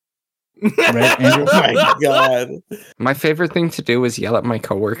 Right, Andrew? Oh my god. My favorite thing to do is yell at my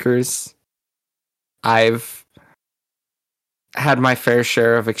coworkers. I've had my fair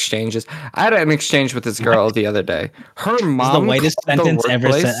share of exchanges. I had an exchange with this girl the other day. Her This is mom. the whitest called the sentence ever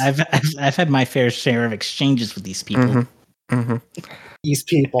workplace- said. I've had my fair share of exchanges with these people. Mhm, mhm. These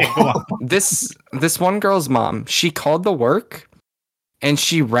people. This one girl's mom, she called the work and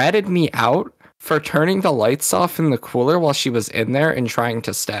she ratted me out for turning the lights off in the cooler while she was in there and trying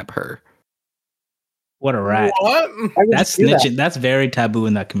to stab her. What a rat. What? Why would That's you do that? snitching. That's very taboo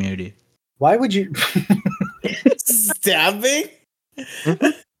in that community. Why would you? Stabbing?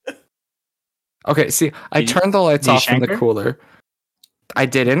 Okay, see, I Did you- turned the lights did you off in the shank her? cooler. I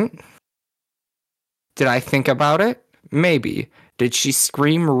didn't. Did I think about it? Maybe. Did she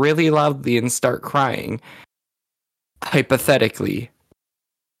scream really loudly and start crying? Hypothetically.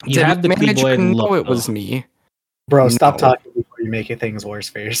 You Did have the the manager Kleeboyd know look. it was though. me? Bro, stop No. talking before you make things worse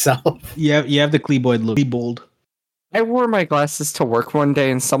for yourself. You have the Kleeboyd look. Be bold. I wore my glasses to work one day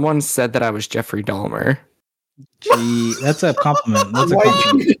and someone said that I was Jeffrey Dahmer. Gee, that's a compliment. That's a White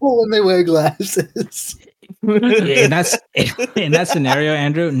compliment. people when they wear glasses. in that scenario,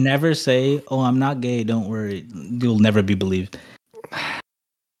 Andrew, never say, "Oh, I'm not gay. Don't worry." You'll never be believed.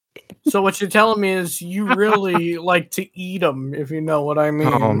 So what you're telling me is you really like to eat them, if you know what I mean.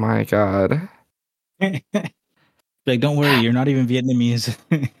 Oh my god. Like, don't worry, you're not even Vietnamese.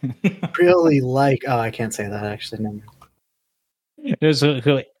 Really like. Oh, I can't say that actually. No.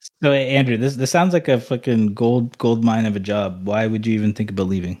 So, Andrew, this sounds like a fucking gold mine of a job. Why would you even think about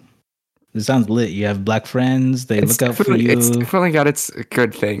leaving? This sounds lit. You have black friends. They look out for you. It's definitely got its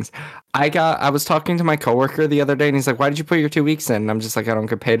good things. I was talking to my coworker the other day and he's like, "Why did you put your 2 weeks in?" And I'm just like, "I don't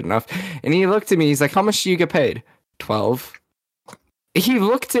get paid enough." And he looked at me, he's like, "How much do you get paid?" 12. He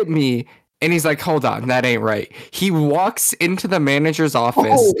looked at me and he's like, "Hold on, that ain't right." He walks into the manager's office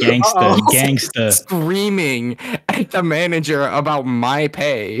Oh, Gangsta. screaming at the manager about my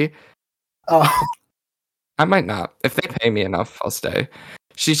pay. Oh, I might not. If they pay me enough, I'll stay.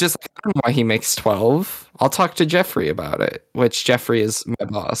 She's just like, "I don't know why he makes 12. I'll talk to Jeffrey about it," which Jeffrey is my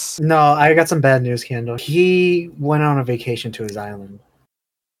boss. no, I got some bad news, Kendall. He went on a vacation to his island.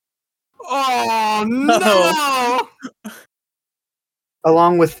 Oh no!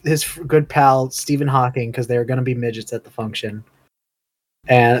 along with his good pal Stephen Hawking, because they were going to be midgets at the function.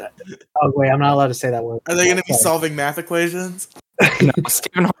 And oh wait, I'm not allowed to say that word. Are they going to be solving math equations? No,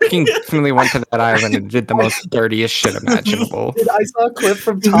 Stephen Hawking definitely went to that island and did the most dirtiest shit imaginable. Dude, I saw a clip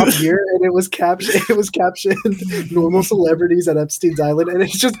from Top Gear, and it was captioned. It was captioned "Normal celebrities at Epstein's Island," and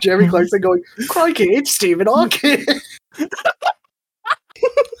it's just Jeremy Clarkson going, "Crikey, it's Stephen Hawking."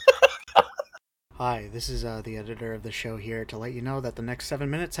 Hi, this is the editor of the show here to let you know that the next 7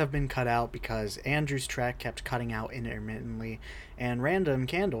 minutes have been cut out because Andrew's track kept cutting out intermittently, and Random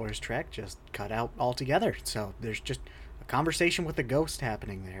Candor's track just cut out altogether. So there's just a conversation with a ghost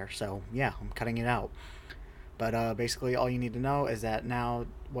happening there. So yeah, I'm cutting it out. But basically all you need to know is that now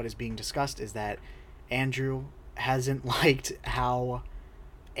what is being discussed is that Andrew hasn't liked how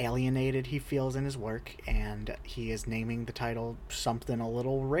alienated he feels in his work, and he is naming the title something a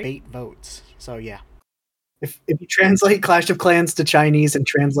little bait votes. So yeah. If you translate Clash of Clans to Chinese and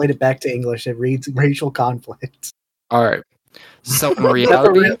translate it back to English, it reads racial conflict. All right. So in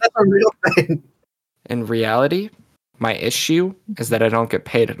reality, that's a real thing. in reality, my issue is that I don't get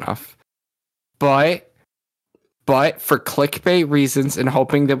paid enough. But for clickbait reasons and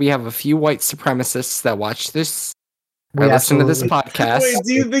hoping that we have a few white supremacists that watch this or listen to this podcast. Wait,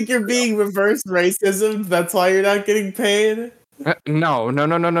 do you think you're being reverse racism? That's why you're not getting paid? No. You're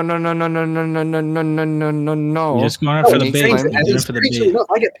just going for the bait. You're going for the bait.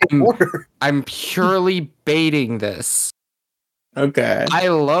 I get paid more. I'm purely baiting this. Okay. I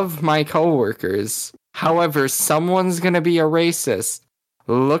love my coworkers. However, someone's going to be a racist.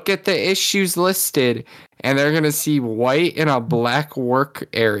 Look at the issues listed, and they're going to see white in a black work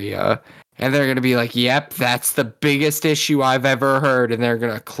area. And they're going to be like, yep, that's the biggest issue I've ever heard. And they're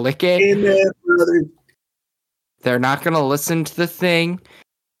going to click it. Amen, brother. They're not going to listen to the thing.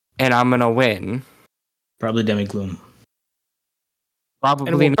 And I'm going to win. Probably Demigloom. Probably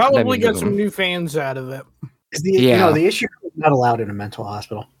And we'll not probably get Demigloom. some new fans out of it. The issue is not allowed in a mental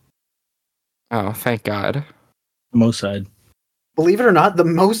hospital. Oh, thank God. Most side. Believe it or not, the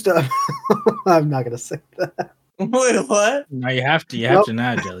most I'm not going to say that. Wait, what? No, you have to. You have to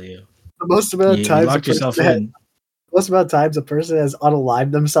now, jELeeoo. The most amount of times you locked yourself in. Most amount of times a person has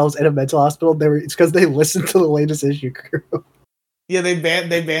unalived themselves in a mental hospital, it's because they listened to the latest issue crew. Yeah, they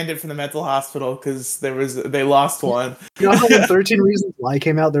banned it from the mental hospital because they lost one. You know how when 13 Reasons Why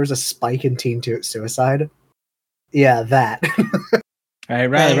came out, there was a spike in teen suicide? Yeah, that. All right,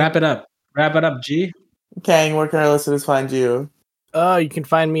 Riley, wrap it up. Wrap it up, G. Kang, where can our listeners find you? You can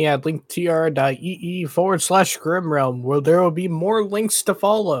find me at linktr.ee/Grimrealm, where there will be more links to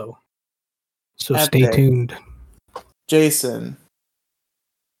follow. So stay Epic. tuned. Jason.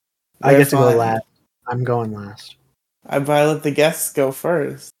 I get to go Fine. last. I'm going last. I let the guests go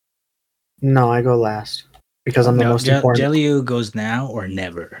first. No, I go last. Because I'm the most important. jELeeoo goes now or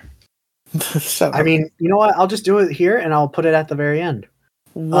never. Shut up. I mean, you know what? I'll just do it here and I'll put it at the very end.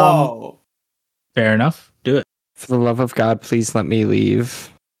 Whoa. Fair enough. Do it. For the love of God, please let me leave.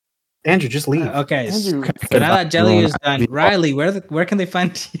 Andrew, just leave. Okay. Andrew. So now that jELeeoo is done, Riley, where can they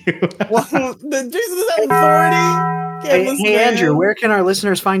find you? Well, Jason doesn't have authority. Can't listen Hey to Andrew, him. where can our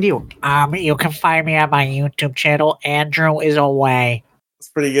listeners find you? You can find me on my YouTube channel. Andrew is away. That's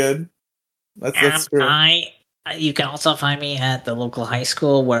pretty good. That's true. You can also find me at the local high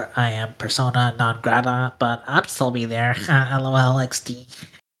school where I am persona non grata, but I'm still be there. LOLXD.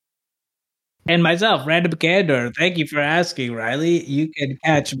 And myself, Random Candor. Thank you for asking, Riley. You can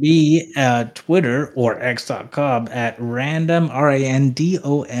catch me at Twitter or x.com at random,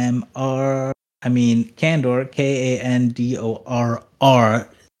 RANDOMR. I mean, Candor, KANDORR,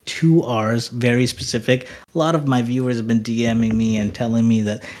 2 R's, very specific. A lot of my viewers have been DMing me and telling me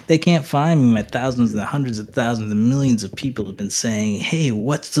that they can't find me. My thousands and hundreds of thousands and millions of people have been saying, hey,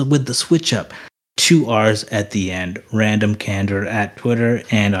 what's with the switch up? 2 R's at the end. Random Candor at Twitter,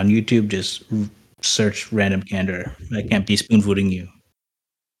 and on YouTube, just search Random Candor. I can't be spoon-footing you.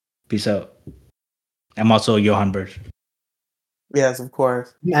 Peace out. I'm also Johan Birch. Yes, of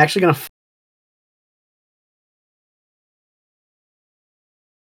course. I'm actually going to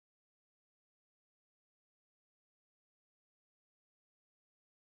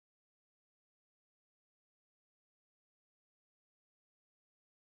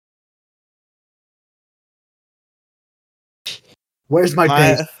Where's my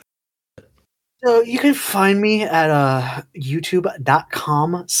base? So you can find me at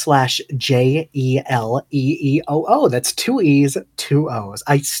youtube.com/jELeeoo. That's 2 E's, 2 O's.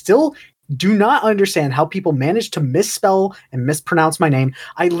 I still do not understand how people manage to misspell and mispronounce my name.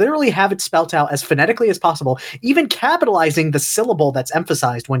 I literally have it spelt out as phonetically as possible, even capitalizing the syllable that's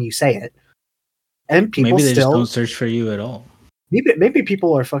emphasized when you say it. And people Maybe they still just don't search for you at all. Maybe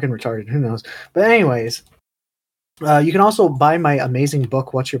people are fucking retarded. Who knows? But anyways, you can also buy my amazing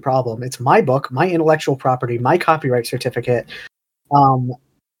book. What's your problem? It's my book, my intellectual property, my copyright certificate.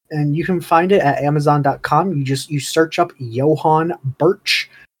 And you can find it at Amazon.com. You search up Johann Birch.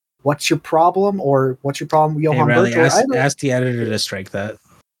 What's your problem? Or what's your problem, Johann Hey, Riley, Birch? ask the editor to strike that.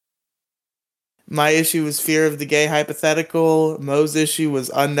 My issue was fear of the gay hypothetical. Mo's issue was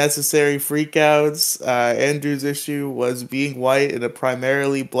unnecessary freakouts. Andrew's issue was being white in a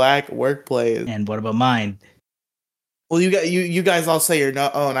primarily black workplace. And what about mine? Well, you guys all say your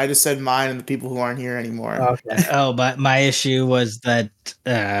own. I just said mine and the people who aren't here anymore. Okay. Oh, but my issue was that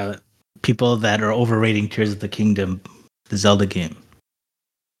people that are overrating Tears of the Kingdom, the Zelda game.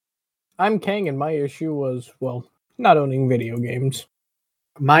 I'm Kang, and my issue was, well, not owning video games.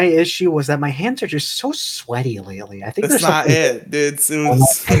 My issue was that my hands are just so sweaty lately. I think That's there's not it, dude. It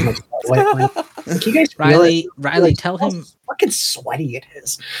was. Like, you guys Riley, realize tell how him. fucking sweaty it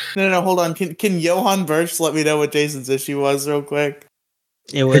is. No, hold on. Can Johann Birch let me know what Jason's issue was real quick?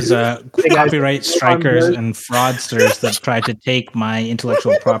 It was copyright strikers Birch. and fraudsters that tried to take my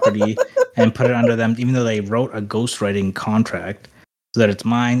intellectual property and put it under them, even though they wrote a ghostwriting contract so that it's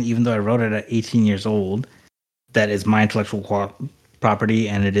mine, even though I wrote it at 18 years old. That is my intellectual property,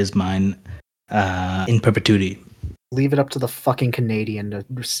 and it is mine in perpetuity. Leave it up to the fucking Canadian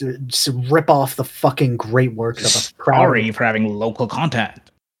to rip off the fucking great works of a proud. Sorry for having local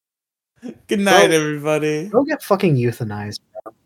contact. Good night, everybody. Go get fucking euthanized.